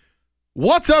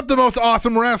 What's up, the most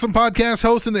awesome wrestling podcast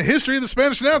host in the history of the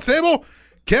Spanish announce table?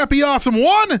 Cappy Awesome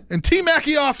 1 and T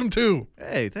Mackey Awesome 2.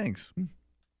 Hey, thanks.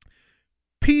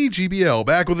 PGBL,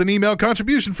 back with an email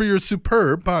contribution for your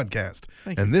superb podcast.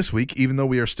 Thank And this week, even though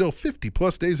we are still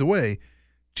 50-plus days away,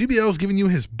 GBL is giving you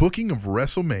his booking of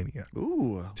WrestleMania.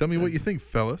 Ooh. Tell me what you think,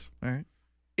 fellas. All right.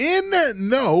 In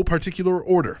no particular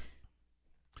order.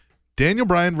 Daniel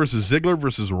Bryan versus Ziggler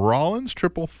versus Rollins,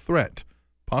 triple threat.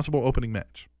 Possible opening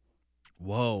match.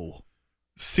 Whoa.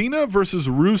 Cena versus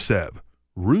Rusev.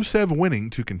 Rusev winning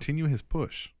to continue his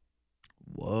push.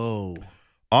 Whoa.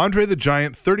 Andre the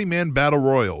Giant 30-man battle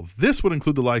royal. This would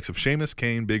include the likes of Sheamus,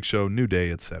 Kane, Big Show, New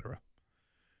Day, etc.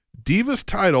 Divas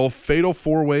title fatal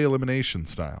four-way elimination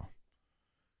style.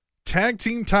 Tag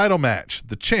team title match.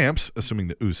 The champs, assuming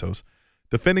the Usos,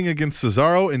 defending against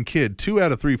Cesaro and Kid. 2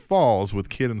 out of 3 falls with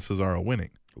Kid and Cesaro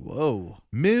winning. Whoa.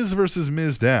 Miz versus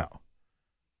Mizdow.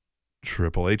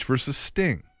 Triple H versus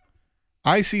Sting.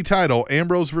 IC title,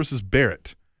 Ambrose versus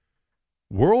Barrett.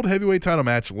 World heavyweight title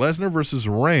match, Lesnar versus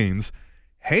Reigns.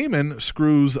 Heyman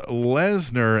screws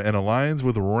Lesnar and aligns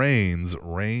with Reigns.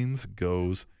 Reigns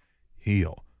goes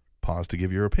heel. Pause to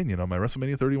give your opinion on my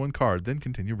WrestleMania 31 card, then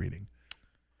continue reading.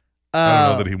 I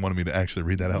don't know that he wanted me to actually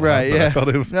read that out right, loud, but yeah. I felt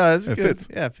it was. No, that's it good. fits.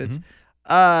 Yeah, it fits.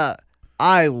 Mhm.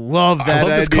 I love that I love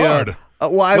this idea. card. I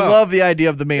Well, love the idea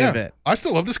of the main Yeah, event. I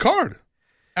still love this card.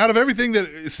 Out of everything that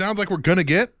it sounds like we're gonna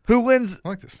get, Who wins? I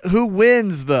like this. Who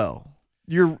wins though?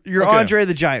 You're Okay. Andre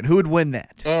the Giant. Who would win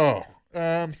that? Oh,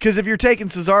 Because if you're taking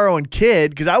Cesaro and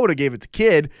Kid, because I would have gave it to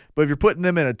Kid, but if you're putting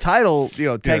them in a title, tag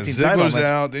team title Ziggler's match,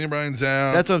 out, Daniel Bryan's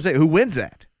out. that's what I'm saying. Who wins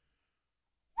that?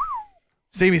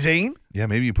 Sami Zayn? Yeah,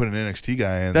 maybe you put an NXT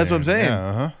guy in. That's there. what I'm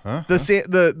saying. Yeah,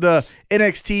 The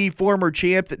NXT former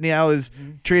champ that now is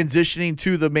transitioning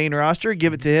to the main roster,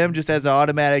 give it to him just as an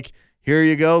automatic. Here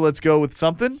you go. Let's go with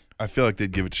something. I feel like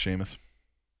they'd give it to Sheamus.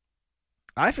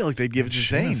 I feel like they'd give it to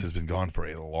Sheamus Zayn. has been gone for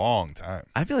a long time.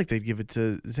 I feel like they'd give it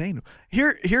to Zayn.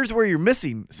 Here's where you're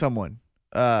missing someone.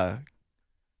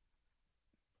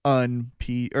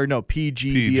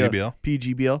 PGBL.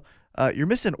 PGBL. You're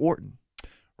missing Orton.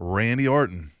 Randy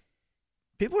Orton.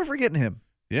 People are forgetting him.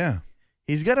 Yeah,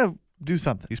 He's gonna do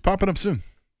something. he's popping up soon.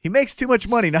 He makes too much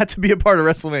money not to be a part of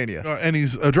WrestleMania. And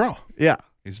he's a draw. Yeah.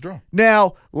 He's a draw.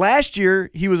 Now, last year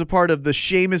he was a part of the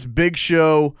Sheamus Big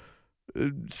Show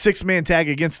 6-man tag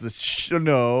against the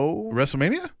no.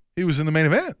 WrestleMania? He was in the main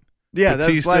event. Yeah,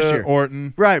 Batista, that's last year.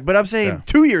 Orton. Right, but I'm saying Yeah.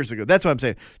 2 years ago. That's what I'm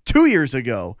saying. 2 years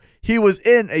ago, he was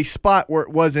in a spot where it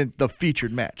wasn't the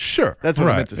featured match. Sure. That's what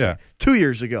I Right, meant to say. yeah. 2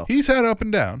 years ago. He's had up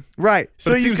and down. Right. But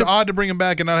So it you seems could, odd to bring him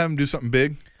back and not have him do something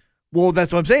big. well,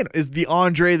 that's what I'm saying. Is the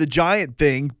Andre the Giant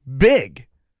thing big?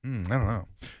 I don't know.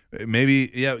 Maybe,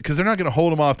 yeah, because they're not going to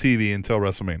hold him off TV until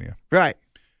WrestleMania. Right.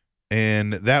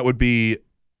 And that would be,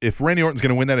 if Randy Orton's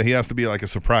going to win that, he has to be like a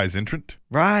surprise entrant.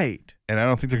 Right. And I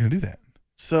don't think they're going to do that.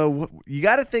 So you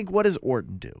got to think, what does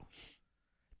Orton do?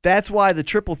 That's why the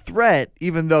triple threat,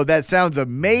 even though that sounds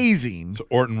amazing, So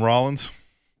Orton Rollins.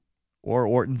 or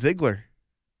Orton Ziggler.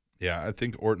 Yeah, I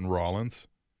think Orton Rollins.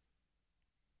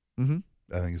 Mm-hmm.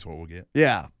 I think is what we'll get.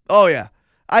 Yeah. Oh, yeah.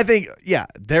 I think, yeah,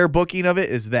 their booking of it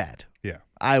is that. Yeah.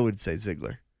 I would say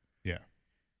Ziggler. Yeah.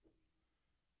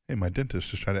 Hey, my dentist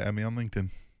just tried to add me on LinkedIn.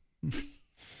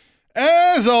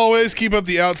 As always, keep up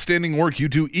the outstanding work you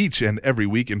do each and every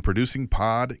week in producing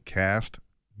podcast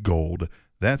gold.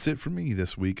 That's it for me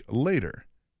this week. Later,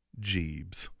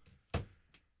 Jeebs.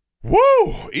 Woo!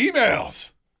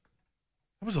 Emails.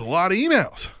 That was a lot of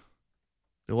emails.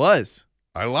 It was.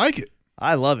 I like it.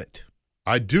 I love it.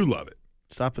 I do love it.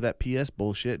 Stop with that PS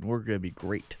bullshit, and we're going to be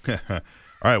great. All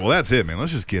right, well, that's it, man.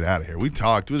 Let's just get out of here. We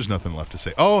talked. There's nothing left to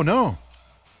say. Oh, no.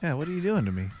 Yeah, what are you doing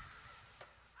to me?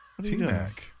 What are you doing?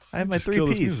 T-Mac. I have my Just 3 kill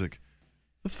this Ps. music.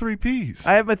 The 3 Ps.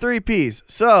 I have my 3 Ps.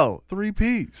 So, 3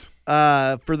 Ps.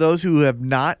 for those who have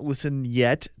not listened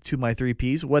yet to my 3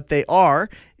 Ps, what they are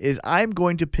is I'm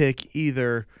going to pick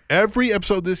either Every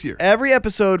episode this year. every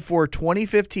episode for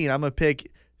 2015. I'm going to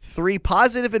pick 3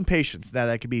 positive and patients. Now,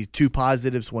 that could be 2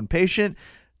 positives, 1 patient,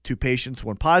 2 patients,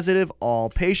 1 positive, all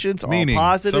patients, Meaning all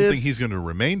positives. something he's going to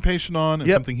remain patient on and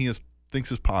Yep. something he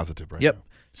thinks is positive right Yep. now.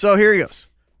 So, here he goes.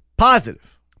 Positive.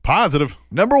 Positive.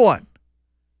 Number 1,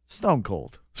 Stone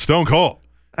Cold. Stone Cold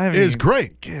I is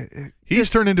great. great. He's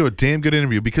turned into a damn good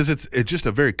interview because it's just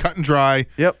a very cut and dry,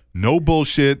 Yep. no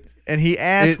bullshit. And he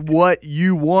asked what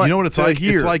you want. You know what it's to like?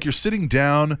 Hear. It's like you're sitting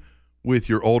down with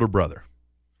your older brother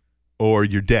or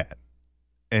your dad,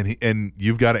 and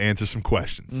you've got to answer some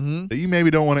questions that you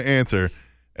maybe don't want to answer,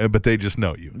 but they just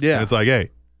know you. Yeah. And it's like, hey,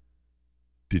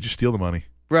 did you steal the money?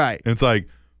 right. And it's like,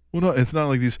 well, no, it's not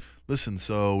like these. Listen,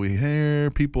 so we hear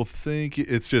people think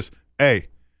it's just, hey,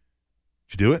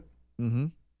 did you do it? Mm-hmm.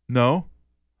 No.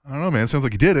 I don't know, man. It sounds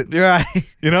like you did it. You're right.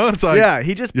 You know, it's like, Yeah,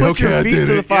 he just put okay, I your feet did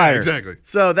to it. the fire. Yeah, exactly.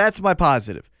 So that's my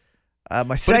positive. My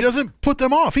But it second, doesn't put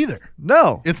them off either.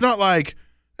 no, It's not like,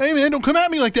 hey, man, don't come at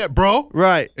me like that, bro.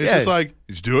 right? It's just like,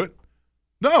 did you do it?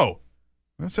 No.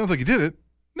 That sounds like you did it.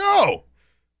 No.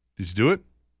 Did you do it?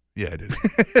 Yeah, I did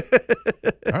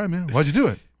it. All right, man. Why'd you do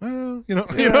it? Well, you know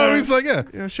what I mean? It's like,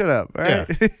 yeah. shut up. All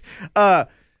right.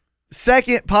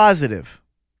 Second positive,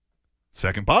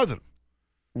 Second positive.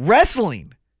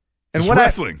 wrestling. And Just what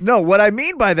wrestling. what I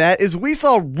mean by that is we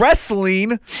saw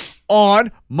wrestling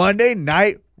on Monday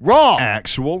Night Raw.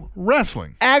 Actual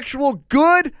wrestling. Actual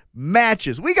good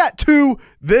matches. We got 2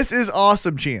 This Is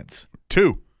Awesome chants.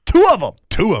 2 of them.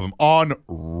 2 of them on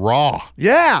Raw.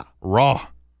 Yeah. Raw.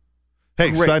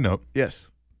 Hey, Great. side note. Yes.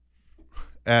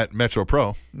 At Metro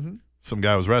Pro, Mm-hmm. some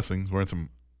guy was wrestling, wearing some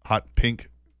hot pink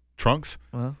trunks.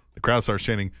 Uh-huh. The crowd starts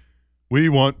chanting, "We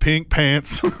want pink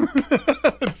pants."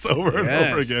 It's over and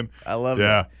over Yes. again. I love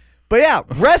Yeah. that. But yeah,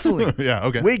 wrestling. Yeah,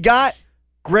 okay. We got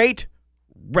great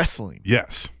wrestling.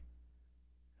 Yes.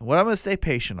 What I'm going to stay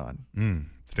patient on,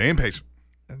 Staying patient.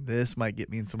 and this might get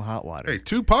me in some hot water. Hey,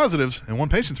 2 positives and 1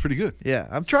 patient's pretty good. Yeah,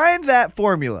 I'm trying that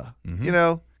formula, you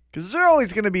know, because there's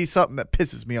always going to be something that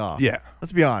pisses me off. Yeah.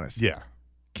 Let's be honest. Yeah.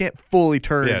 Can't fully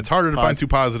turn. Yeah, it's harder to find 2 positive.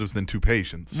 positives than 2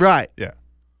 patients. Right. Yeah.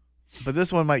 But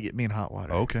this one might get me in hot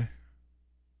water. Okay.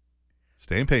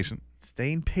 Staying patient.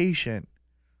 Staying patient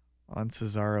on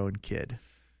Cesaro and Kid.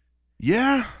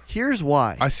 Yeah. Here's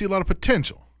why. I see a lot of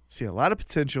potential. see a lot of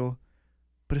potential,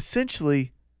 but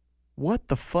essentially, what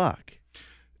the fuck?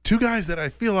 2 guys that I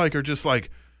feel like are just like,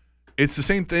 it's the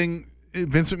same thing.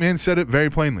 Vince McMahon said it very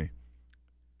plainly.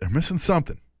 They're missing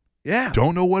something. Yeah.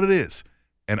 Don't know what it is.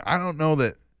 And I don't know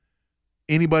that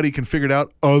anybody can figure it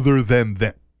out other than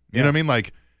them. You know what I mean?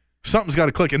 Like, something's got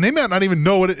to click. And they might not even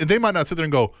know what it, they might not sit there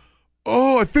and go,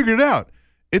 oh, I figured it out.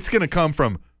 It's going to come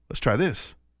from, let's try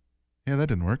this. Yeah, that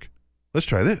didn't work. Let's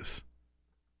try this.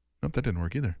 Nope, that didn't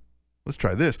work either. Let's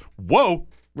try this. Whoa.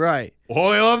 Right. Oh,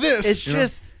 I love this. It's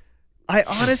just, I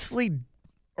honestly,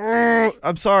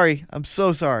 I'm sorry. I'm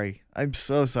so sorry. I'm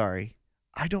so sorry.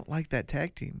 I don't like that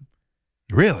tag team.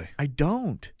 Really? I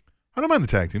don't. I don't mind the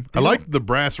tag team. I like the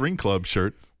Brass Ring Club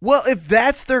shirt. Well, if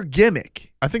that's their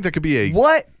gimmick, I think that could be a...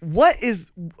 what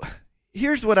is,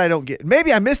 here's what I don't get.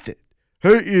 Maybe I missed it.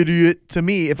 Hey, idiot, to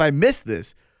me, if I missed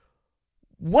this,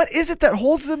 what is it that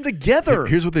holds them together?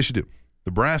 Here's what they should do.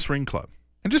 The Brass Ring Club.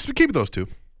 And just keep those 2.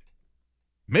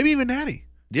 Maybe even Natty.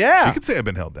 Yeah. You could say I've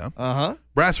been held down. Uh-huh.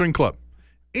 Brass Ring Club.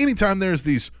 Anytime there's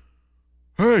these,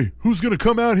 hey, who's going to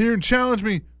come out here and challenge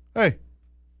me? Hey,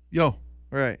 yo,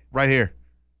 Right. right here.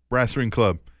 Brass Ring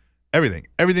Club. Everything.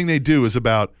 Everything they do is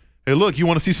about, hey, look, you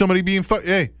want to see somebody being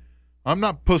hey, I'm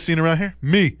not pussying around here.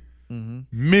 Me. Mm-hmm.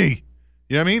 Me.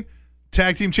 You know what I mean?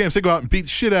 Tag team champs, they go out and beat the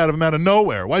shit out of them out of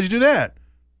nowhere. Why'd you do that?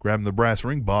 Grab them the brass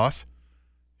ring, boss.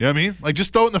 You know what I mean? Like,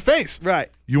 just throw it in the face. Right.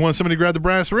 You want somebody to grab the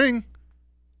brass ring?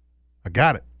 I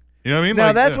got it. You know what I mean? Now,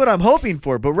 Like, that's what I'm hoping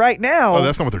for. But right now, Oh,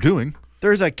 that's not what they're doing.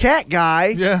 there's a cat guy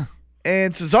Yeah.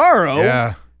 and Cesaro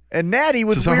Yeah. and Natty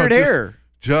with Cesaro weird hair.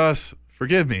 Just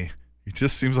forgive me. He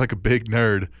just seems like a big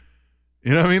nerd.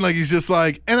 You know what I mean? Like, he's just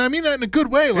like, and I mean that in a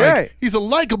good way. Like, Right. he's a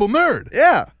likable nerd.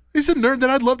 Yeah. He's a nerd that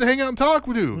I'd love to hang out and talk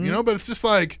with, you know, but it's just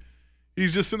like,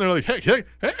 he's just sitting there like,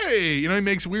 hey. You know, he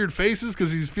makes weird faces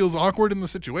because he feels awkward in the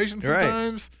situation Right.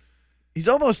 sometimes. He's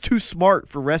almost too smart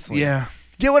for wrestling. Yeah.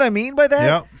 Get what I mean by that?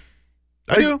 Yeah.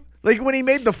 I do. Like when he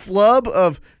made the flub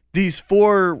of these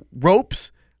 4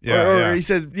 ropes. Yeah, Or yeah. he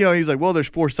said, you know, he's like, well, there's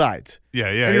 4 sides. Yeah.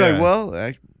 And you're like, well,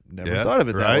 I never yeah, thought of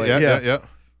it that right, way. Yeah.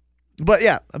 But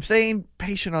yeah, I'm staying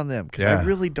patient on them because Yeah. I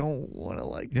really don't want to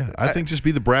like Yeah. them. I think just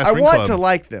be the brass I ring want club. to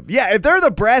like them. Yeah, if they're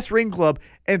the Brass Ring Club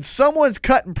and someone's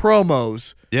cutting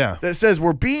promos Yeah. that says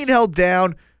we're being held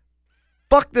down,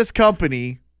 fuck this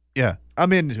company, Yeah.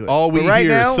 I'm into it. All we But right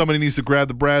hear now, is somebody needs to grab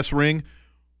the brass ring.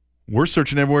 We're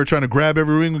searching everywhere trying to grab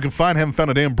every ring we can find. Haven't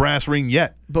found a damn brass ring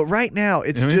yet. But right now,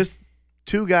 it's You know what I mean? just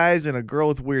 2 guys and a girl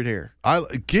with weird hair. I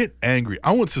get angry.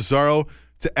 I want Cesaro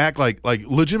to act like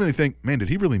legitimately think, man, did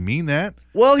he really mean that?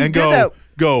 Well, he and did go, that.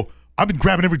 Go, I've been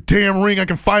grabbing every damn ring I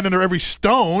can find under every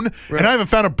stone, and I haven't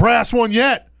found a brass one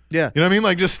yet. Yeah. You know what I mean?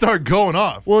 Like, just start going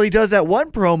off. Well, he does that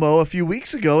one promo a few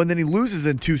weeks ago, and then he loses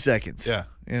in 2 seconds. Yeah.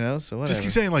 You know, so whatever. Just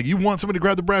keep saying, like, you want somebody to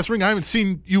grab the brass ring. I haven't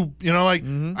seen you, you know, like, I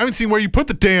haven't seen where you put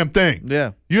the damn thing.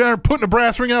 Yeah. You aren't putting a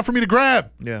brass ring out for me to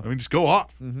grab. Yeah. I mean, just go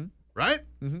off. Right?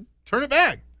 Turn it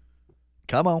back.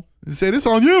 Come on. And say, this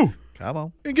on you. Come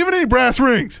on. Ain't giving any brass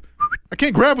rings. I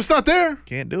can't grab what's not there.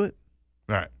 Can't do it.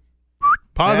 All right.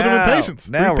 Positive Now- and patience.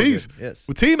 now 3 we're Ps. good. Yes.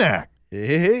 With T-Mac.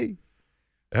 Hey.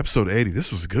 Episode 80.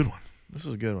 This was a good one. This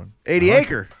was a good one. 80 I like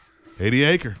Acre. 80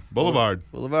 Acre Boulevard.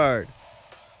 Boulevard.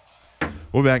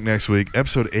 We'll be back next week.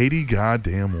 Episode 80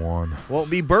 goddamn one. Won't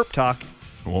be burp talk.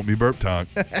 It won't be burp talk.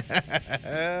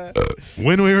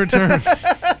 When we return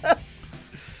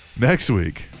next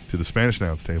week to the Spanish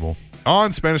Announce Table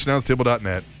on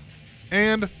SpanishAnnounceTable.net.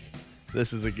 And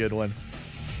this is a good one.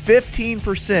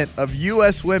 15% of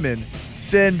U.S. women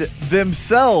send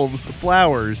themselves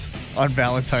flowers on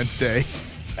Valentine's Day.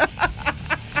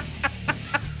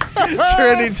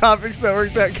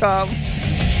 TrendingTopicsNetwork.com.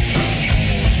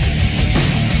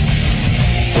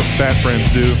 that's what fat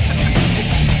friends do.